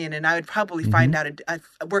companion, and I would probably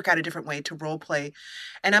work out a different way to role play.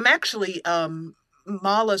 And I'm actually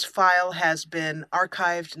Mala's file has been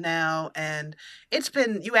archived now, and it's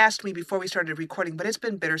been, you asked me before we started recording, but it's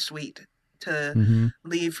been bittersweet to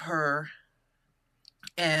leave her.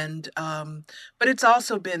 And but it's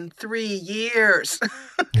also been 3 years.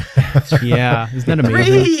 Yeah, isn't that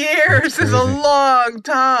amazing? 3 years is a long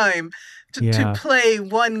time to play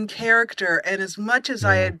one character, and as much as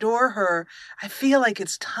I adore her, I feel like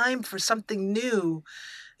it's time for something new.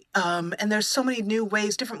 And there's so many new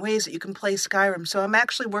ways, different ways that you can play Skyrim. So I'm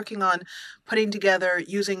actually working on putting together,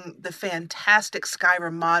 using the fantastic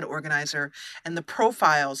Skyrim mod organizer and the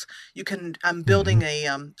profiles. I'm building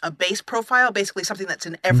a base profile, basically something that's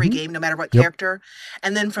in every game, no matter what character.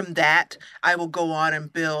 And then from that, I will go on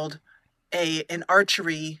and build an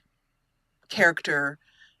archery character,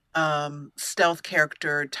 stealth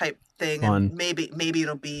character type thing. Fun. And maybe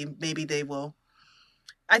they will.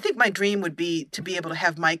 I think my dream would be to be able to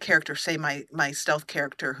have my character, say my stealth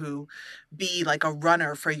character, who be like a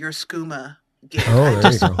runner for your skooma game. Oh,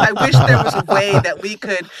 there you go. I wish there was a way that we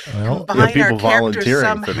could combine our characters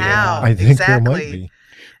somehow. I think there might be.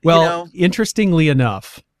 Well, interestingly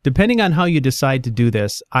enough, depending on how you decide to do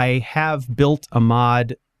this, I have built a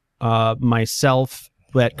mod myself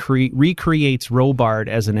that recreates Robard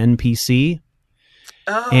as an NPC.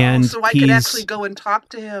 Oh, and so I could actually go and talk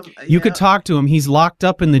to him. You could talk to him. He's locked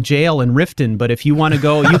up in the jail in Riften, but if you want to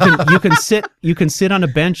go, you can sit on a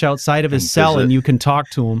bench outside of his cell and you can talk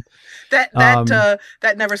to him.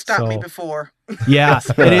 That never stopped me before. Yeah,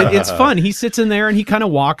 it's fun. He sits in there and he kind of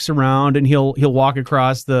walks around, and he'll walk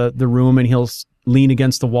across the room, and he'll lean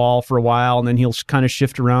against the wall for a while, and then he'll kind of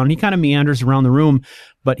shift around. He kind of meanders around the room,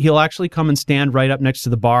 but he'll actually come and stand right up next to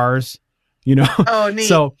the bars. Oh, neat.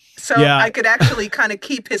 So yeah. I could actually kind of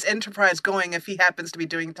keep his enterprise going if he happens to be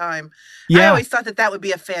doing time. Yeah. I always thought that would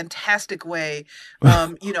be a fantastic way.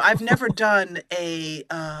 I've never done a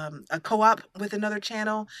co-op with another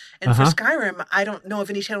channel, and for Skyrim, I don't know of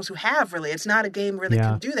any channels who have really. It's not a game really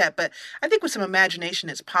can do that, but I think with some imagination,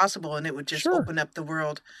 it's possible, and it would just open up the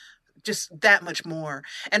world just that much more.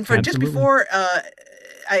 And for just before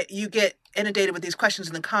you get inundated with these questions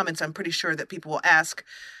in the comments, I'm pretty sure that people will ask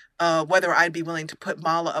whether I'd be willing to put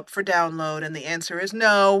Mala up for download, and the answer is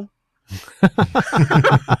no.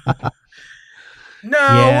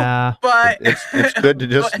 No, but it's good to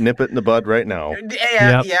just nip it in the bud right now. We're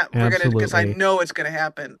gonna, because I know it's gonna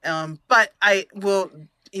happen. But I will,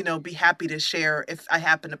 be happy to share if I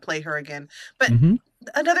happen to play her again. But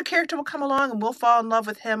another character will come along, and we'll fall in love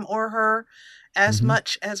with him or her as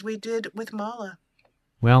much as we did with Mala.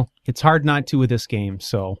 Well, it's hard not to with this game,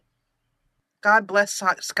 so. God bless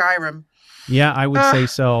Skyrim. Yeah, I would say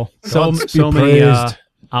so. So many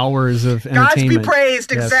hours of entertainment. Gods be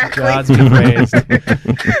praised, exactly. Gods be praised.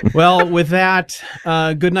 Well, with that,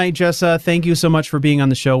 good night, Jessa. Thank you so much for being on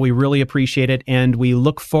the show. We really appreciate it, and we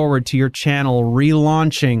look forward to your channel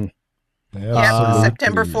relaunching.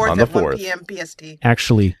 September 4th at 1 p.m. PST.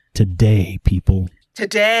 Actually, today, people.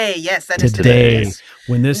 Today, yes, that is today. Yes.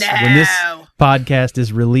 When this podcast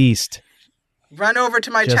is released. Run over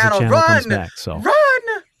to my Jessa channel. Run! Back, Run!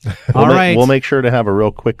 All right. We'll make sure to have a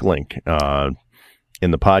real quick link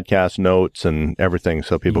in the podcast notes and everything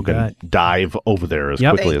so people can dive over there as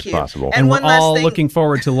quickly as possible. And we're all looking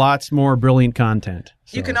forward to lots more brilliant content.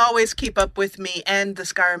 So. You can always keep up with me and the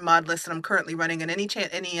Skyrim mod list that I'm currently running, and any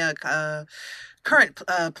current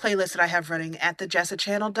playlist that I have running at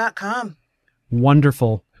thejessachannel.com.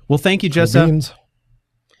 Wonderful. Well, thank you, Jessa.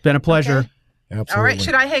 Been a pleasure. Okay. Absolutely. All right.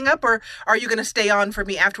 Should I hang up, or are you going to stay on for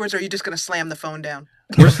me afterwards, or are you just going to slam the phone down?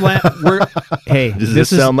 Hey, does this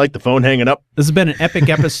sound like the phone hanging up? This has been an epic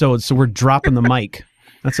episode, so we're dropping the mic.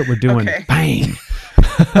 That's what we're doing. Okay. Bang.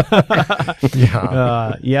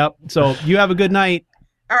 Yep. So you have a good night.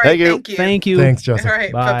 All right. Thank you. Thank you. Thanks, Jessa. All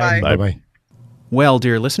right. Bye. Bye-bye. Bye-bye. Well,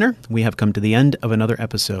 dear listener, we have come to the end of another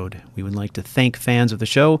episode. We would like to thank fans of the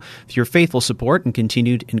show for your faithful support and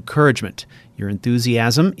continued encouragement. Your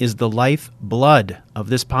enthusiasm is the lifeblood of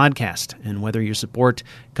this podcast, and whether your support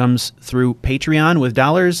comes through Patreon with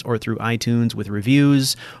dollars or through iTunes with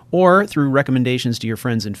reviews or through recommendations to your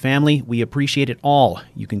friends and family, we appreciate it all.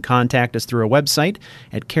 You can contact us through our website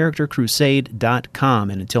at charactercrusade.com.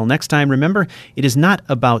 And until next time, remember, it is not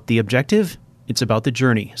about the objective, it's about the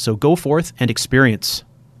journey. So go forth and experience.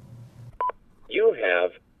 You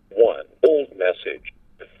have one old message.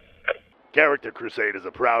 Character Crusade is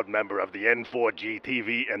a proud member of the N4G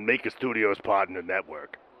TV and Maker Studios Partner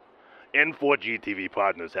Network. N4G TV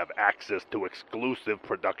partners have access to exclusive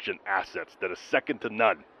production assets that are second to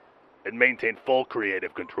none and maintain full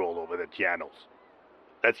creative control over their channels.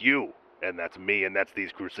 That's you, and that's me, and that's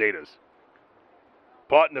these Crusaders.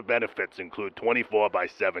 Partner benefits include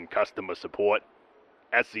 24/7 customer support,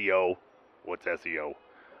 SEO, what's SEO?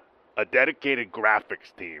 A dedicated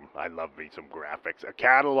graphics team, I love me some graphics, a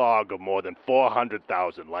catalog of more than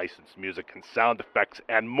 400,000 licensed music and sound effects,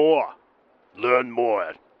 and more. Learn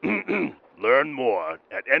more. Learn more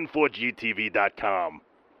at n4gtv.com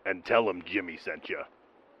and tell them Jimmy sent you.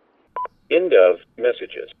 End of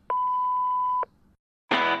messages.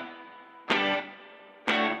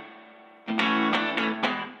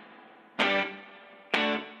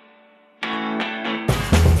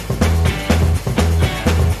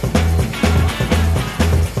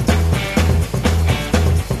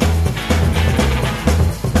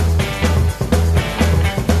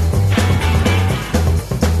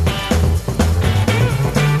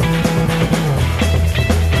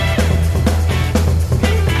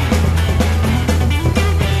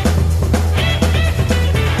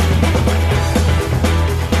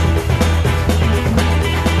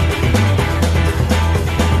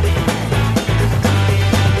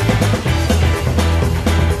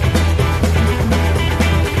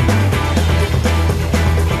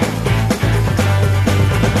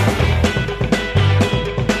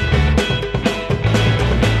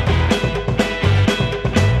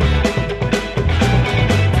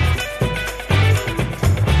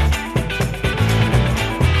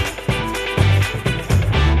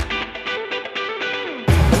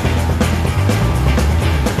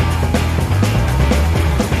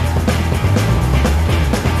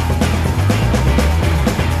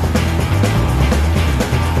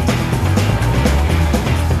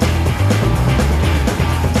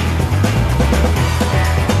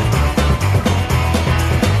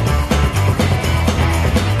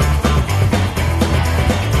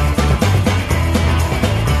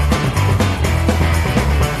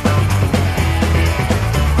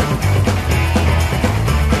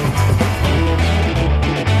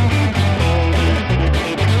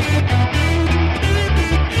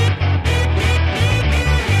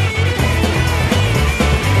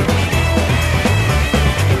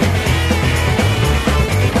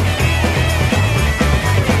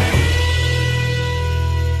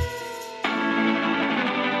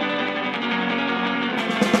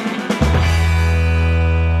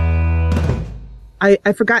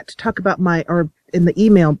 I forgot to talk about or in the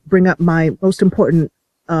email, bring up my most important,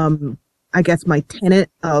 I guess my tenet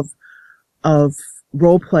of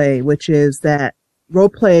role play, which is that role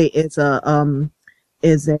play is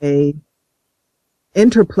a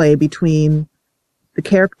interplay between the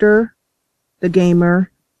character, the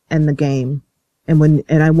gamer, and the game.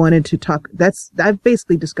 And I wanted to talk, I've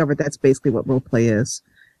basically discovered that's basically what role play is,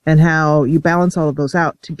 and how you balance all of those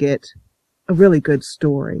out to get a really good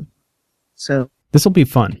story. So this will be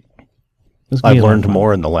fun. I've learned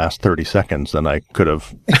more in the last 30 seconds than I could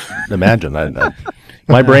have imagined.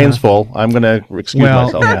 My brain's full. I'm going to excuse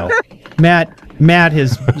myself now. Matt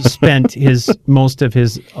has spent most of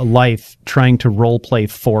his life trying to role play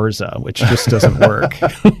Forza, which just doesn't work.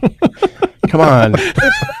 Come on.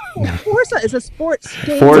 Forza is a sports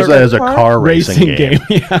game. Forza is a car racing game.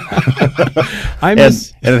 Yeah. And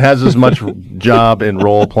it has as much job in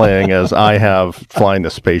role playing as I have flying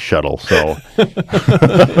the space shuttle. So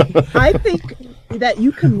I think that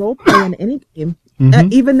you can role play in any game,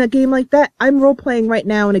 even a game like that. I'm role playing right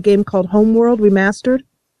now in a game called Homeworld Remastered,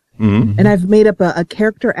 and I've made up a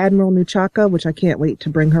character, Admiral Nuchaka, which I can't wait to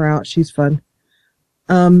bring her out. She's fun.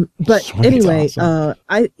 But Sweet, anyway, awesome.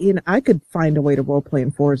 I could find a way to role play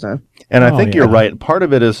in Forza. And I think you're right. Part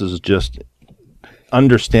of it is just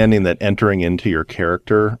understanding that entering into your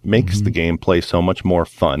character makes the gameplay so much more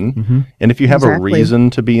fun. And if you have a reason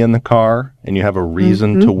to be in the car and you have a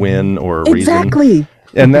reason to win or a reason.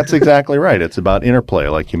 And that's exactly right. It's about interplay,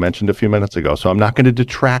 like you mentioned a few minutes ago. So I'm not going to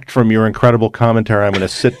detract from your incredible commentary. I'm going to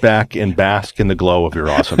sit back and bask in the glow of your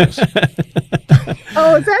awesomeness.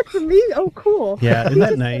 Oh, is that for me? Oh, cool. Yeah, isn't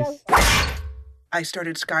that nice? I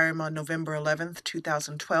started Skyrim on November 11th,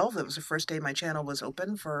 2012. That was the first day my channel was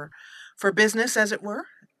open for business, as it were.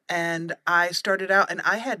 And I started out, and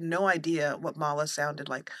I had no idea what Mala sounded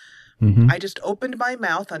like. I just opened my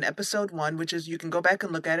mouth on episode 1, which is, you can go back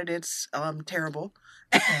and look at it. It's terrible.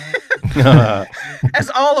 As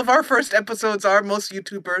all of our first episodes are. Most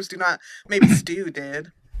YouTubers do not. Maybe Stu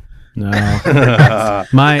did. No.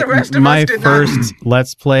 my first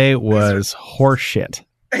Let's Play was horseshit.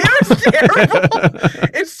 It was terrible.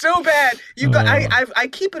 It's so bad. I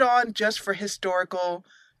keep it on just for historical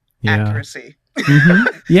accuracy.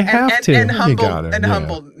 You have to. And humble gotta, and yeah.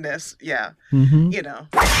 humbleness. Yeah. Mhm. You know.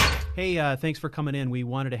 Hey, thanks for coming in. We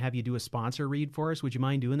wanted to have you do a sponsor read for us. Would you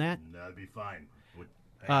mind doing that? That'd be fine.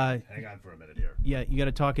 Hang on for a minute here. Yeah, you got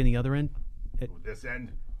to talk in the other end. This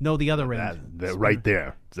end? No, the other end. Right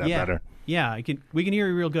there. Is that Yeah. better? Yeah, we can hear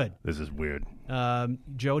you real good. This is weird.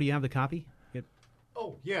 Joe, do you have the copy?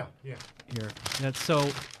 Oh, yeah. Here. That's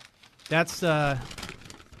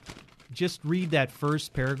just read that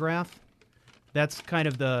first paragraph. That's kind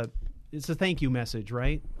of it's a thank you message,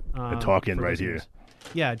 right? Talking for right listeners. here.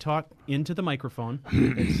 Yeah, talk into the microphone.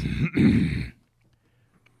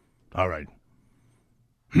 All right.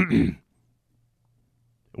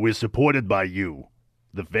 We're supported by you,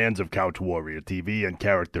 the fans of Couch Warrior TV and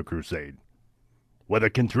Character Crusade. Whether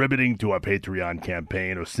contributing to our Patreon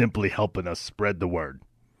campaign or simply helping us spread the word,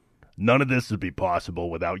 none of this would be possible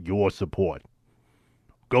without your support.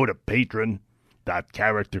 Go to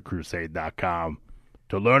patron.charactercrusade.com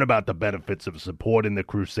to learn about the benefits of supporting the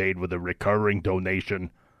crusade with a recurring donation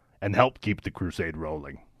and help keep the crusade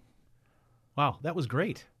rolling. Wow, that was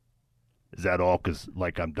great. Is that all? Because,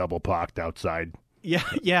 I'm double parked outside. Yeah.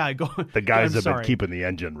 The guys have sorry. been keeping the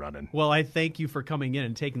engine running. Well, I thank you for coming in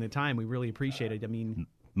and taking the time. We really appreciate it. I mean,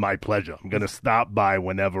 My pleasure. I'm going to stop by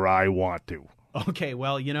whenever I want to. okay,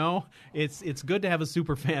 well, it's good to have a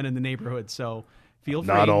super fan in the neighborhood, so feel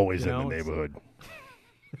free. Not always in the neighborhood.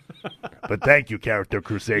 But thank you, Character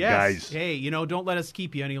Crusade Yes. guys. Hey, don't let us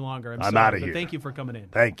keep you any longer. I'm I'm sorry, outta but here. thank you for coming in.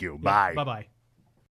 Thank you. Bye. Bye-bye.